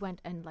maybe went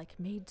and like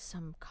made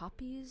some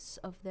copies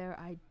of their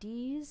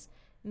IDs.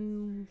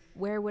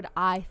 Where would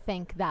I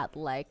think that,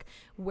 like,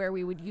 where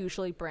we would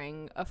usually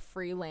bring a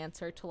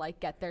freelancer to like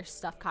get their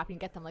stuff copied and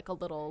get them like a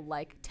little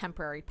like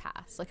temporary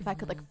pass, like if I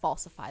could like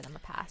falsify them a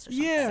pass or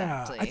something.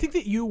 Yeah, Exactly. I think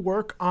that you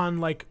work on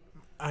like,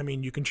 I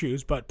mean, you can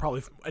choose, but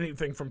probably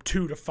anything from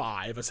 2 to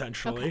 5,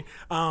 essentially,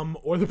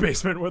 or the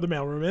basement where the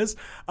mailroom is.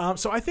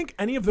 So I think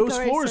any of those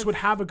already floors said- would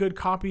have a good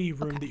copy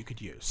room that you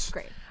could use.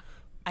 Great.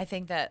 I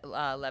think that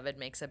Levid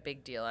makes a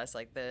big deal as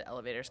like the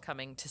elevator's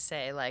coming to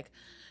say like,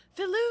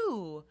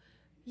 Filou,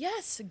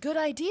 yes, good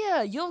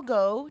idea. You'll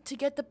go to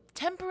get the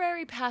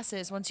temporary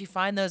passes once you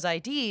find those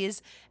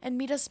IDs and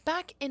meet us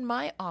back in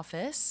my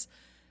office,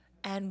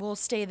 and we'll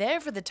stay there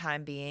for the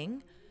time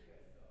being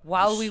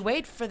while we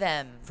wait for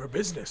them. For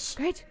business.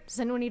 Great. Does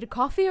anyone need a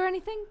coffee or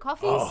anything?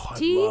 Coffees? Oh, I'd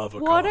tea? love a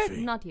water?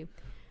 coffee. Not you.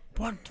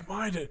 What?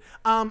 Why did?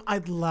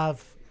 I'd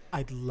love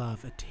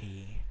a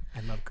tea.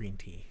 I love green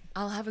tea.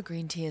 I'll have a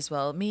green tea as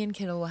well. Me and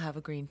Kittle will have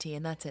a green tea,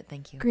 and that's it.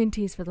 Thank you. Green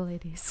teas for the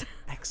ladies.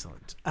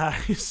 Excellent.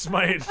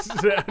 Smite?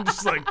 I'm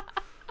just like,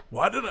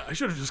 why did I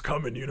should have just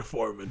come in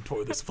uniform and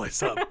tore this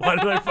place up. Why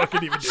did I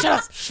fucking even do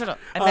this? Shut up.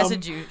 I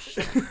messaged you.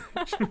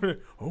 Shut up.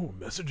 Oh,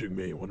 messaging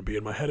me. Want to be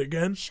in my head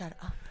again? Shut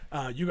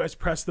up. You guys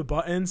press the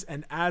buttons,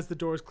 and as the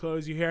doors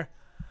close, you hear,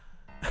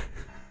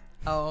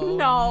 Oh,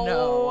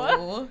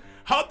 No.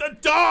 Hold the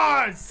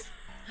doors!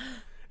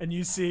 and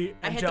you see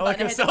I hit the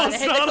button, Angelica I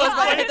hit the button,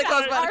 I hit the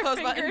close button, Our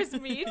close button.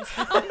 fingers meet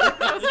on the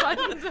close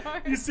button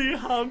door. You see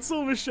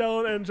Hansel, Michelle,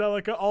 and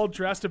Angelica all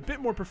dressed a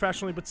bit more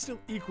professionally, but still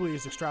equally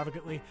as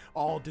extravagantly.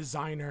 All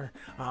designer,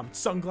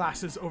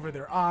 sunglasses over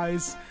their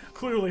eyes,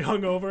 clearly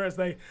hungover as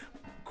they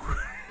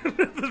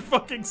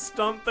fucking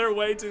stump their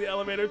way to the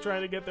elevator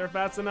trying to get there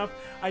fast enough.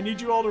 I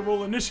need you all to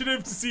roll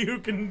initiative to see who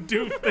can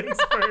do things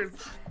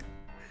first.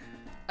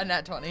 A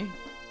nat 20.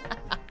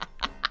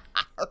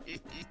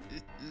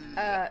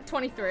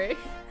 23.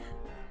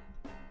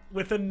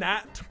 With a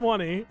nat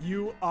 20,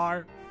 you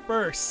are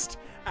first.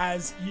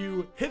 As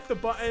you hit the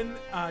button,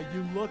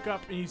 you look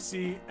up and you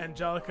see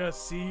Angelica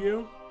see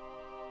you.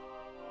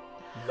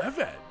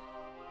 Levid.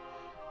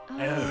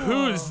 And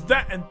who's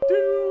that?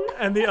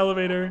 And the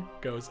elevator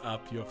goes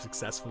up. You have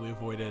successfully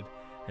avoided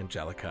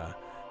Angelica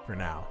for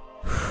now.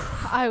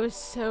 I was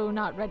so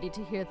not ready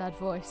to hear that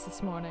voice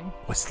this morning.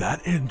 Was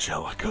that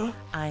Angelica?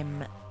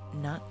 I'm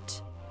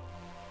not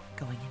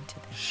going into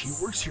this. She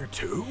works here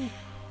too?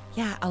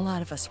 Yeah, a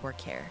lot of us work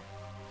here.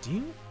 Do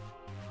you?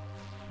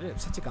 It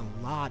sounds like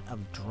a lot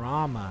of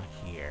drama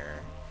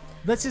here.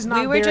 This is not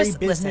We were very just-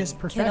 business listen,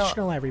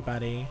 professional,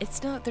 everybody.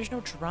 It's not, there's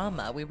no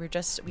drama. We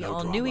No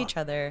all knew drama. each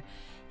other.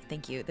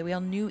 Thank you. That we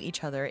all knew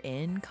each other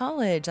in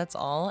college. That's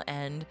all.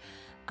 And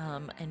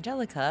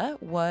Angelica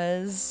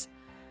was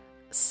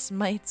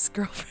Smite's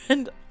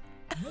girlfriend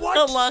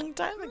What? a long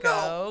time ago,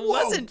 No, whoa.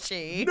 wasn't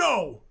she?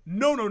 No.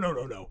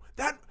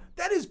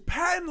 That is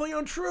patently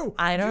untrue.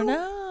 I don't You-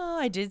 know.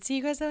 I did see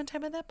you guys that one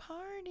time at that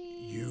party.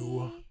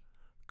 You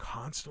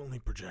constantly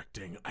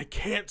projecting. I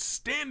can't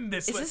stand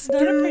this. Is Like, this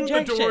not a The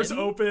projection? doors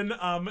open,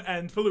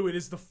 and Filou, it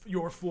is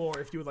your floor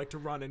if you would like to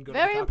run and go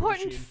Very to the copy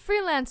important machine.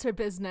 freelancer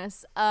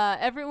business.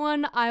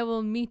 Everyone, I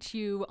will meet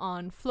you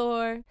on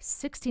floor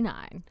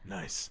 69.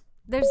 Nice.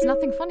 There's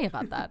nothing funny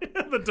about that.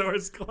 The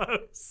doors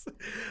close.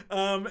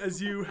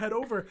 As you head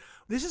over,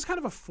 this is kind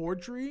of a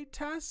forgery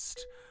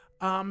test.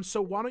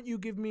 So why don't you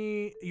give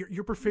me?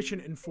 You're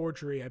proficient in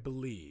forgery, I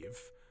believe,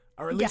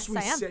 or at least Yes,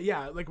 I am. say,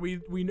 yeah, like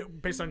we know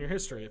based on your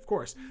history, of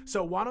course.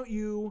 So why don't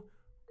you,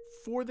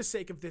 for the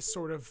sake of this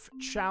sort of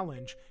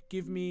challenge,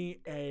 give me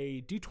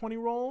a d20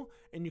 roll,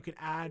 and you can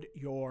add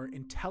your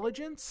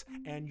intelligence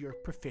and your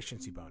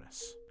proficiency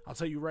bonus. I'll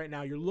tell you right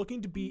now, you're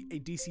looking to beat a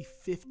DC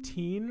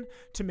 15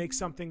 to make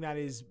something that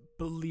is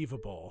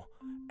believable,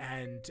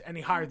 and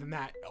any higher than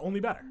that, only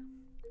better.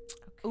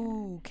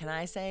 Ooh, can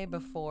I say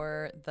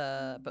before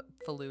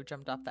Filou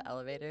jumped off the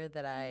elevator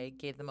that I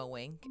gave them a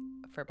wink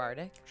for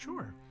Bardic?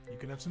 Sure, you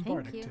can have some Thank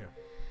bardic you. too.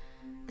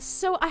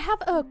 So I have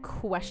a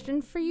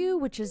question for you,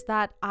 which is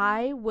that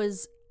I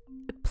was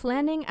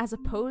planning, as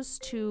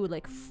opposed to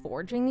like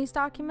forging these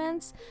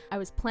documents, I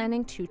was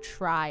planning to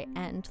try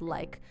and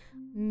like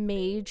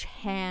mage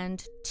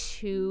hand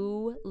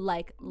 2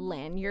 like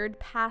lanyard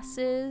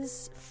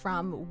passes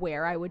from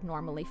where I would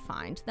normally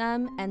find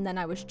them, and then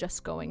I was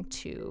just going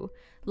to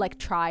like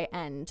try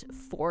and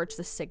forge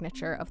the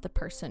signature of the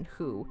person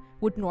who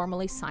would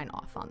normally sign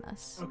off on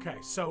this. Okay,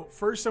 so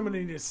first I'm gonna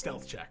need a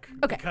stealth check.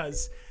 Okay.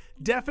 Because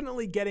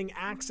definitely getting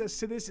access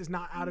to this is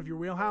not out of your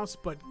wheelhouse,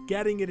 but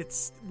getting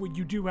it,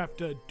 you do have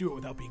to do it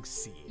without being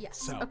seen. Yes.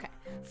 So, Okay.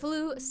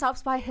 Filou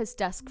stops by his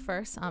desk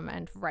first,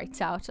 and writes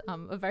out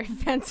a very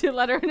fancy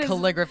letter in his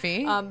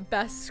Calligraphy.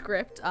 best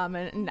script,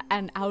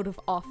 and out of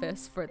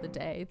office for the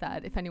day.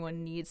 That if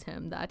anyone needs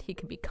him, that he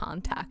can be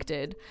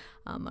contacted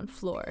on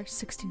floor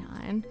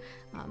 69.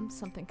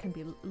 Something can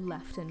be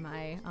left in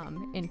my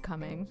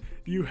incoming.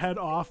 you head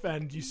off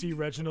and you see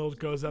Reginald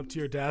goes up to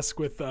your desk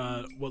with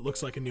what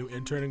looks like a new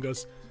intern and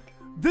goes,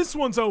 "This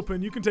one's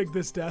open. You can take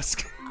this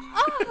desk."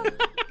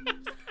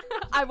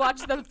 I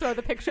watch them throw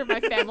the picture of my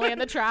family in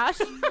the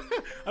trash.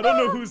 I don't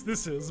know whose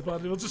this is,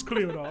 but we'll just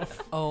clear it off.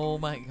 Oh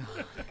my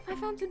god. My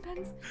fountain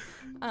pens.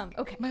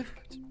 Okay.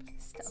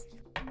 Stealth.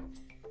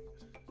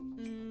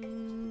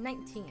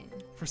 19.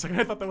 For a second,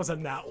 I thought that was a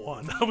nat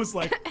 1. I was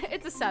like,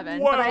 It's a 7,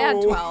 but I had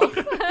Whoa.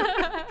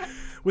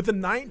 12. with a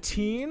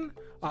 19,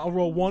 I'll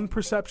roll 1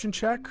 perception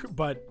check,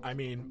 but I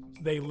mean,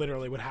 they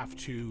literally would have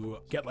to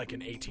get like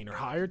an 18 or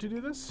higher to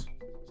do this.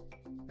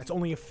 That's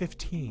only a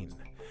 15.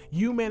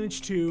 You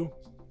managed to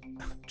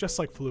just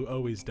like Flu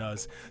always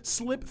does,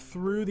 slip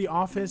through the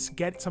office,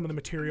 get some of the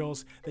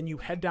materials, then you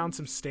head down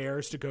some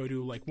stairs to go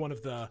to like one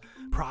of the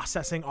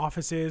processing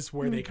offices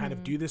where they kind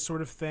of do this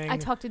sort of thing. I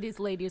talk to these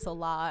ladies a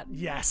lot.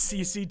 Yes,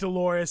 you see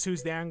Dolores,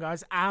 who's there and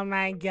goes, "Oh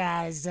my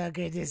God, so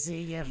good to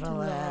see you, Flu.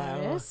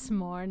 Dolores,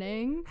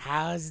 morning.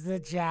 How's the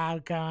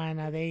job going?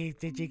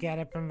 Did you get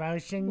a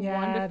promotion yet?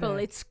 Wonderful.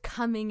 It's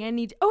coming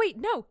any day. Oh, wait,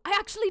 no. I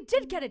actually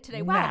did get it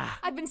today. Wow. Nah.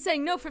 I've been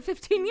saying no for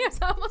 15 years.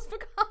 I almost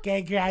forgot.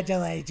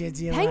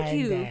 Congratulations, you Thank earned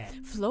you.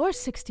 it. Floor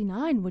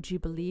 69, would you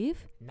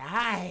believe?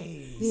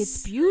 Nice.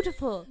 It's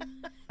beautiful.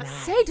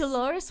 Say,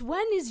 Dolores,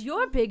 when is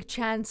your big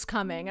chance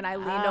coming? And I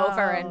lean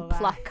over and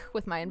pluck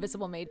with my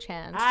invisible mage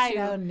hand. I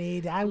don't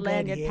need. I'm good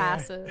lanyard here.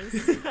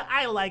 passes.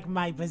 I like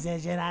my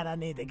position. I don't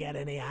need to get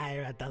any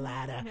higher at the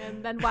ladder.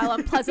 And then while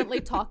I'm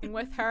pleasantly talking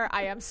with her,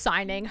 I am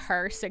signing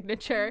her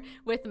signature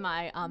with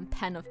my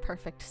pen of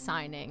perfect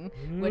signing,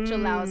 which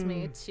allows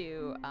me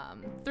to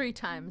 3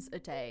 times a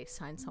day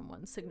sign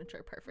someone's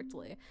signature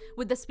perfectly.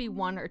 Would this be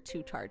 1 or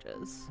 2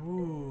 charges?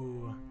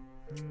 Ooh.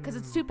 Because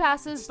it's 2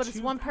 passes, but it's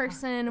 2 one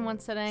person in one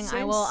sitting. I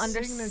Same will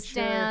signature.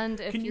 understand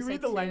if Can you say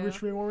read the 2. language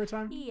for me one more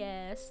time?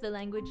 Yes, the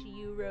language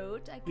you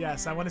wrote.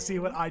 Yes, I want to see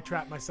what I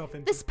trap myself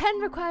into. This pen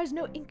requires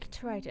no ink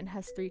to write and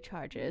has 3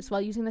 charges.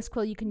 While using this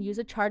quill, you can use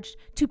a charge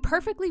to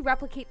perfectly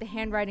replicate the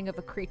handwriting of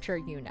a creature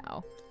you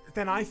know.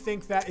 Then I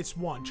think that it's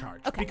 1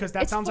 charge. Okay, Because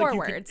that it's sounds 4 like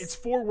you words. it's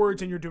 4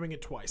 words and you're doing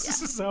it twice.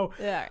 So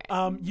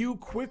you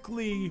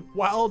quickly,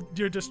 while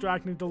you're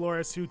distracting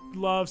Dolores, who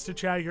loves to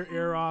chat your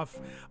ear off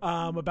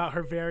about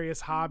her various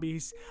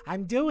hobbies.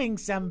 I'm doing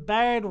some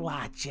bird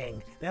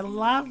watching. They're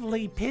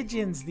lovely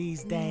pigeons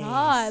these days. Oh,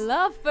 I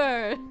love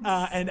birds.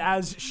 And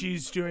as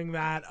she's doing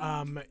that,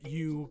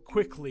 you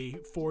quickly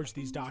forge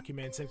these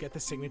documents and get the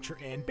signature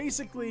in.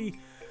 Basically,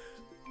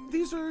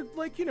 these are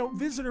like,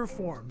 visitor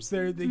forms.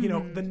 They're, the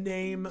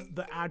name,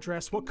 the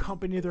address, what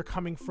company they're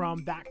coming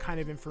from, that kind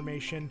of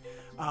information.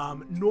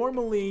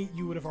 Normally,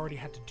 you would have already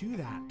had to do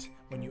that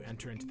when you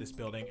enter into this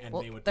building, and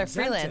they would they're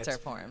present freelancer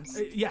it. forms.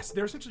 Yes,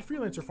 they're essentially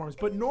freelancer forms,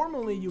 but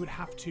normally you would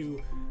have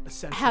to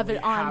essentially Have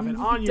it on you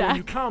when you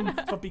deck. come.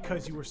 But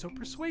because you were so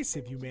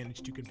persuasive, you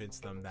managed to convince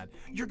them that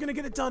you're going to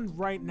get it done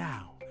right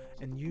now.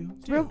 And you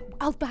do.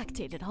 I'll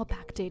backdate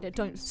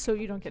it. So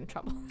you don't get in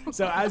trouble.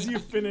 So as you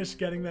finish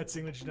getting that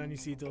signature done, you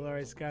see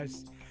Dolores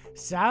goes,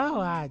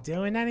 So,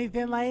 doing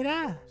anything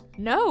later?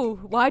 No,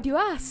 why do you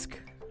ask?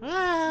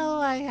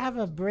 Well, I have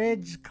a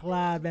bridge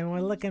club and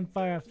we're looking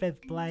for a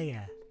 5th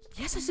player.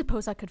 Yes, I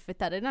suppose I could fit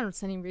that in. I don't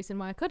see any reason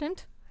why I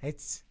couldn't.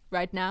 It's...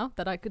 Right now,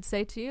 that I could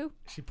say to you.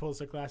 She pulls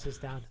her glasses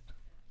down.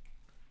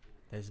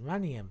 There's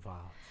money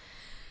involved.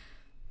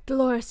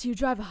 Dolores, you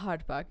drive a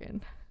hard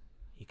bargain.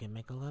 You can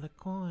make a lot of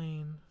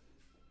coin.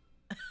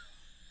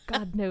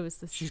 God knows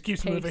this. She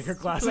keeps pace moving her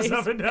glasses plays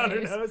up and down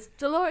her pace. nose.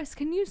 Dolores,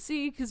 can you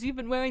see? Because you've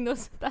been wearing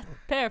that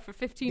pair for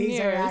 15 These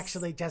years. are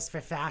actually just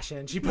for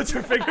fashion. She puts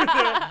her finger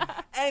there.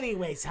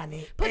 Anyways,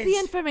 honey. Put the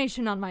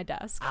information on my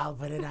desk. I'll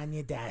put it on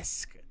your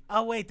desk.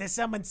 Oh, wait, there's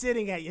someone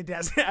sitting at your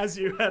desk. As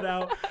you head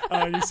out,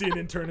 you see an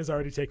intern has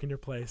already taken your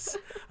place.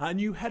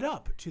 And you head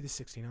up to the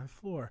 69th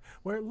floor,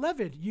 where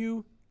Levid,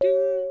 you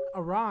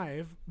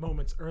arrive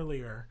moments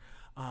earlier.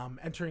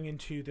 Entering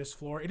into this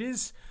floor. It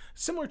is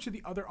similar to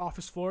the other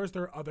office floors.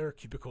 There are other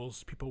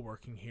cubicles, people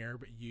working here,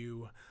 but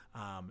you,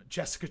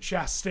 Jessica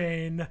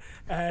Chastain,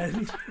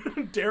 and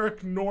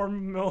Derek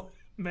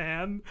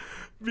Norman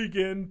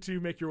begin to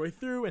make your way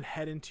through and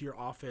head into your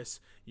office.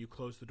 You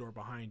close the door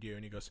behind you,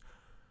 and he goes,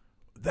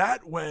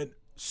 That went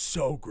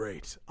so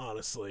great,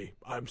 honestly.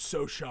 I'm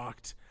so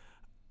shocked.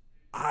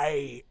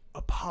 I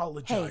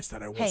apologize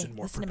that I wasn't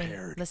more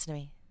prepared. Listen to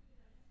me.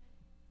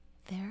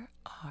 There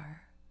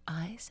are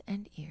eyes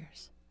and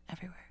ears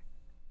everywhere.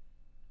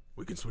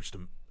 We can switch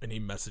to any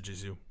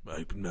messages you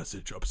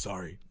message. I'm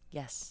sorry.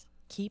 Yes.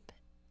 Keep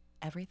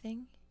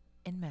everything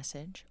in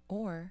message,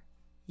 or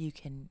you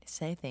can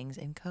say things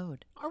in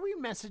code. Are we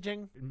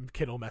messaging?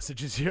 Kittle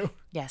messages you.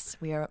 Yes,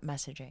 we are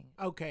messaging.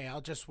 Okay,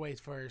 I'll just wait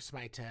for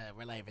Smite to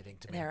relay everything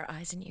to me. There are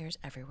eyes and ears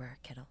everywhere,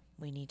 Kittle.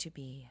 We need to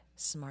be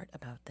smart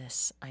about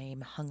this.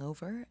 I'm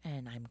hungover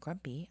and I'm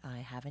grumpy. I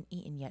haven't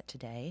eaten yet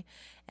today,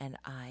 and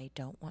I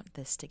don't want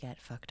this to get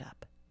fucked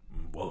up.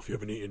 Well, if you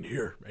haven't eaten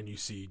here, and you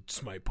see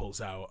Smite pulls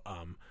out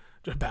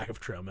a bag of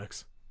trail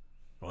mix.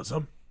 Want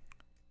some?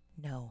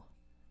 No,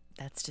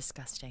 that's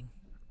disgusting.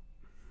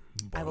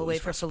 Borrow I will wait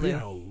this for recipe, Faloo.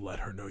 and I'll let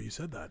her know you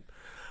said that.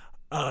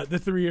 The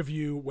 3 of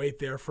you wait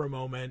there for a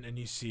moment, and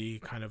you see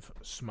kind of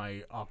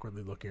Smite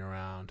awkwardly looking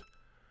around.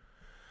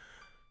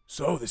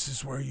 So, this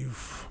is where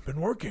you've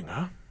been working,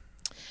 huh?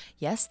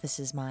 Yes, this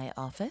is my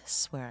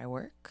office where I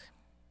work.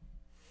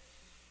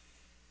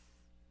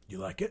 You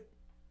like it?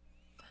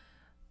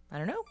 I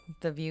don't know.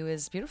 The view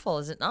is beautiful,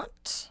 is it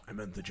not? I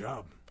meant the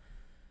job.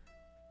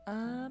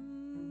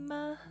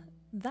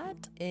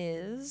 That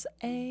is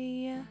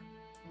a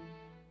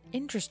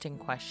interesting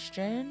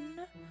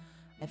question.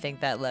 I think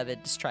that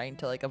Levid is trying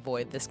to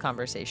avoid this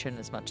conversation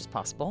as much as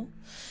possible.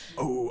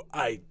 Oh,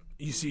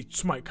 you see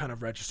Smite kind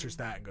of registers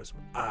that and goes,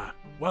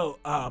 well,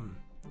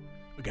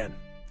 again,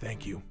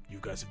 thank you. You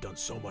guys have done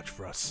so much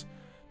for us.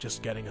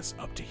 Just getting us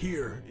up to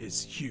here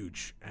is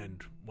huge.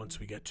 And once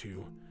we get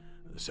to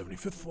the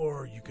 75th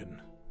floor, you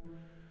can,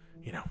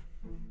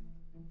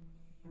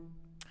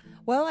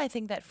 Well, I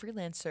think that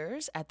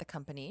freelancers at the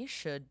company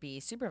should be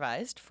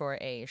supervised for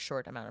a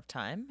short amount of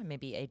time,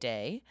 maybe a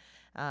day,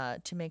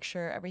 to make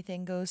sure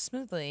everything goes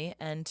smoothly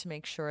and to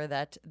make sure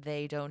that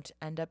they don't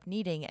end up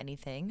needing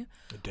anything.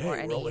 A day,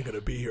 we're only going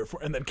to be here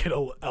for... And then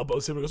Kittle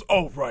elbows him and goes,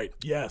 oh, right,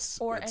 yes.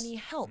 Or any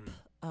help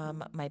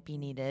might be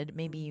needed.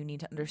 Maybe you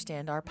need to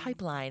understand our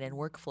pipeline and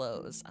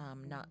workflows,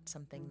 not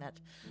something that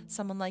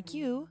someone like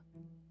you,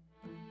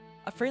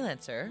 a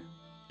freelancer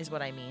is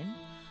what I mean,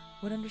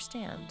 would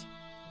understand.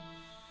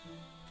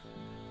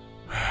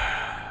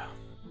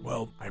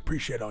 Well, I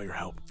appreciate all your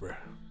help,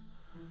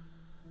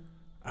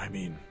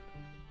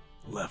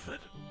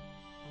 Levitt.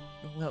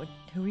 What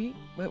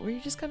were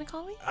you just gonna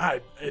call me?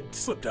 It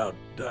slipped out.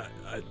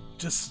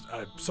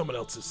 Someone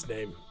else's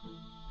name.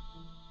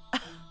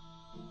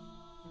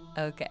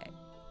 Okay.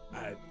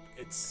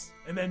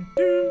 And then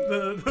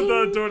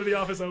the door to the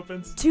office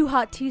opens. 2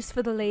 hot teas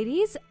for the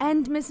ladies.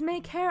 And Ms.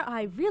 Maycare,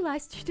 I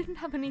realized you didn't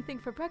have anything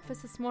for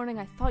breakfast this morning.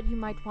 I thought you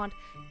might want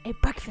a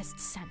breakfast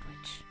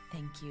sandwich.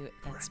 Thank you.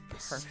 That's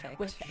perfect.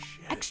 With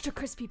extra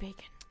crispy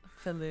bacon.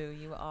 Falu,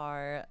 you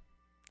are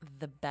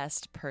the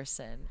best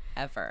person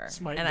ever.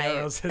 Smite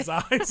narrows his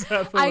eyes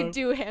at I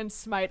do hand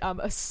Smite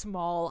a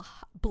small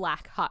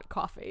black hot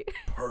coffee.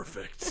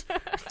 Perfect.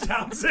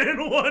 Downs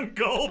in one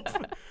gulp.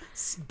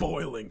 It's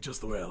boiling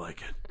just the way I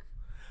like it.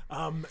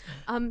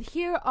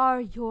 Here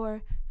are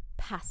your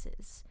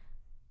passes.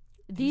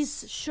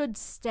 These should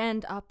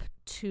stand up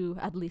to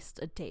at least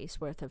a day's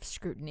worth of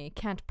scrutiny.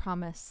 Can't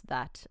promise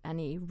that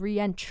any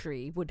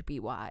re-entry would be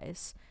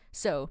wise.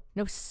 So,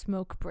 no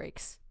smoke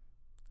breaks.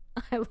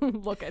 I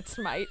look at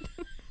Smite.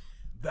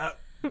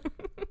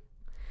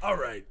 All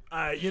right.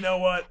 You know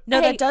what?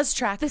 No, Hey, that does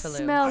track The Falu.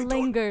 smell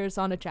lingers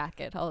on a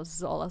jacket.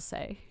 Is all I'll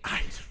say.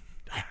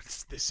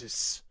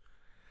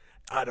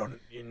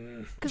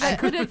 Because I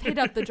could have hit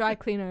up the dry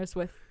cleaners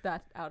with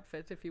that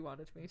outfit if you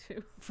wanted me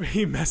to.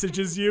 He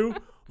messages you.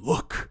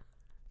 Look,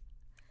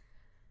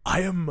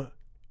 I am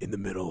in the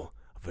middle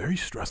of a very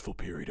stressful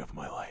period of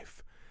my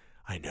life.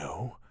 I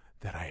know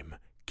that I'm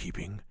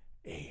keeping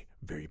a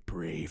very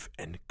brave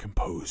and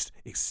composed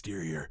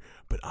exterior,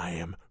 but I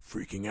am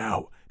freaking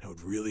out. I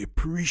would really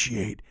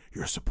appreciate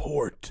your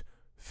support,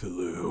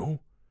 Falu. And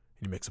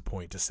he makes a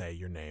point to say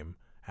your name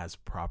as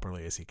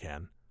properly as he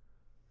can.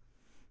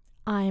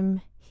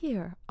 I'm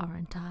here,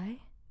 aren't I?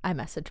 I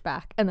message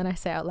back, and then I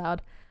say out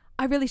loud,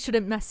 I really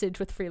shouldn't message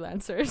with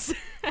freelancers.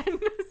 And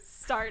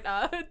start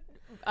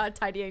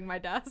tidying my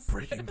desk.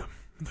 Breaking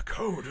the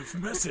code of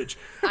message.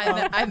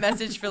 I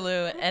message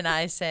Falu and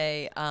I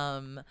say,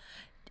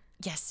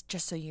 yes,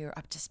 just so you're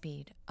up to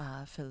speed,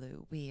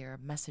 Falu, we are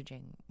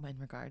messaging in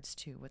regards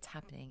to what's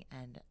happening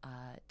and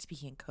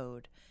speaking in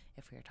code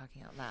if we are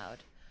talking out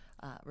loud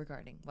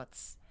regarding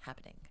what's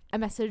happening. I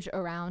message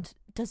around,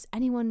 does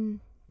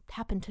anyone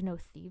happen to know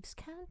Thieves'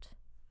 Cant?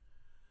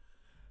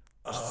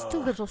 Just a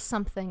little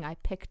something I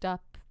picked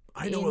up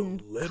in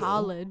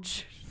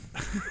college.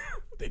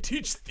 They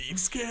teach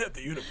Thieves' Cant at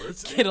the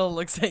university. Kittle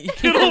looks at you.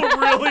 Kittle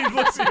really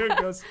looks at you and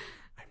goes,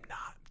 I'm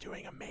not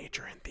doing a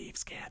major in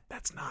Thieves' Cant.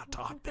 That's not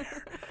taught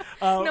there.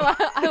 No,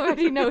 I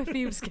already know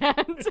Thieves'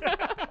 Cant.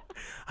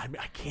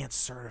 I can't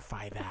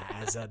certify that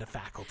as a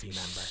faculty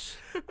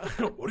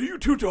member. What are you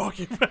two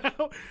talking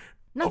about?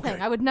 Nothing.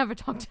 Okay. I would never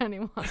talk to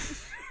anyone.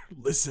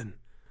 Listen,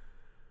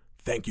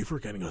 thank you for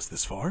getting us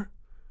this far.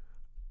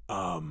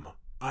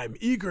 I'm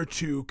eager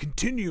to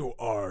continue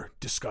our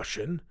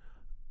discussion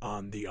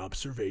on the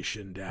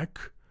observation deck.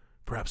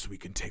 Perhaps we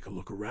can take a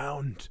look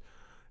around,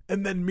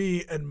 and then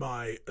me and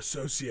my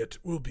associate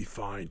will be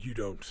fine. You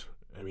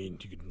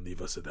can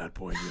leave us at that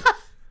point.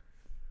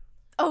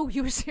 Oh,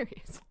 you were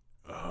serious?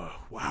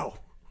 Wow.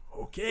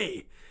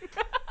 Okay.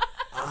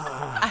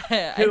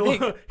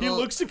 He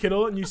looks to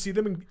Kittle, and you see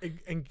them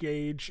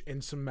engage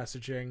in some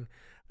messaging.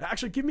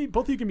 Actually,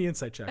 both of you give me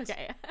insight checks.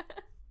 Okay.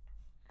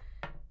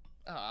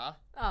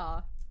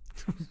 Aw.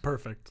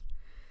 Perfect.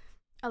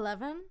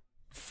 11?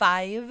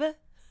 5.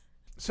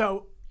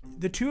 So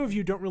the two of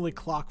you don't really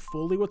clock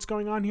fully what's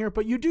going on here,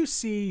 but you do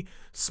see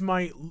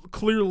Smite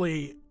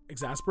clearly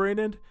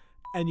exasperated,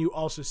 and you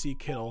also see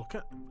Kittle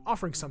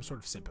offering some sort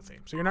of sympathy.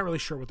 So you're not really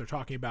sure what they're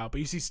talking about,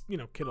 but you see,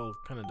 Kittle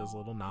kind of does a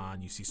little nod,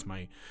 and you see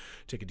Smite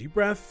take a deep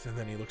breath, and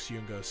then he looks at you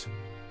and goes,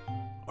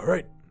 All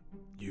right,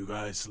 you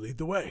guys lead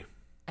the way.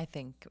 I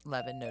think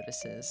Levin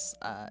notices.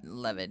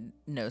 Levin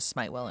knows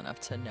Smite well enough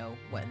to know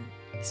when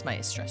Smite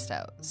is stressed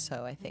out.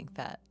 So I think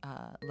that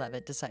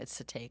Levin decides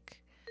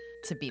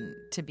to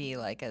be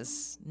like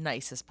as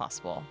nice as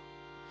possible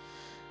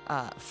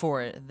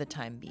for the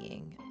time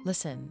being.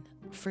 Listen,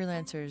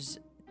 freelancers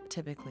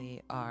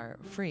typically are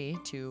free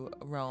to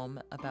roam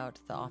about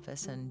the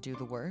office and do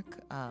the work,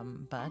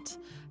 but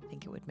I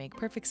think it would make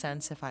perfect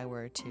sense if I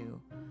were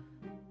to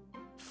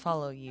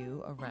follow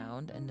you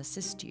around and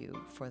assist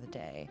you for the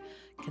day.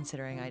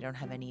 Considering I don't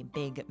have any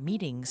big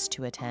meetings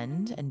to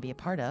attend and be a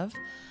part of,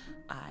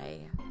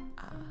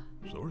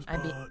 Sore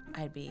spot.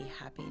 I'd be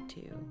happy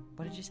to.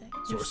 What did you say?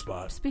 Sore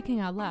spot. Speaking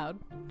out loud.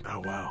 Oh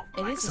wow.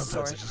 It is a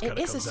sore. Sometimes It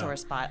is a comes sore out.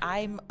 spot.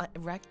 I'm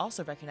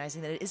also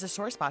recognizing that it is a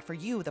sore spot for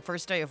you. The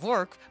first day of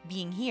work,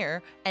 being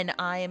here, and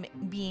I'm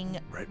being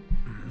Right.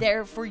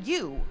 there for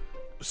you.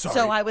 Sorry.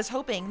 So I was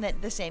hoping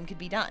that the same could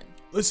be done.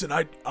 Listen,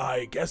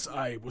 I guess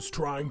I was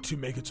trying to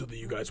make it so that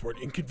you guys weren't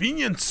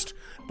inconvenienced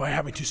by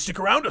having to stick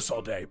around us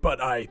all day,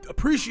 but I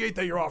appreciate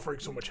that you're offering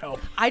so much help.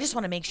 I just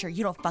want to make sure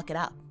you don't fuck it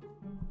up.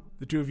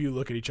 The two of you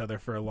look at each other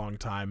for a long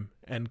time,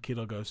 and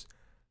Keto goes,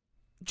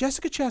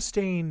 Jessica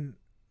Chastain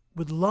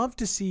would love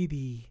to see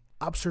the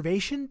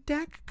observation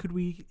deck. Could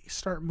we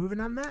start moving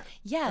on that?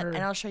 Yeah, Or- and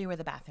I'll show you where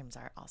the bathrooms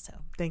are also.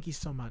 Thank you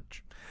so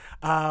much.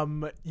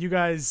 You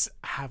guys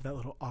have that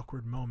little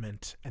awkward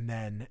moment and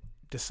then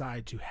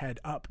decide to head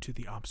up to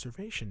the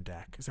observation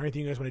deck. Is there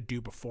anything you guys want to do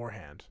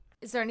beforehand?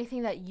 Is there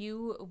anything that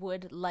you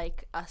would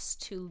like us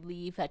to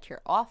leave at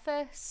your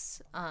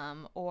office?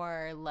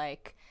 Or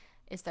like,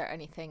 is there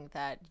anything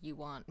that you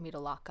want me to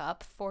lock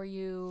up for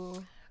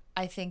you?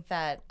 I think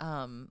that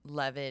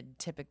Levid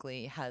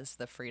typically has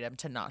the freedom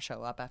to not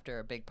show up after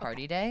a big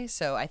party day.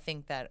 So I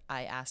think that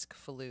I ask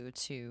Falou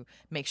to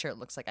make sure it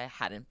looks like I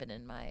hadn't been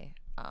in my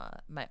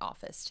my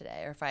office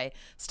today. Or if I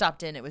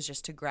stopped in, it was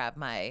just to grab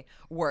my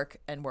work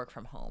and work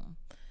from home.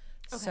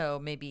 Okay. So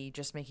maybe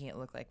just making it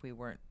look like we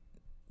weren't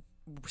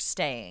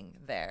staying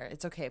there.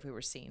 It's okay if we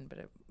were seen,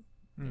 but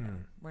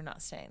we're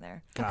not staying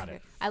there. Got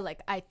it.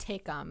 I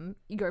take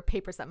your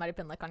papers that might have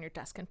been like on your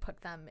desk and put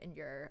them in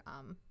your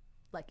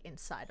like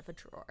inside of a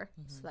drawer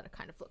so that it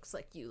kind of looks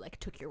like you like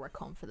took your work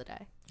home for the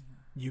day.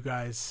 You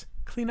guys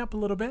clean up a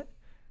little bit,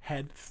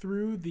 head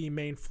through the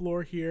main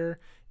floor here,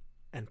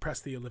 and press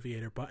the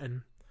elevator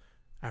button.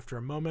 After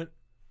a moment,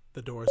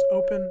 the doors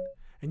open,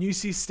 and you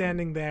see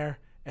standing there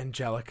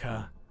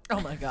Angelica, Oh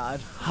my God.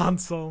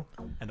 Hansel,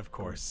 and of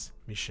course,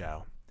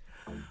 Michelle.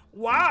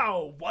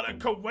 Wow, what a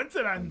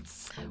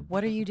coincidence!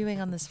 What are you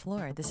doing on this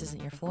floor? This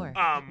isn't your floor.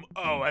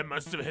 I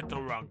must have hit the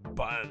wrong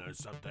button or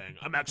something.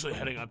 I'm actually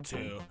heading up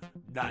to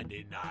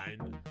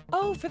 99.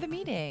 Oh, for the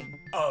meeting.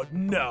 Oh,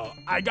 no,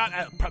 I got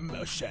a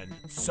promotion,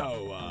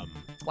 so,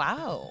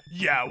 Wow.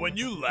 yeah, when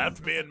you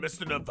left, me and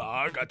Mr.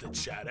 Navarre got to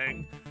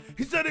chatting.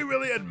 He said he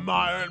really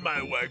admired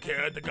my work here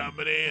at the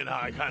company and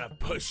how I kind of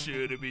push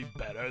you to be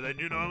better than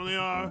you normally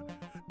are.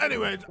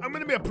 Anyways, I'm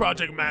gonna be a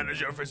project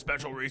manager for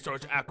special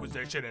resource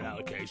acquisition and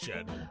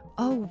allocation.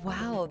 Oh,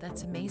 wow.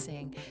 That's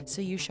amazing.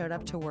 So you showed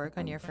up to work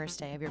on your first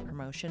day of your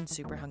promotion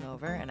super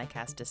hungover, and I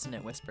cast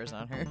Dissonant Whispers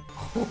on her.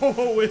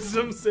 Oh,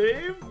 wisdom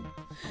save?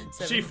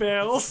 She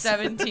fails.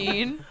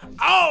 17.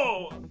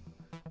 Oh!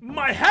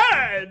 My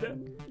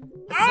head!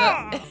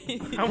 Ah!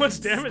 How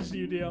much damage do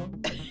you deal?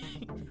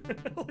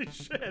 Holy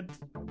shit.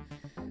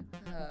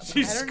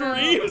 She I don't know.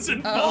 screams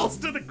and Oh. falls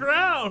to the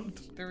ground.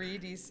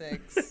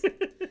 3d6.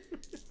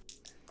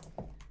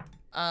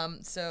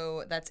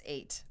 So that's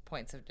 8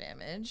 points of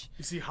damage.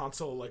 You see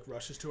Hansel like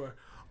rushes to her.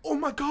 Oh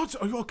my god,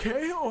 are you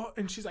okay?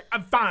 And she's like,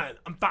 I'm fine.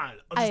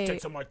 I'll just take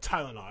some more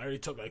Tylenol. I already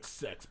took like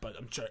 6, but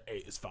I'm sure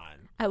 8 is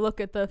fine. I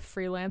look at the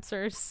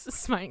freelancers,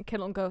 Smite and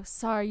Kittle, and go,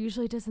 sorry,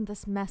 usually it isn't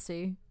this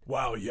messy.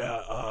 Wow,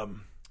 yeah,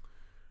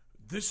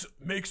 this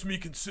makes me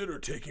consider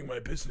taking my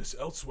business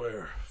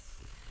elsewhere.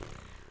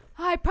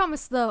 I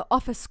promise the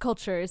office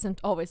culture isn't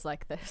always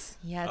like this.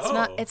 Yeah,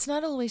 Oh. it's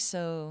not always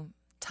so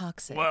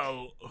toxic.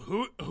 Well,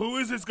 who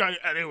is this guy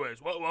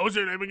anyways? What was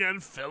your name again?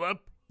 Philip?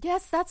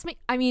 Yes, that's me.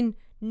 I mean,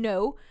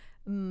 no,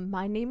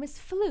 my name is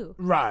Falou.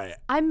 Right.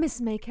 I'm Miss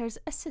Maycare's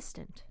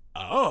assistant.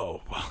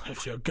 Oh, well,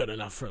 if you're good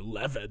enough for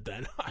Levitt,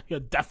 then you're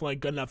definitely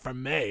good enough for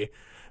me.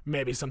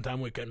 Maybe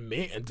sometime we can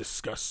meet and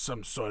discuss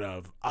some sort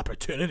of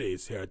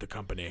opportunities here at the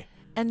company.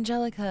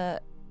 Angelica,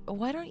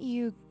 why don't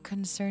you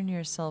concern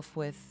yourself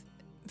with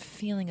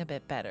feeling a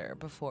bit better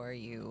before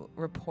you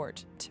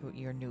report to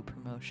your new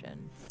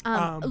promotion?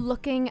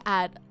 Looking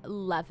at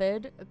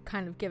Levid,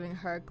 kind of giving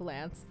her a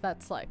glance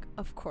that's like,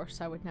 of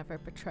course I would never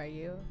betray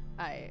you.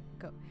 I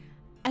go,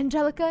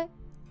 Angelica,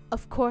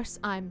 of course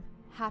I'm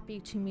happy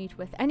to meet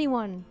with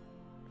anyone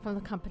from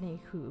the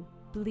company who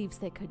believes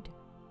they could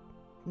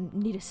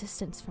need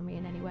assistance from me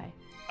in any way.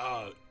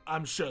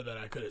 I'm sure that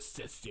I could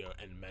assist you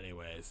in many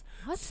ways.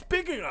 What?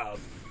 Speaking of,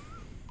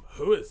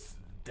 who is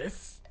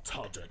this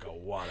tall drink of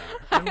water?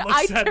 And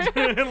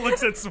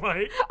looks at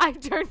Smite. I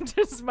turned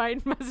to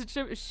Smite and messaged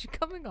him, is she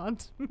coming on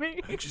to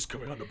me? I think she's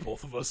coming on to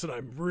both of us, and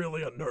I'm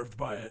really unnerved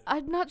by it.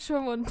 I'm not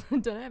sure what the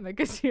dynamic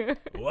is here.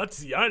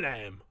 What's your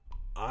name?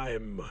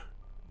 I'm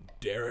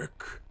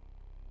Derek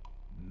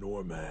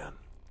Norman.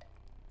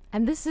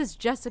 And this is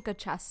Jessica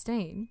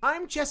Chastain.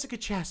 I'm Jessica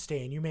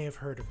Chastain. You may have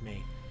heard of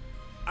me.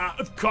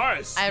 Of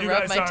course. I you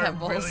rub guys my are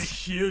temples. really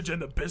huge in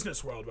the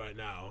business world right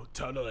now.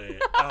 Totally.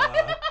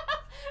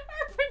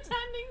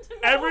 Pretending to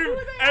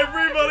know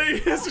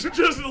Everybody is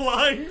just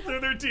lying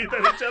through their teeth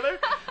at each other.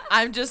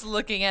 I'm just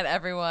looking at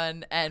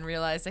everyone and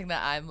realizing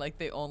that I'm like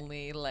the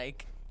only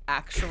like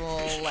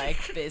actual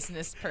like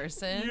business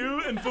person.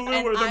 You and Falou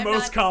And are the I'm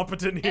most not-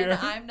 competent here. And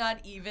I'm not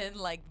even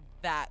like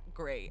that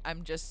great.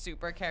 I'm just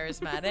super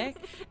charismatic.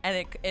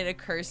 And it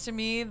occurs to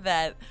me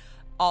that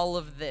all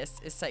of this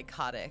is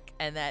psychotic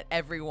and that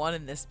everyone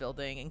in this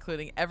building,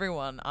 including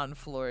everyone on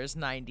floors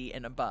 90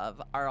 and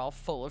above, are all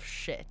full of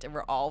shit. And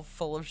we're all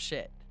full of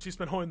shit. She's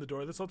been holding the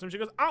door this whole time. She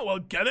goes, "Oh, well,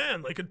 get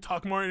in. They could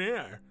talk more in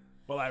here.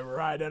 Well, I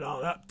ride it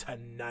on up to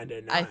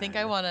 99. I think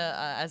I want to,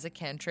 as a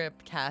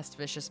cantrip, cast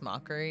Vicious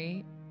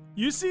Mockery.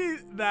 You see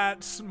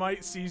that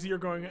Smite sees you're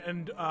going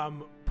and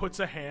puts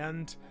a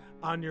hand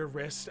on your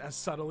wrist as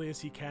subtly as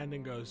he can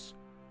and goes,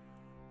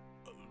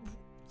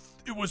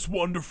 It was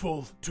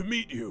wonderful to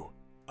meet you.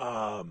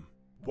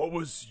 What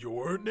was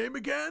your name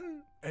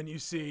again? and you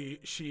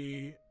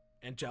see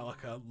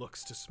Angelica,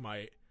 looks to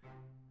Smite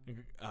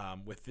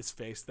with this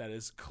face that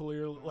is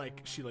clear,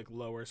 like she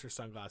lowers her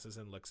sunglasses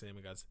and looks at him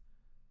and goes,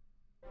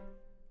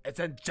 It's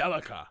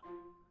Angelica.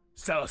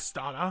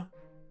 Celestana.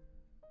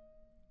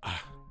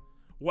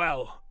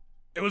 Well,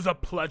 it was a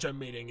pleasure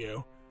meeting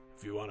you.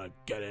 If you want to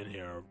get in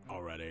here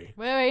already.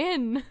 We're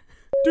in.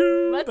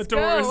 The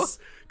doors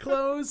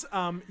close.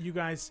 You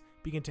guys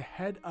begin to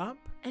head up.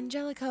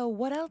 Angelica,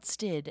 what else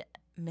did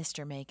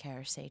Mr.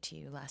 Maycare say to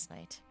you last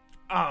night?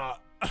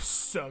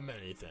 So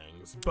many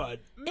things, but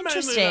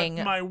Interesting. mainly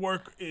that my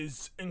work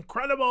is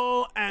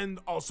incredible, and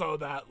also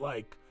that,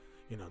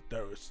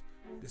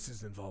 this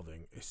is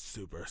involving a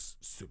super,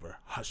 super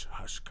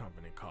hush-hush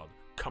company called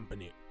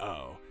Company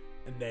O,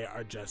 and they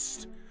are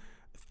just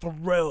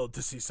thrilled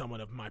to see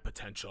someone of my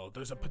potential.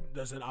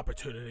 There's an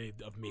opportunity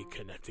of me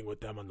connecting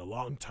with them on the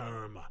long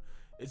term.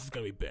 This is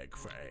gonna be big,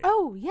 Frey.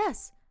 Oh,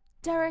 yes.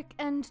 Derek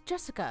and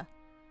Jessica.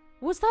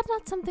 Was that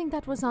not something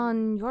that was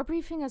on your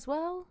briefing as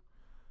well?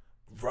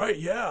 Right,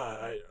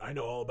 yeah. I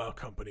know all about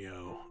Company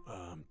O.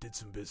 Did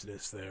some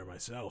business there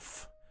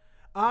myself.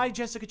 I,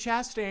 Jessica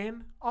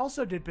Chastain,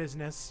 also did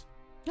business.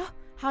 Oh,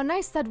 how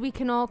nice that we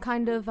can all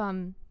kind of,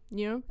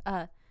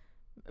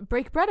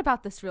 break bread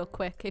about this real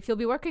quick, if you'll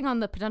be working on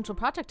the potential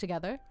project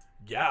together.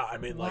 Yeah, I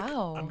mean,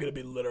 Wow. I'm gonna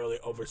be literally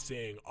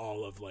overseeing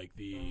all of,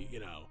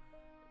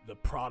 the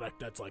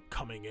product that's,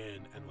 coming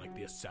in and,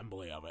 the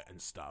assembly of it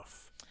and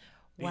stuff.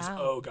 These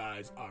Wow. O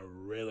guys are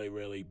really,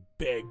 really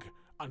big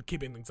on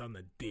keeping things on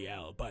the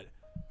DL, but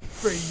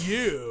for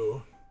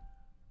you,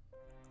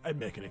 I'd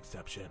make an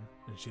exception.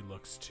 And she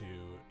looks to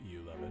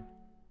you, Levin.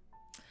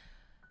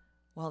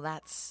 Well,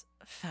 that's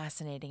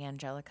fascinating,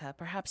 Angelica.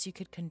 Perhaps you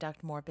could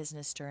conduct more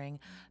business during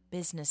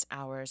business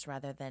hours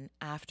rather than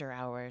after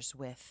hours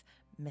with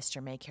Mr.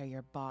 Maycare,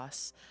 your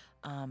boss.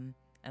 And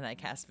I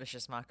cast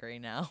Vicious Mockery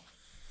now.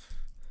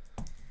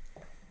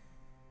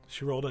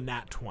 She rolled a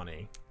nat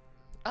 20.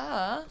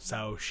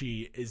 So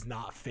she is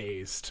not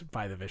phased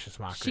by the Vicious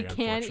Mockery. She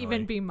can't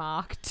even be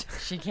mocked.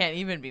 She can't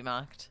even be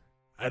mocked.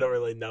 I don't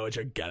really know what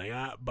you're getting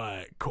at,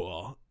 but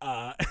cool.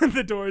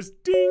 The doors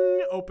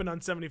ding open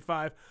on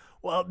 75.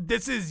 Well,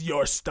 this is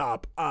your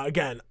stop.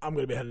 Again, I'm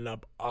going to be heading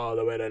up all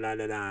the way to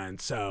 99,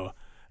 so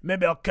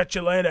maybe I'll catch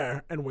you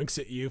later. And winks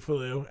at you,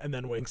 Falu, and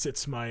then winks at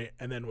Smite,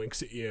 and then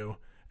winks at you,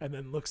 and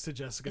then looks to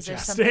Jessica Is there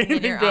Chastain something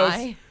in your and goes,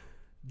 eye?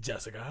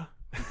 Jessica.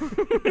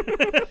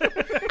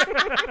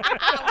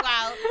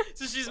 Wow.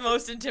 So she's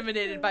most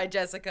intimidated by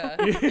Jessica.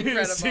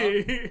 Incredible.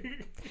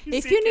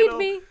 If you need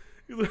me.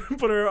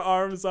 Put her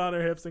arms on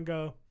her hips and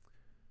go,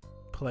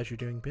 pleasure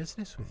doing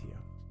business with you,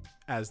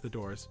 as the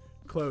doors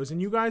close.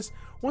 And you guys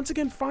once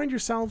again find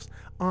yourselves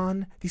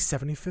on the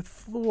 75th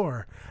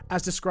floor.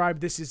 As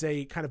described, this is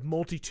a kind of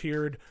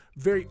multi-tiered,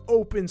 very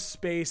open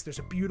space. There's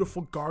a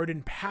beautiful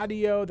garden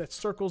patio that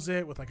circles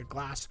it with a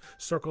glass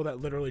circle that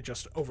literally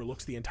just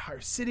overlooks the entire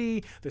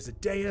city. There's a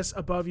dais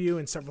above you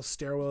and several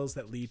stairwells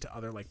that lead to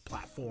other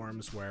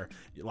platforms where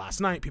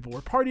last night people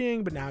were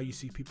partying, but now you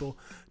see people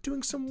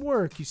doing some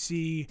work. You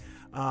see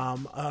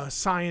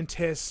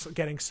scientists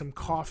getting some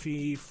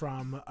coffee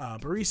from a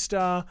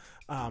barista,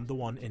 the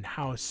one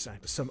in-house,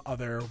 some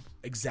other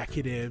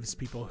executives,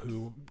 people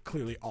who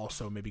clearly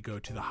also maybe go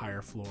to the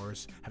higher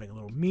floors, having a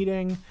little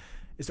meeting.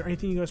 Is there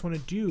anything you guys want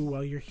to do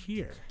while you're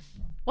here?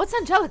 What's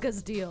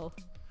Angelica's deal?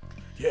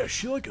 Yeah, is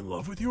she in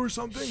love with you or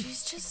something?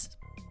 She's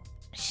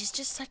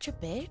just such a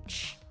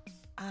bitch.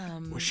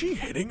 Was she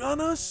hitting on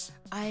us?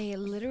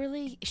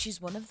 She's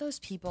one of those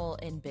people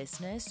in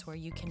business where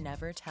you can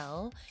never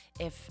tell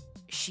if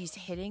she's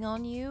hitting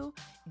on you,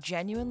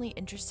 genuinely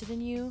interested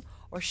in you,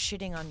 or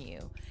shitting on you.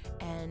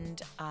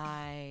 And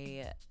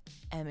I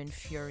am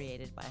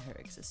infuriated by her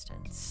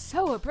existence.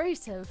 So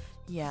abrasive.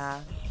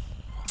 Yeah.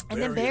 And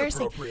Very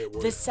embarrassing. appropriate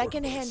word The for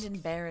secondhand this.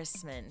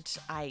 embarrassment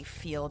I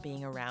feel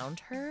being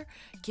around her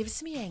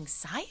gives me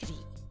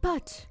anxiety.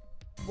 But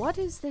what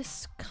is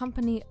this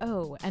Company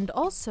O? And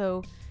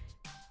also,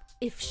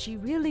 if she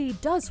really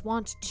does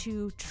want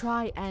to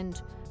try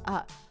and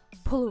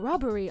pull a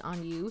robbery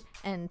on you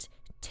and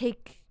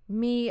take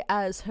me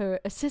as her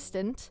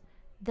assistant,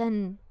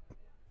 then,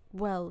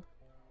 well,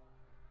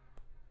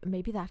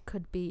 maybe that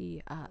could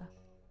be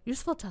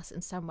useful to us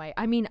in some way.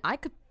 I mean, I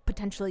could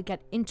potentially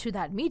get into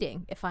that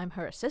meeting if I'm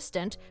her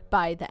assistant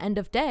by the end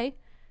of day.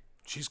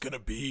 She's gonna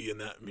be in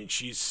that. I mean,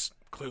 she's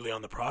clearly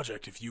on the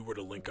project. If you were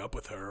to link up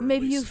with her, or at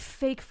Maybe you least-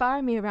 fake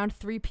fire me around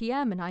 3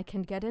 p.m. and I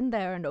can get in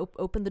there and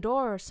open the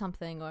door or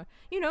something. Or,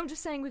 I'm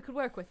just saying we could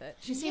work with it.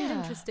 She seemed Yeah.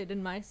 interested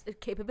in my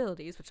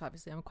capabilities, which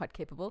obviously I'm quite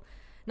capable.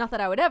 Not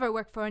that I would ever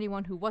work for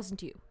anyone who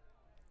wasn't you.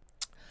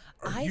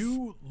 Are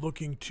you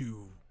looking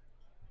to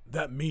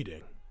that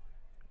meeting?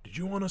 Did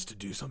you want us to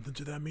do something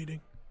to that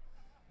meeting?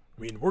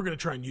 I mean, we're going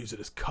to try and use it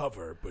as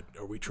cover, but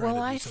are we trying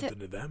to do something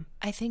to them?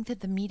 I think that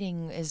the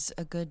meeting is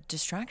a good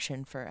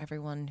distraction for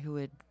everyone who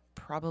would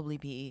probably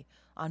be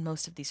on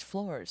most of these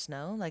floors,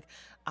 no? Like,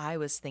 I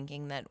was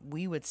thinking that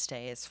we would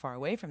stay as far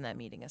away from that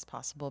meeting as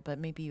possible, but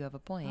maybe you have a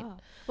point. Oh.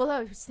 Well,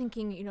 I was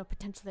thinking,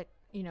 potentially,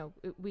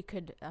 we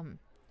could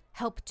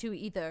help to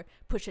either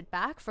push it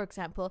back. For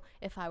example,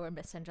 if I were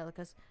Miss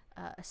Angelica's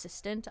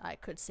assistant, I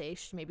could say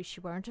maybe she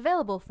weren't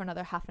available for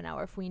another half an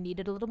hour if we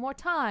needed a little more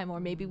time,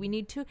 or maybe we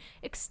need to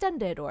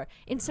extend it or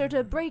insert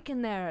a break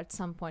in there at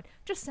some point.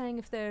 Just saying,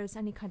 if there's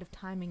any kind of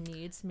timing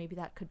needs, maybe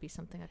that could be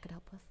something I could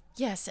help with.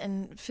 Yes,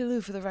 and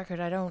Philou, for the record,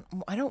 I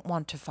don't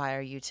want to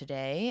fire you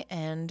today,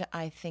 and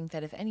I think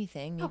that if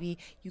anything, maybe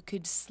you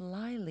could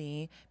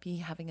slyly be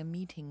having a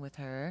meeting with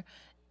her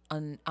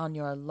on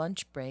your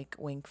lunch break,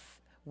 wink,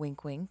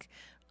 wink,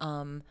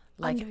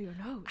 like Under your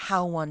nose.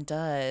 how one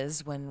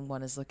does when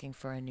one is looking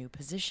for a new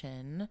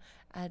position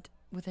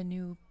with a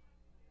new,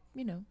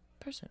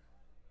 person.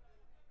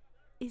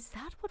 Is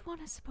that what one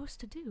is supposed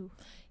to do?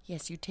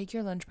 Yes, you take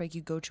your lunch break,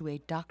 you go to a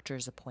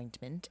doctor's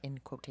appointment, in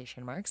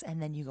quotation marks,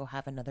 and then you go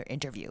have another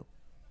interview.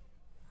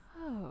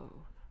 Oh.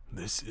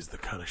 This is the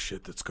kind of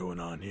shit that's going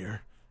on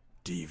here.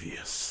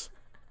 Devious.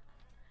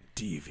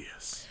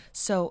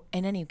 So,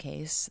 in any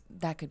case,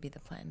 that could be the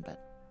plan, but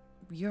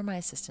you're my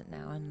assistant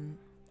now, and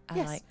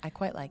Yes. I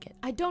quite like it.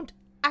 I don't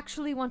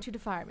actually want you to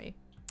fire me.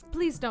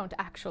 Please don't,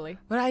 actually.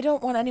 But I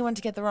don't want anyone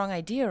to get the wrong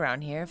idea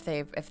around here.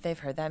 If they've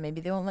heard that, maybe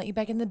they won't let you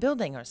back in the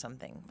building or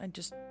something.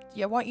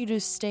 I want you to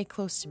stay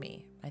close to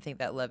me. I think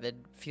that Levid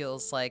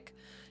feels like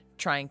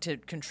trying to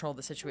control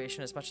the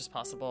situation as much as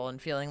possible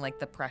and feeling like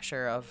the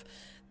pressure of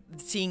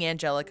seeing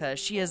Angelica.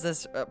 She has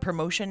this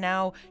promotion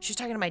now. She's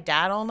talking to my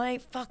dad all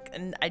night. Fuck.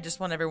 And I just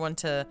want everyone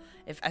to,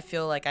 if I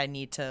feel like I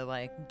need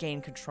to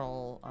gain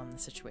control on the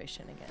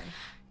situation again.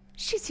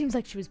 She seems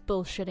like she was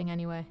bullshitting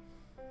anyway.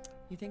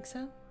 You think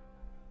so?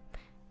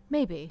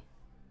 Maybe.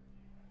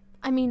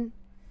 I mean,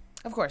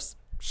 Of course.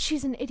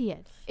 she's an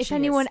idiot. If She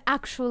anyone is.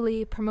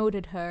 actually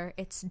promoted her,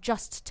 it's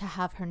just to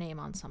have her name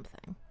on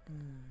something.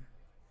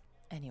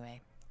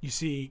 Anyway. You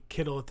see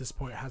Kittle at this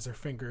point has her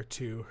finger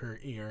to her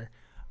ear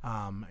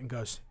and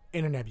goes,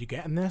 Inaneb, you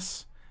getting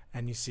this?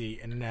 And you see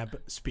Inaneb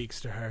speaks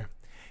to her.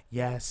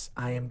 Yes,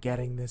 I am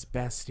getting this,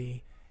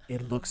 bestie.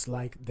 It looks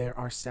like there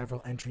are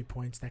several entry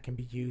points that can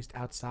be used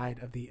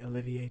outside of the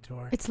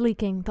Alleviator. It's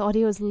leaking. The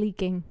audio is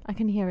leaking. I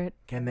can hear it.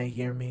 Can they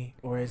hear me?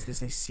 Or is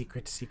this a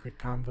secret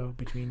convo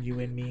between you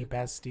and me,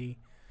 bestie?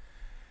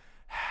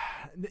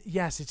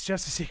 Yes, it's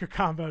just a secret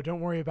combo.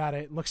 Don't worry about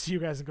it. Looks to you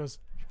guys and goes,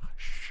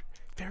 shh.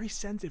 Very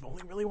sensitive.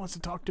 Only really wants to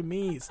talk to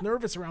me. It's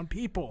nervous around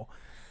people.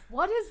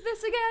 What is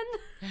this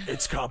again?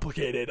 It's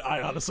complicated.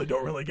 I honestly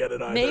don't really get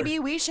it either. Maybe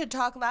we should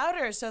talk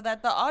louder so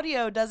that the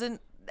audio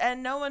doesn't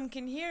and no one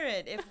can hear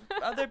it if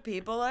other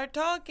people are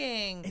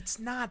talking. It's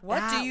not What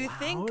that do you loud.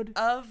 think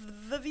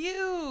of the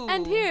view?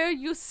 And here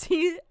you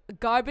see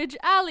Garbage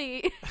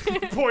Alley.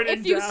 Pointing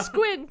if you down.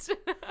 squint.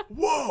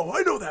 Whoa,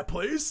 I know that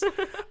place.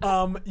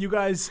 You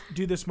guys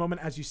do this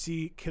moment as you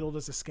see Kittle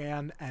does a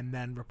scan and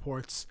then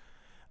reports.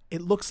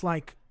 It looks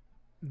like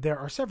there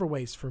are several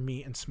ways for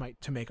me and Smite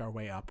to make our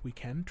way up. We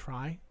can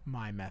try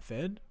my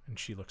method. And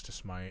she looks to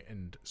Smite,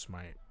 and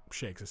Smite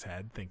shakes his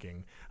head,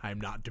 thinking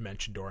I'm not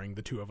dimension dooring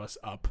the two of us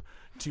up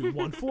to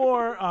one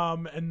floor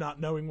and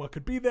not knowing what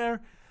could be there.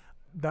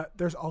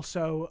 There's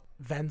also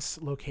vents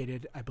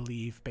located, I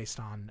believe, based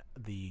on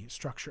the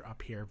structure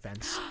up here,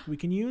 vents we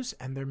can use.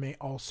 And there may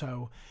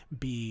also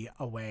be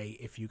a way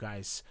if you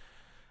guys,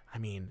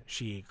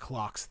 she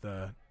clocks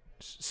the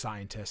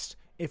scientist,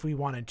 if we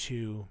wanted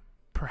to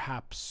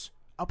perhaps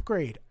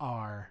upgrade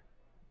our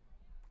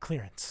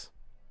clearance.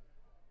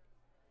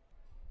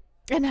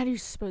 And how do you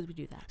suppose we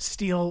do that?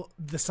 Steal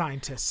the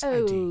scientist's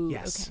Oh, ID.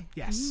 Yes. okay.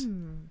 Yes.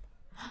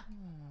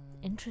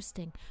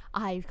 Interesting.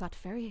 I got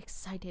very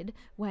excited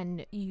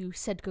when you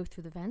said go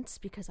through the vents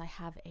because I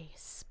have a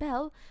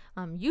spell.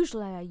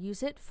 Usually I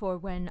use it for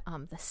when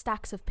the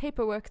stacks of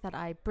paperwork that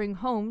I bring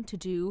home to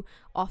do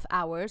off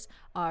hours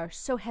are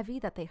so heavy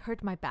that they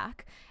hurt my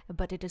back,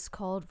 but it is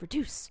called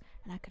Reduce,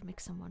 and I could make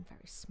someone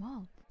very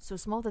small. So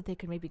small that they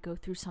could maybe go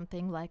through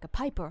something like a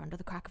pipe or under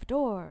the crack of a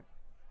door.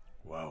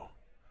 Whoa.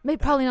 Maybe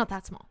probably not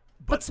that small,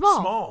 but small.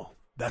 Small.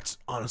 That's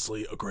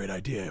honestly a great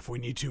idea. If we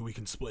need to, we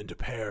can split into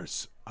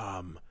pairs.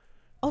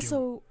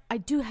 Also, I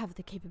do have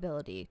the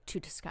capability to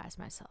disguise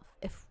myself,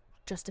 if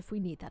we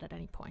need that at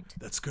any point.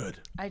 That's good.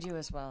 I do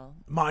as well.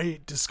 My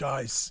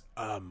disguise,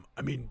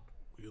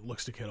 it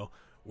looks to Kittle.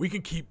 We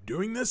can keep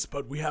doing this,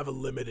 but we have a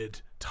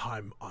limited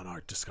time on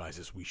our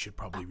disguises. We should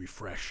probably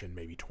refresh in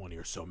maybe 20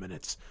 or so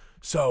minutes.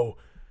 So,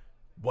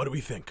 what do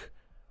we think?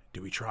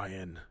 Do we try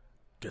and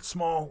get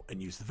small and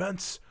use the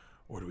vents?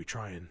 Or do we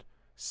try and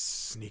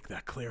sneak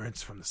that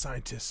clearance from the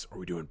scientists? Are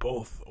we doing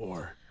both?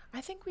 Or I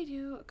think we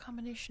do a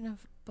combination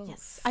of both.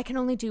 Yes, I can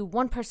only do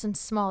one person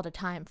small at a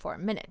time for a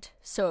minute.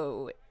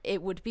 So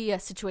it would be a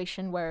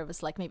situation where it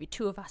was like maybe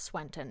two of us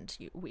went and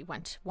we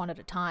went one at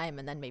a time,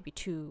 and then maybe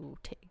two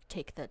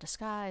take the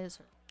disguise.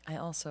 I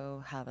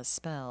also have a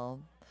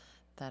spell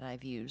that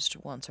I've used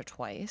once or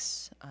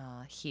twice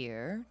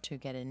here to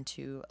get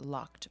into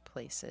locked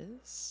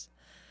places.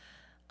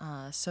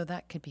 So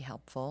that could be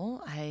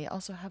helpful. I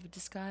also have a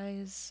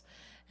disguise,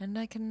 and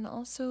I can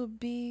also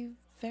be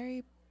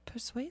very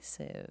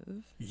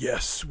persuasive.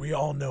 yes, we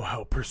all know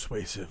how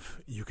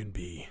persuasive you can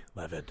be,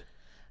 Levid.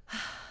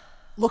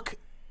 Look,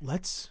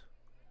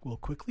 we'll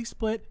quickly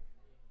split.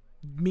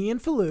 Me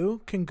and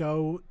Falou can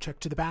go check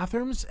to the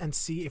bathrooms and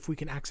see if we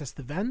can access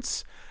the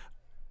vents.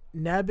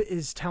 Neb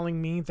is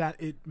telling me that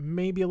it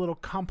may be a little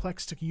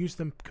complex to use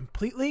them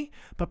completely,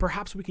 but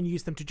perhaps we can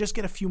use them to just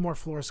get a few more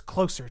floors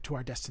closer to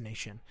our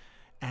destination.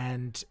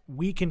 And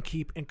we can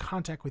keep in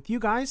contact with you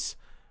guys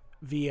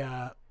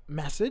via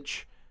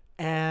message,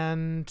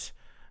 and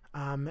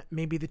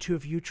maybe the two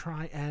of you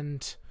try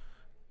and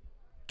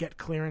get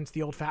clearance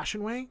the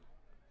old-fashioned way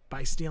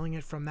by stealing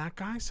it from that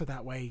guy, so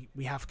that way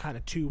we have kind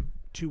of two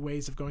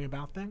ways of going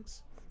about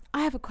things.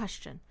 I have a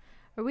question.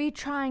 Are we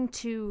trying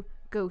to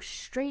go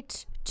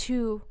straight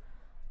to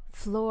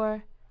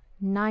floor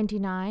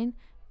 99,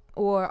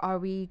 or are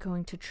we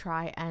going to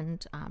try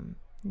and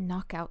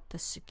knock out the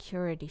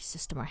security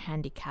system or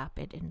handicap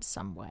it in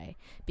some way?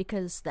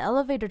 Because the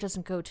elevator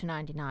doesn't go to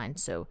 99,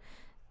 so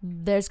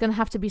there's going to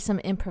have to be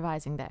some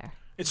improvising there.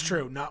 It's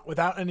true. Not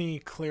without any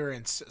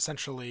clearance.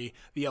 Essentially,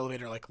 the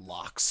elevator like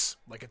locks.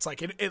 Like it's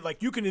like it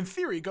like you can in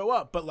theory go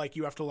up, but like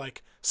you have to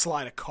like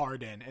slide a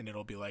card in, and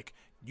it'll be like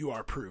you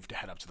are approved to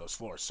head up to those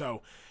floors.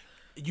 So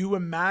you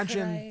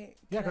imagine.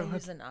 Could go I ahead.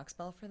 use a knock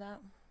spell for that?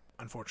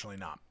 Unfortunately,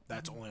 not.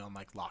 That's only on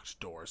like locked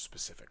doors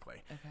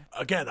specifically. Okay.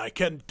 Again, I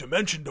can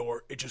dimension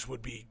door. It just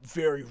would be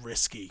very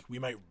risky. We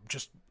might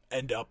just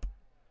end up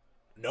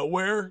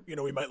nowhere. You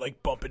know, we might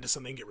like bump into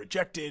something, get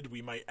rejected.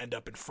 We might end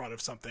up in front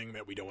of something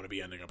that we don't want to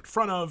be ending up in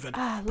front of. And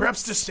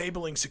perhaps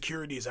disabling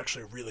security is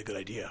actually a really good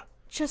idea.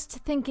 Just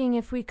thinking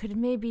if we could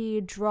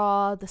maybe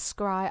draw the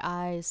scry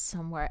eyes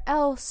somewhere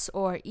else,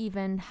 or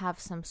even have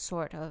some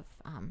sort of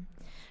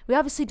we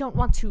obviously don't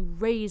want to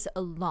raise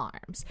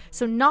alarms,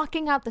 so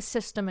knocking out the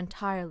system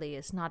entirely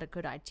is not a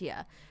good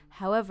idea.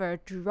 However,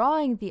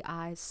 drawing the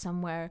eyes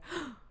somewhere,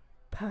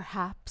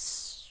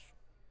 perhaps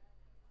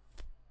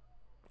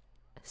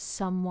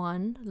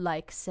someone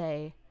like,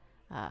 say,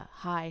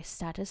 high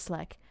status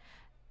like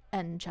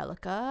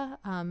Angelica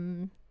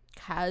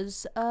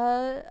has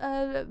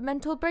a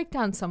mental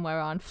breakdown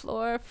somewhere on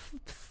floor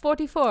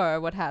 44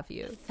 or what have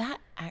you. That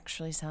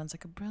actually sounds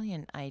like a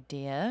brilliant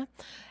idea.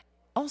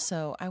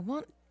 Also,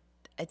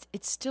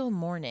 it's still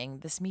morning.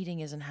 This meeting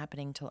isn't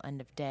happening till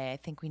end of day. I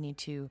think we need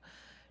to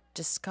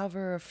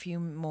discover a few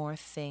more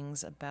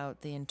things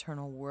about the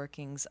internal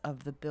workings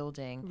of the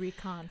building.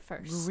 Recon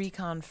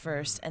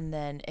first. And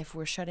then if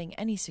we're shutting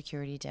any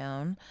security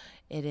down,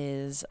 it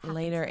is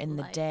later in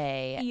the like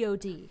day.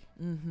 EOD.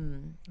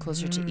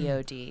 Closer to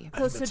EOD. I think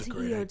Closer that's to a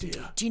great EOD.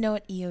 idea. Do you know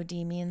what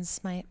EOD means,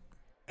 Smite?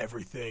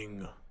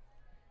 Everything.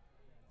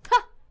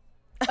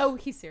 Oh,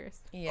 he's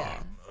serious.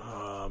 Yeah.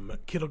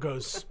 Kittle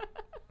goes.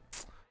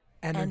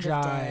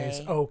 Energize.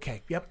 day.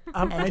 Okay. Yep.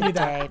 End I of knew day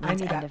that. I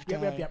means knew end that. of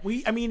Yep.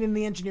 day. I mean, in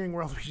the engineering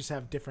world, we just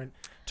have different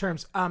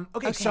terms.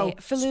 Okay. So,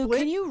 Falou, split.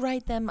 can you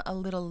write them a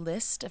little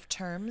list of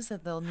terms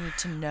that they'll need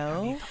to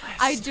know?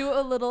 I do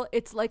a little,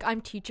 it's like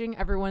I'm teaching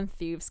everyone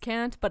thieves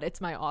can't, but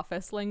it's my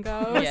office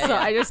lingo. Yeah, so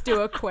yeah. I just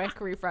do a quick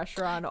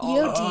refresher on all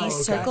EOD, of okay.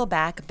 circle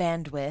back,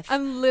 bandwidth.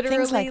 I'm literally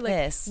things like like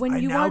this. when I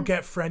you now want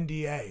get friend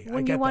DA. I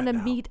when get you want to that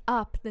now. meet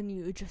up, then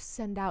you just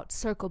send out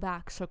circle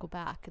back,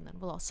 and then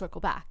we'll all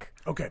circle back.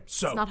 Okay,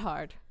 so It's not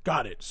hard.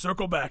 got it.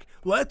 Circle back.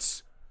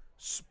 Let's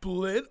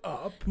split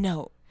up.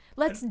 No.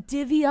 Let's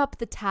divvy up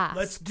the tasks.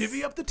 Let's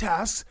divvy up the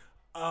tasks.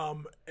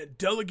 And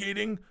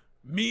delegating,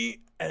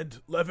 me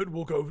and Levitt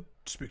will go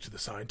speak to the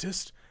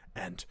scientist,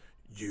 and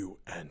you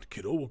and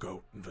Kittle will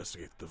go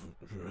investigate the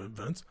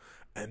events.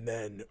 And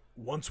then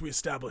once we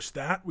establish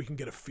that, we can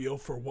get a feel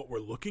for what we're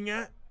looking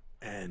at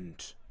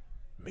and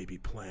maybe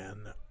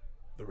plan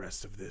the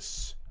rest of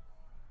this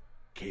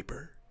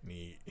caper.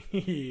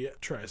 He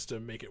tries to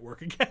make it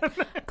work again.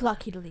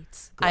 Glocky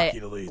deletes. Glocky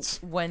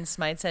deletes. When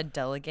Smite said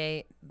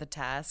delegate the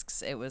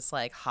tasks, it was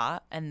like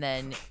hot, and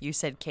then you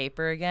said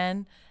caper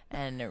again,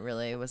 and it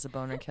really was a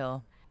boner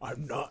kill.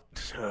 I'm not.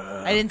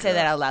 I didn't say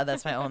that out loud.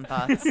 That's my own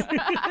thoughts.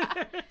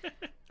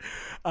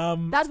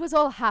 That was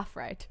all half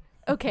right.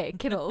 Okay,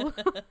 Kittle.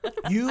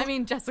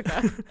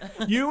 Jessica.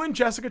 You and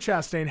Jessica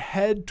Chastain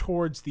head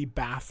towards the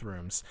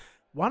bathrooms.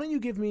 Why don't you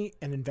give me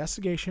an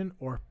investigation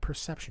or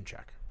perception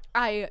check?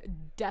 I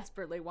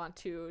desperately want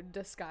to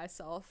disguise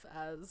self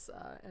as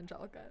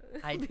Angelica.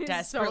 I It'd be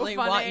desperately so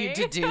want funny. you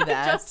to do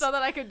that. Just so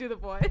that I could do the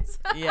voice.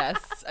 Yes,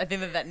 I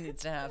think that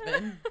needs to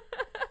happen.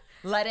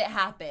 Let it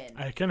happen.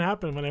 It can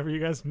happen whenever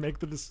you guys make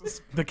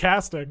the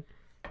casting.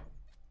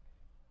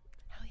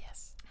 Hell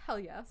yes. Hell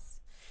yes.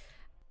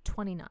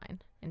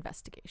 29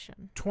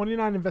 investigation.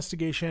 29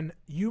 investigation.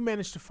 You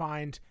managed to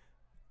find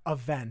a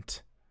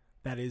vent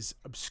that is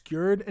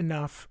obscured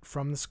enough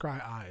from the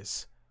scry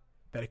eyes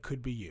that it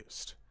could be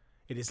used.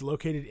 It is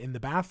located in the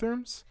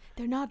bathrooms.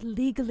 They're not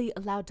legally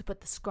allowed to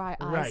put the scry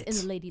eyes Right. in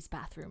the ladies'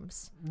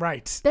 bathrooms.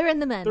 Right. They're in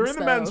the men's. They're in the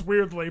though. men's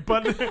weirdly,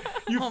 but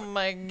Oh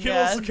my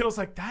god. Kittle's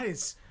like, that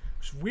is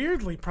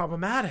weirdly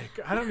problematic.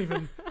 I don't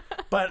even.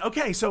 But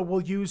okay, so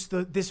we'll use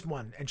this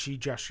one, and she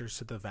gestures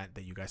to the vent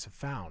that you guys have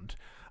found,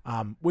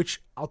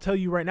 which I'll tell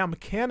you right now,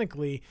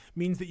 mechanically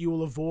means that you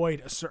will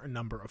avoid a certain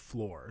number of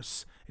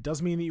floors. It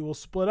does mean that you will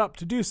split up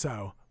to do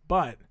so,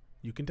 but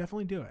you can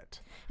definitely do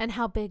it. And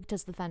how big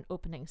does the vent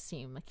opening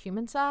seem? Like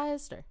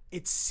human-sized? Or?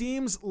 It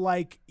seems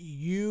like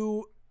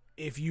you,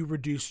 if you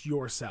reduce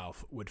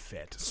yourself, would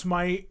fit.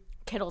 Smite.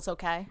 Kittle's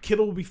okay.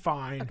 Kittle will be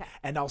fine, Okay.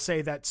 and I'll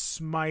say that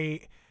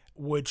Smite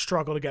would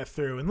struggle to get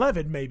through, and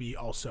Levid may be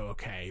also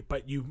okay,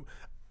 but you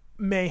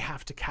may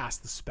have to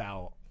cast the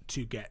spell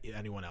to get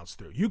anyone else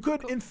through. You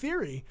could, in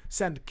theory,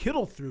 send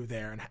Kittle through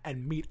there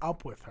and meet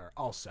up with her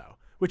also,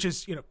 which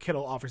is,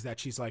 Kittle offers that.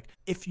 She's like,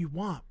 if you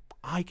want,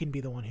 I can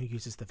be the one who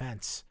uses the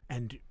vents,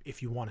 and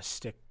if you want to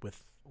stick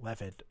with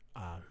Levid,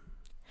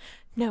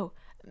 No,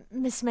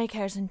 Miss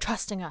Maycare's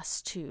entrusting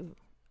us to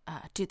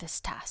do this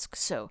task,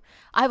 so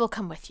I will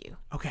come with you.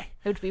 okay.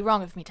 It would be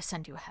wrong of me to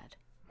send you ahead.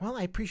 Well,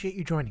 I appreciate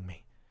you joining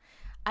me.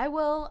 I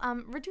will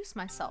reduce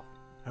myself.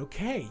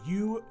 Okay,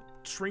 you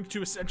shrink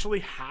to essentially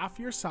half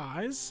your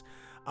size,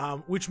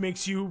 which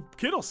makes you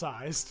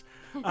Kittle-sized.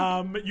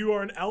 You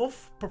are an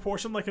elf,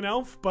 proportioned like an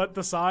elf, but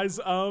the size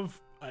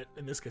of,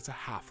 in this case, a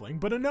halfling,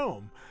 but a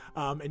gnome.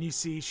 And you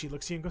see, she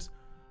looks at you and goes,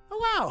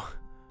 oh, wow,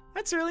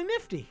 that's really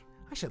nifty.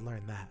 I should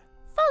learn that.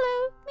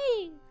 Follow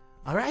me.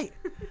 All right.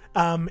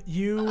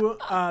 You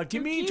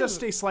give me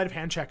just a sleight of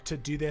hand check to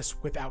do this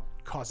without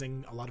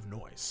causing a lot of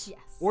noise. Yes.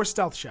 Or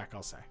stealth check,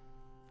 I'll say.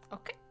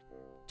 Okay.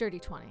 Dirty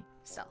 20.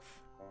 Stealth.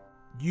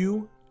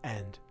 You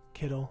and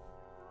Kittle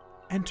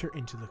enter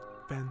into the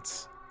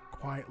vents,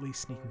 quietly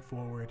sneaking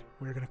forward.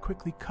 We're going to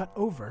quickly cut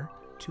over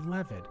to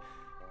Levid.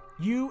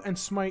 You and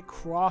Smite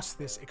cross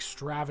this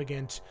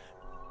extravagant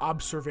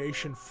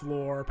observation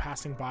floor,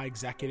 passing by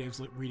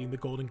executives reading the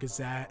Golden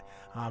Gazette,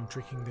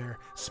 drinking their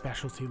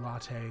specialty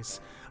lattes.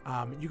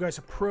 You guys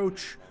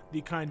approach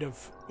the kind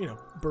of,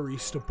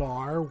 barista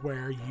bar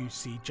where you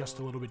see just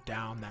a little bit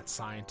down that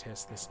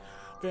scientist, this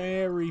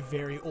very,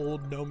 very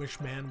old gnomish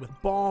man with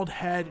bald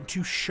head and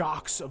two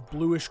shocks of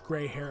bluish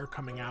gray hair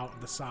coming out of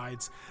the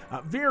sides.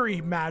 Very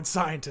mad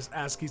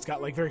scientist-esque. He's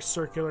got very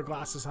circular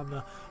glasses on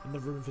the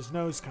rim of his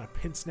nose, kind of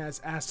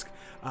pince-nez-esque.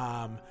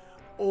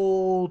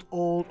 Old,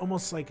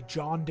 almost like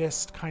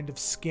jaundiced kind of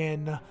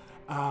skin.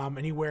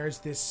 And he wears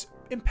this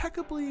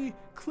impeccably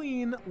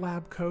clean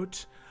lab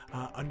coat,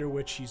 under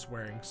which he's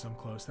wearing some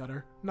clothes that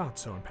are not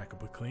so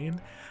impeccably clean.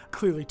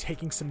 Clearly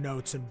taking some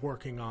notes and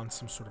working on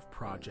some sort of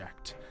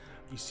project.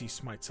 You see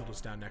Smite settles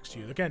down next to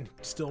you. Again,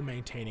 still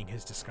maintaining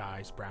his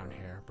disguise, brown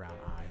hair, brown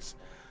eyes.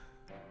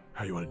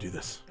 How you want to do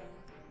this?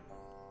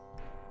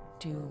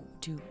 Do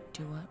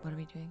what? What are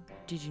we doing?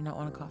 Did you not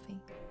want a coffee?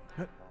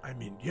 I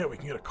mean, yeah, we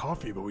can get a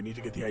coffee, but we need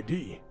to get the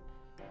ID.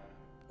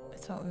 I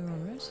thought we were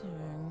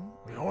messaging.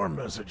 We are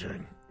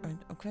messaging.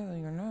 Okay, well,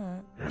 you're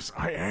not. Yes,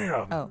 I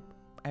am. Oh,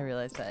 I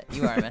realized that.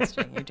 You are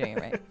messaging. You're doing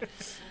it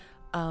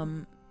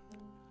right.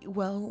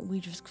 Well, we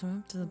just come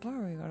up to the bar.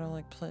 We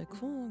gotta, play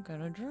cool,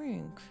 get a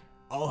drink.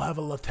 I'll have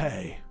a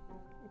latte.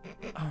 Oh,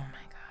 my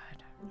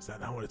God. Is that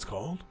not what it's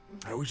called?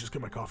 I always just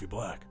get my coffee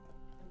black.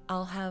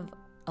 I'll have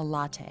a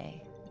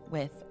latte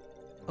with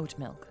oat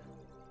milk.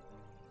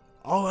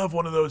 I'll have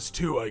one of those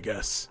too, I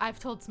guess. I've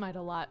told Smite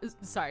a lot.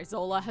 Sorry,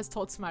 Zola has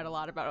told Smite a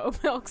lot about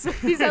oat milk, so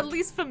he's at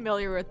least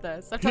familiar with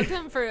this. I've talked to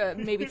him for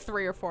maybe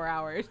 3 or 4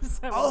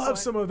 hours. I'll have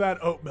some of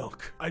that oat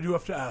milk. I do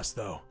have to ask,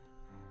 though.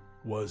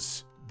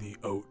 Was the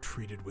oat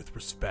treated with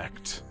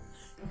respect?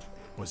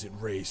 Was it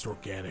raised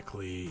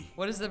organically?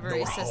 What does the Nor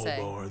barista say?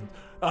 Holborn?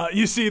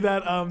 You see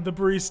that the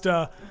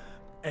barista,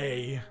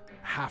 a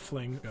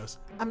halfling, goes,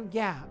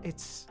 yeah,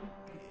 it's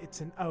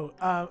an oat.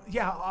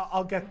 Yeah,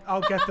 I'll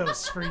get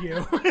those for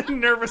you.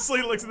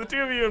 Nervously looks at the two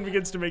of you and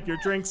begins to make your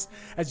drinks.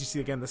 As you see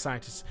again, the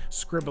scientist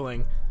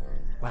scribbling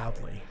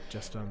loudly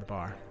just on the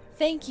bar.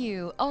 Thank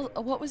you. Oh,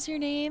 what was your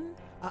name?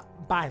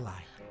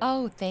 Bylai.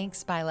 Oh,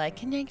 thanks, Bila.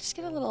 Can I just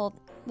get a little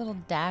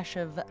dash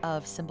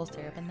of simple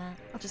syrup in that?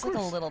 Just like a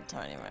course. little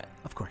tiny bit.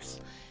 Of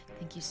course.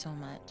 Thank you so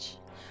much.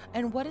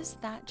 And what is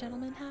that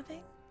gentleman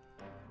having?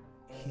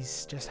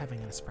 He's just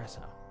having an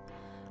espresso.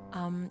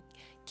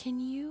 Can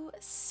you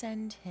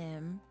send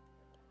him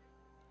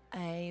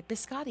a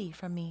biscotti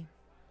from me?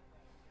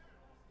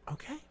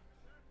 Okay.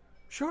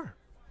 Sure.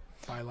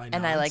 Bylai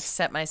And I nods.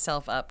 set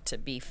myself up to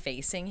be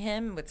facing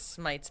him with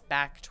Smite's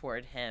back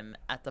toward him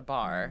at the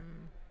bar.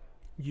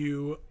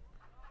 You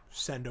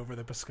send over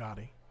the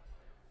biscotti.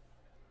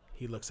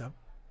 He looks up.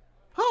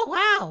 Oh,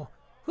 wow.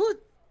 Who?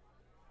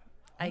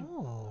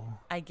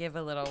 I give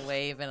a little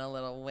wave and a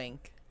little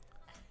wink.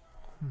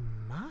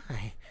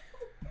 My.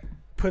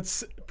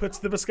 Puts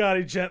the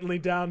biscotti gently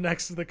down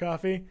next to the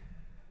coffee.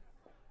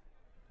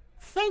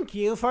 Thank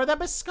you for the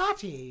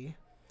biscotti.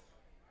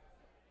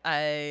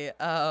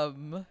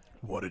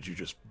 What did you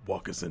just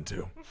walk us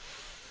into?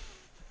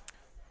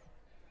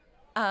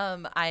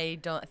 I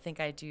don't think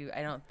I do.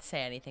 I don't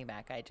say anything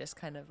back. I just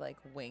kind of like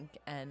wink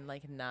and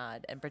like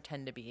nod and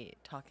pretend to be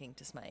talking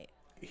to Smite.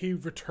 He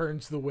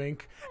returns the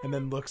wink and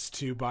then looks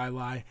to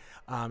Bylai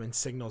and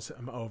signals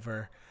him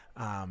over.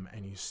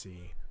 And you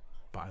see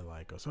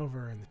Bylai goes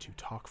over and the two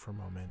talk for a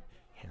moment,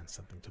 hands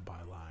something to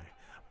Bylai.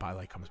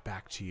 Bylai comes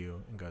back to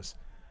you and goes,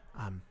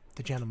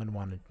 the gentleman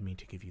wanted me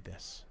to give you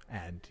this.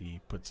 And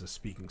he puts a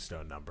speaking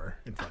stone number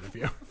in front of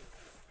you.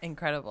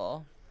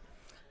 Incredible.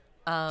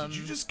 Did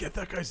you just get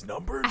that guy's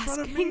number in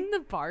front of me? Asking the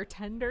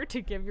bartender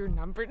to give your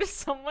number to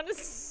someone is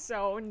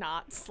so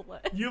not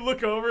slick. You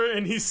look over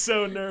and he's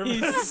so nervous.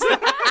 He's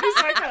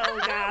like,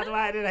 oh God,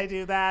 why did I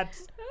do that?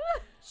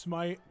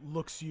 Smite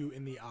looks you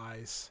in the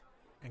eyes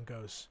and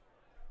goes,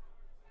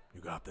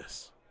 You got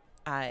this.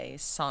 I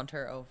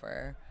saunter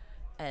over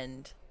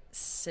and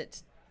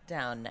sit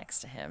down next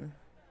to him.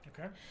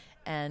 Okay.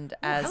 And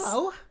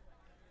Hello.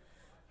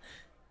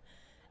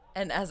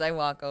 And as I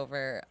walk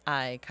over,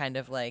 I kind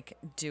of like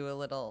do a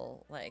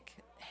little like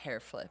hair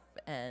flip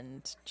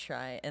and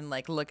try and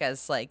like look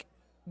as like,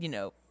 you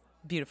know,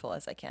 beautiful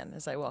as I can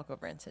as I walk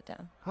over and sit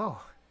down.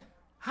 Oh,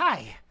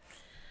 hi.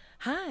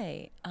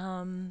 Hi.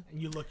 And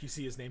you look, you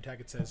see his name tag.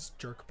 It says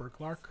Jerk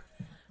Burklark.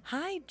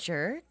 Hi,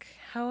 Jerk.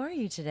 How are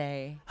you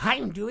today?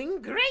 I'm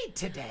doing great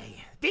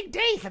today. Big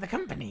day for the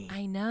company.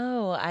 I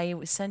know. I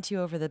sent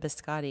you over the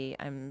biscotti.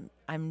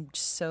 I'm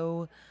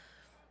so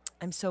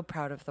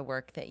proud of the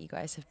work that you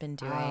guys have been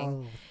doing.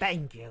 Oh,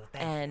 thank you.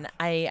 And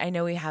I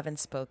know we haven't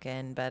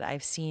spoken, but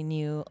I've seen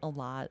you a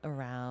lot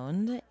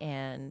around,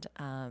 and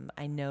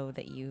I know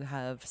that you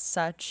have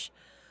such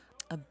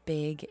a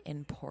big,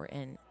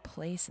 important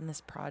place in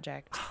this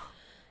project.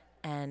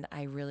 And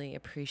I really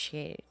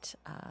appreciate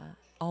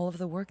all of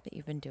the work that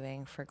you've been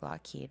doing for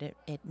Glockheed.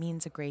 It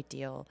means a great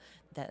deal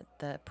that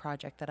the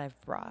project that I've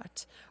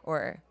brought,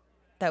 or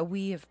that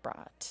we have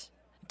brought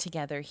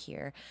together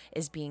here,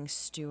 is being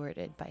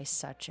stewarded by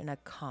such an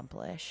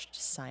accomplished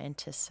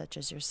scientist such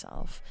as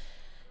yourself.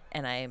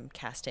 And I am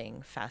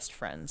casting Fast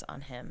Friends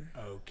on him.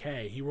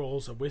 Okay, he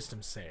rolls a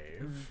wisdom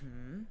save.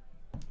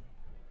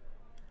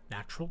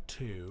 Natural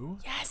 2.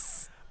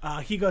 Yes!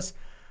 He goes,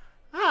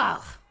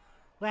 oh,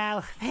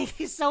 well, thank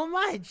you so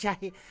much.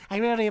 I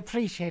really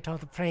appreciate all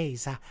the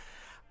praise.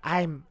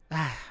 I'm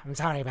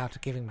sorry about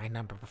giving my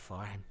number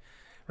before.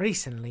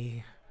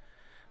 Recently,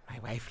 my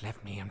wife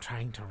left me. I'm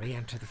trying to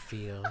re-enter the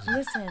field.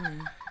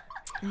 Listen,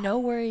 no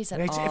worries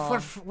at all.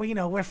 If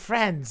we're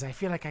friends, I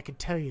feel like I could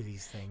tell you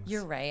these things.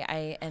 You're right.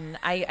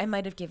 I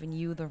might have given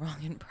you the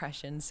wrong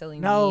impression, silly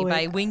No, me,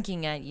 by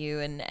winking at you,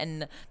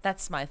 and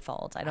that's my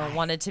fault. I don't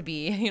want it to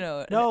be,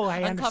 No, an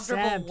I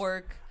uncomfortable understand.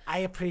 work. I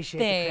appreciate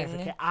thing. the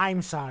clarification.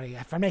 I'm sorry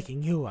for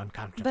making you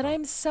uncomfortable. But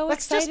I'm so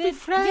Let's excited. just be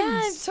friends.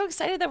 Yeah, I'm so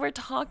excited that we're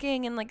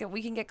talking and like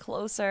we can get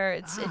closer.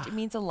 It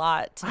means a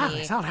lot to Wow, me.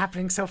 it's all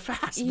happening so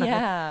fast. but-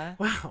 Yeah.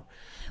 Wow.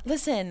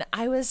 Listen,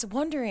 I was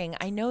wondering,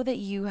 I know that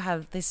you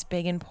have this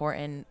big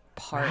important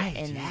part Right,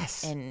 in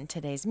yes. in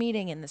today's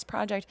meeting, in this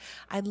project.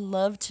 I'd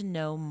love to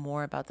know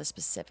more about the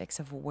specifics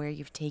of where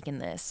you've taken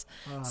this.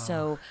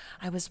 So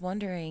I was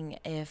wondering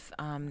if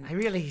I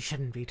really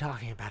shouldn't be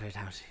talking about it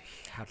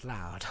out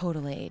loud.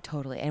 Totally.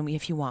 And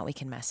if you want, we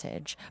can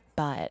message.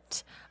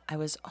 But I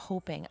was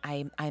hoping,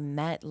 I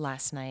met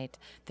last night.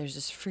 There's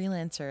this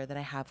freelancer that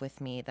I have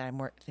with me that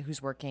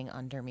who's working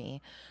under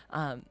me.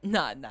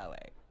 Not in that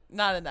way.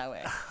 Not in that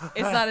way.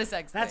 It's not a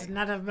sex That's thing.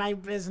 none of my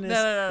business.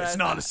 No. It's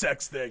not a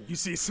sex thing. You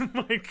see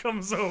somebody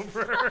comes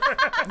over.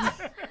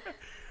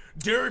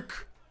 Derek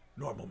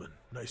Normalman,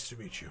 nice to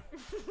meet you.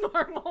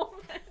 Normal.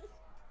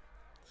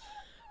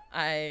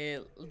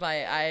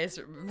 My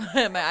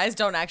eyes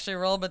don't actually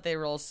roll, but they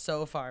roll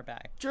so far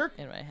back Jerk.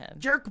 in my head.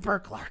 Jerk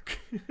Burklark.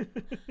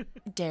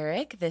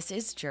 Derek, this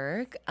is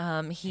Jerk.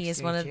 He is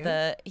to one meet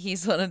of you.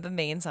 he's one of the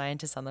main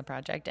scientists on the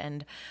project,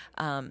 and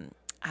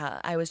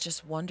I was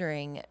just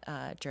wondering,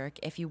 Jerk,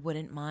 if you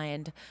wouldn't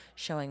mind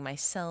showing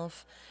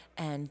myself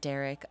and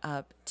Derek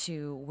up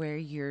to where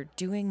you're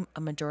doing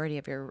a majority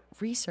of your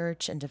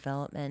research and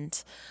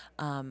development.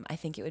 I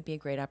think it would be a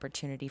great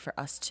opportunity for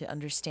us to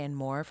understand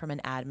more from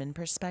an admin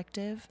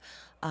perspective,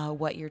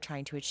 what you're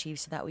trying to achieve,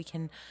 so that we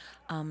can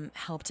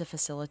help to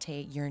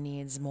facilitate your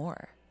needs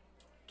more.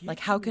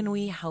 Like, how can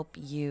we help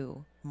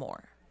you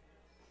more?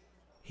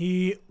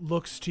 He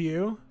looks to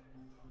you.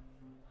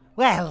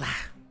 Well,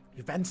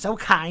 you've been so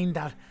kind.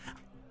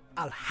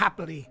 I'll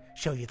happily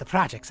show you the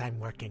projects I'm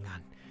working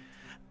on.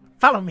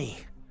 Follow me.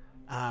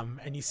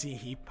 And you see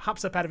he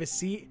hops up out of his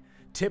seat,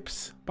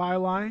 tips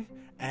Bylai,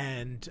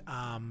 and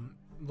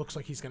looks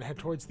like he's going to head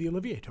towards the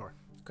Alleviator.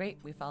 Great.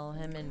 We follow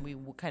him and we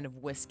kind of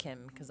whisk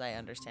him, because I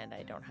understand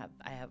I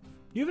have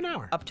You have an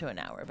hour. up to an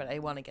hour, but I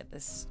want to get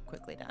this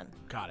quickly done.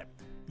 Got it.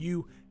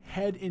 You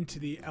head into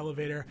the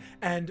elevator,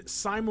 and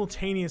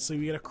simultaneously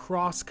we get a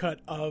cross cut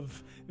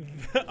of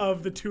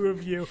the two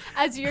of you.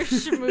 As you're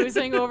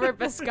schmoozing over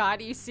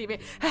Biscotti, you see me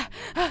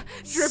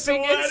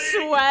dripping in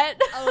Sweating.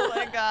 sweat. Oh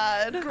my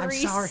god.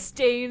 Grease sorry.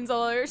 stains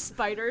all over,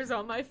 spiders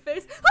on my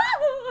face.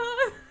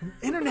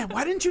 Internet,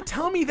 why didn't you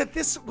tell me that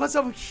this was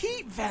a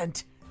heat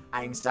vent?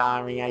 I'm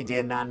sorry, I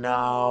did not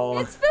know.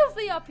 It's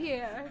filthy up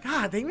here.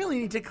 God, they really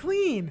need to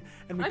clean.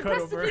 And we I'm cut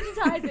over.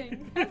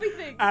 prestidigitizing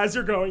everything. As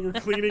you're going, you're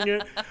cleaning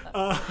it.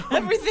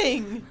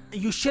 Everything.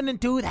 You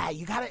shouldn't do that.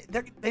 You gotta.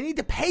 They need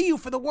to pay you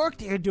for the work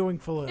that you're doing,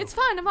 Falu. It's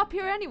fine. I'm up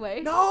here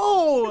anyway.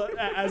 no.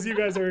 As you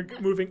guys are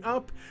moving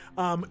up,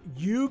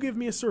 you give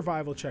me a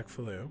survival check,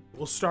 Falu.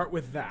 We'll start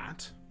with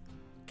that.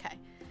 Okay.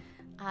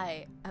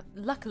 I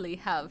luckily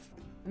have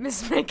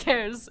Miss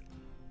Maker's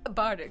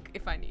bardic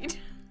if I need.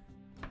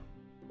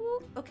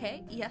 Ooh,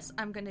 okay, yes,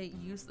 I'm gonna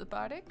use the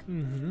bardic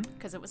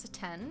because it was a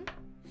 10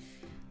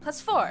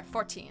 plus 4,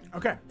 14.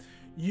 Okay.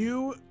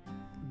 You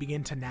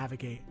begin to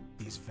navigate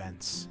these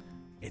vents.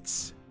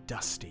 It's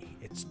dusty,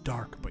 it's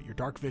dark, but your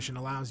dark vision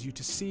allows you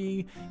to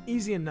see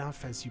easy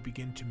enough as you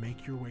begin to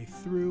make your way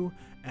through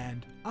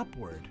and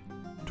upward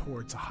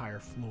towards a higher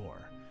floor.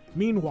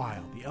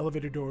 Meanwhile, the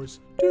elevator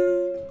doors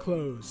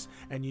close,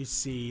 and you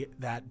see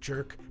that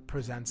Jerk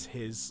presents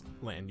his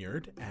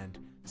lanyard and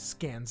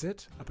scans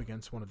it up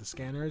against one of the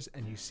scanners,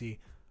 and you see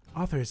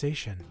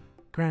authorization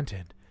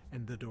granted,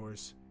 and the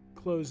doors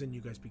close, and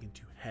you guys begin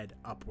to head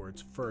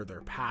upwards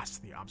further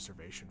past the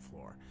observation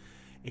floor.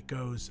 It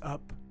goes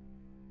up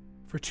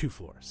for 2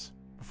 floors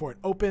before it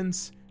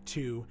opens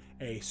to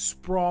a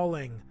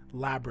sprawling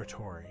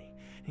laboratory.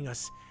 He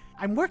goes,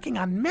 I'm working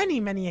on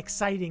many, many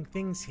exciting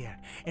things here.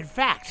 In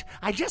fact,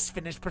 I just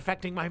finished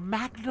perfecting my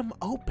magnum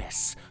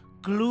opus,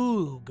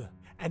 Gloog.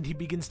 And he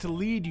begins to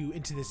lead you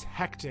into this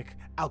hectic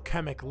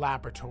alchemic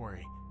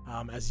laboratory.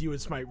 As you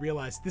might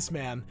realize, this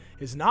man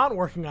is not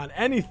working on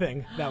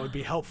anything that would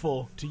be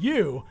helpful to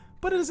you,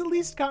 but it has at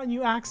least gotten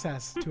you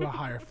access to a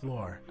higher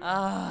floor.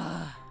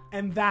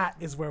 And that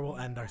is where we'll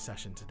end our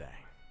session today.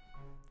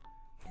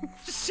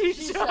 She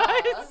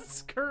dies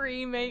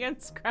screaming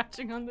and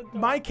scratching on the door.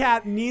 My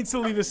cat needs to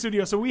leave the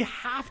studio, so we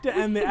have to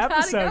end the Gotta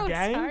episode, go.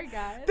 gang. Sorry,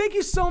 guys. Thank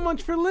you so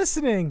much for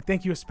listening.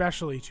 Thank you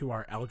especially to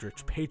our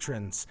Eldritch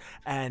patrons.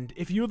 And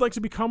if you would like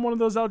to become one of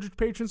those Eldritch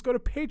patrons, go to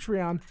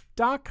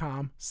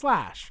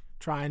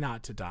patreon.com/Try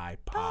Not to Die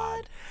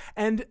Pod.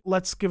 And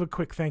let's give a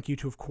quick thank you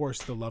to, of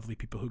course, the lovely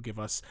people who give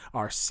us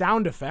our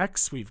sound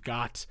effects. We've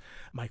got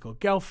Michael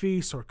Gelfi,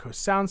 Sorko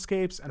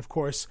Soundscapes, and of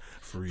course,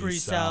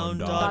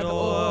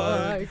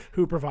 freesound.org,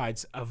 who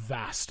provides a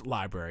vast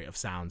library of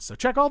sounds. So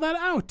check all that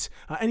out.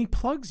 Any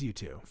plugs, you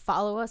two?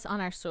 Follow us on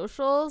our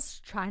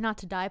socials. Try Not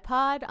to Die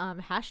Pod.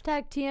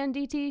 Hashtag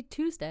TNDT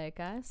Tuesday,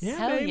 guys. Yeah,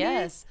 Hell baby.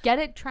 yes. Get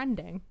it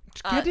trending.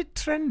 Get it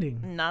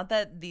trending. Not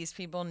that these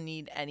people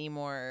need any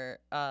more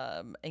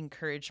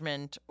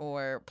encouragement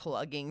or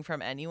plugging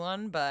from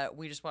anyone, but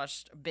we just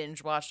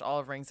binge watched all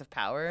of Rings of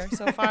Power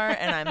so far,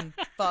 and I'm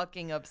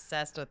fucking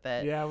obsessed with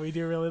it. Yeah, we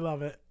do really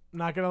love it.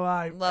 Not gonna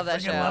lie. Love I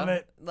that freaking show. Love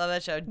it. Love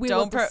that show. We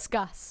will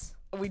discuss.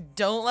 We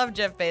don't love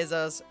Jeff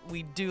Bezos.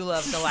 We do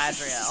love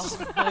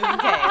Galadriel.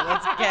 Okay,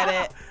 let's get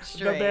it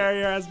straight. The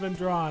barrier has been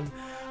drawn.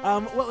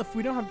 Well, if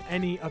we don't have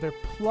any other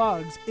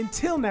plugs,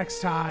 until next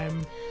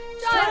time,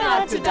 Try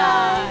not to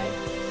die.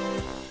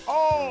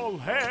 all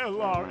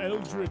hail our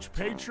Eldritch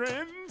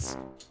patrons,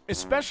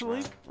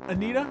 especially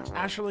Anita,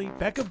 Ashley,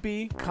 Becca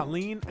B,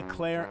 Colleen,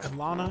 Eclaire,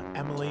 Alana,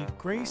 Emily,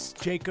 Grace,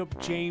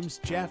 Jacob, James,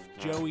 Jeff,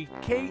 Joey,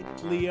 Kate,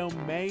 Leo,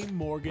 May,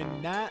 Morgan,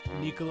 Nat,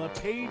 Nicola,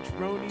 Paige,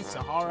 Roni,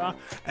 Sahara,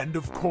 and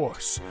of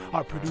course,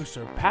 our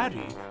producer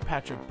Patty,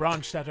 Patrick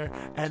Bronstetter,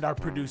 and our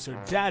producer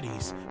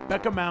Daddies,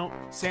 Becca Mount,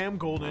 Sam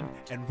Golden,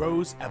 and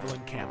Rose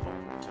Evelyn Campbell.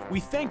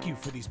 We thank you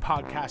for these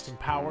podcasting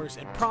powers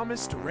and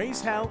promise to raise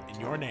hell in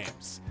your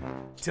names.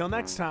 Till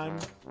next time,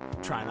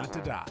 try not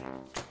to die.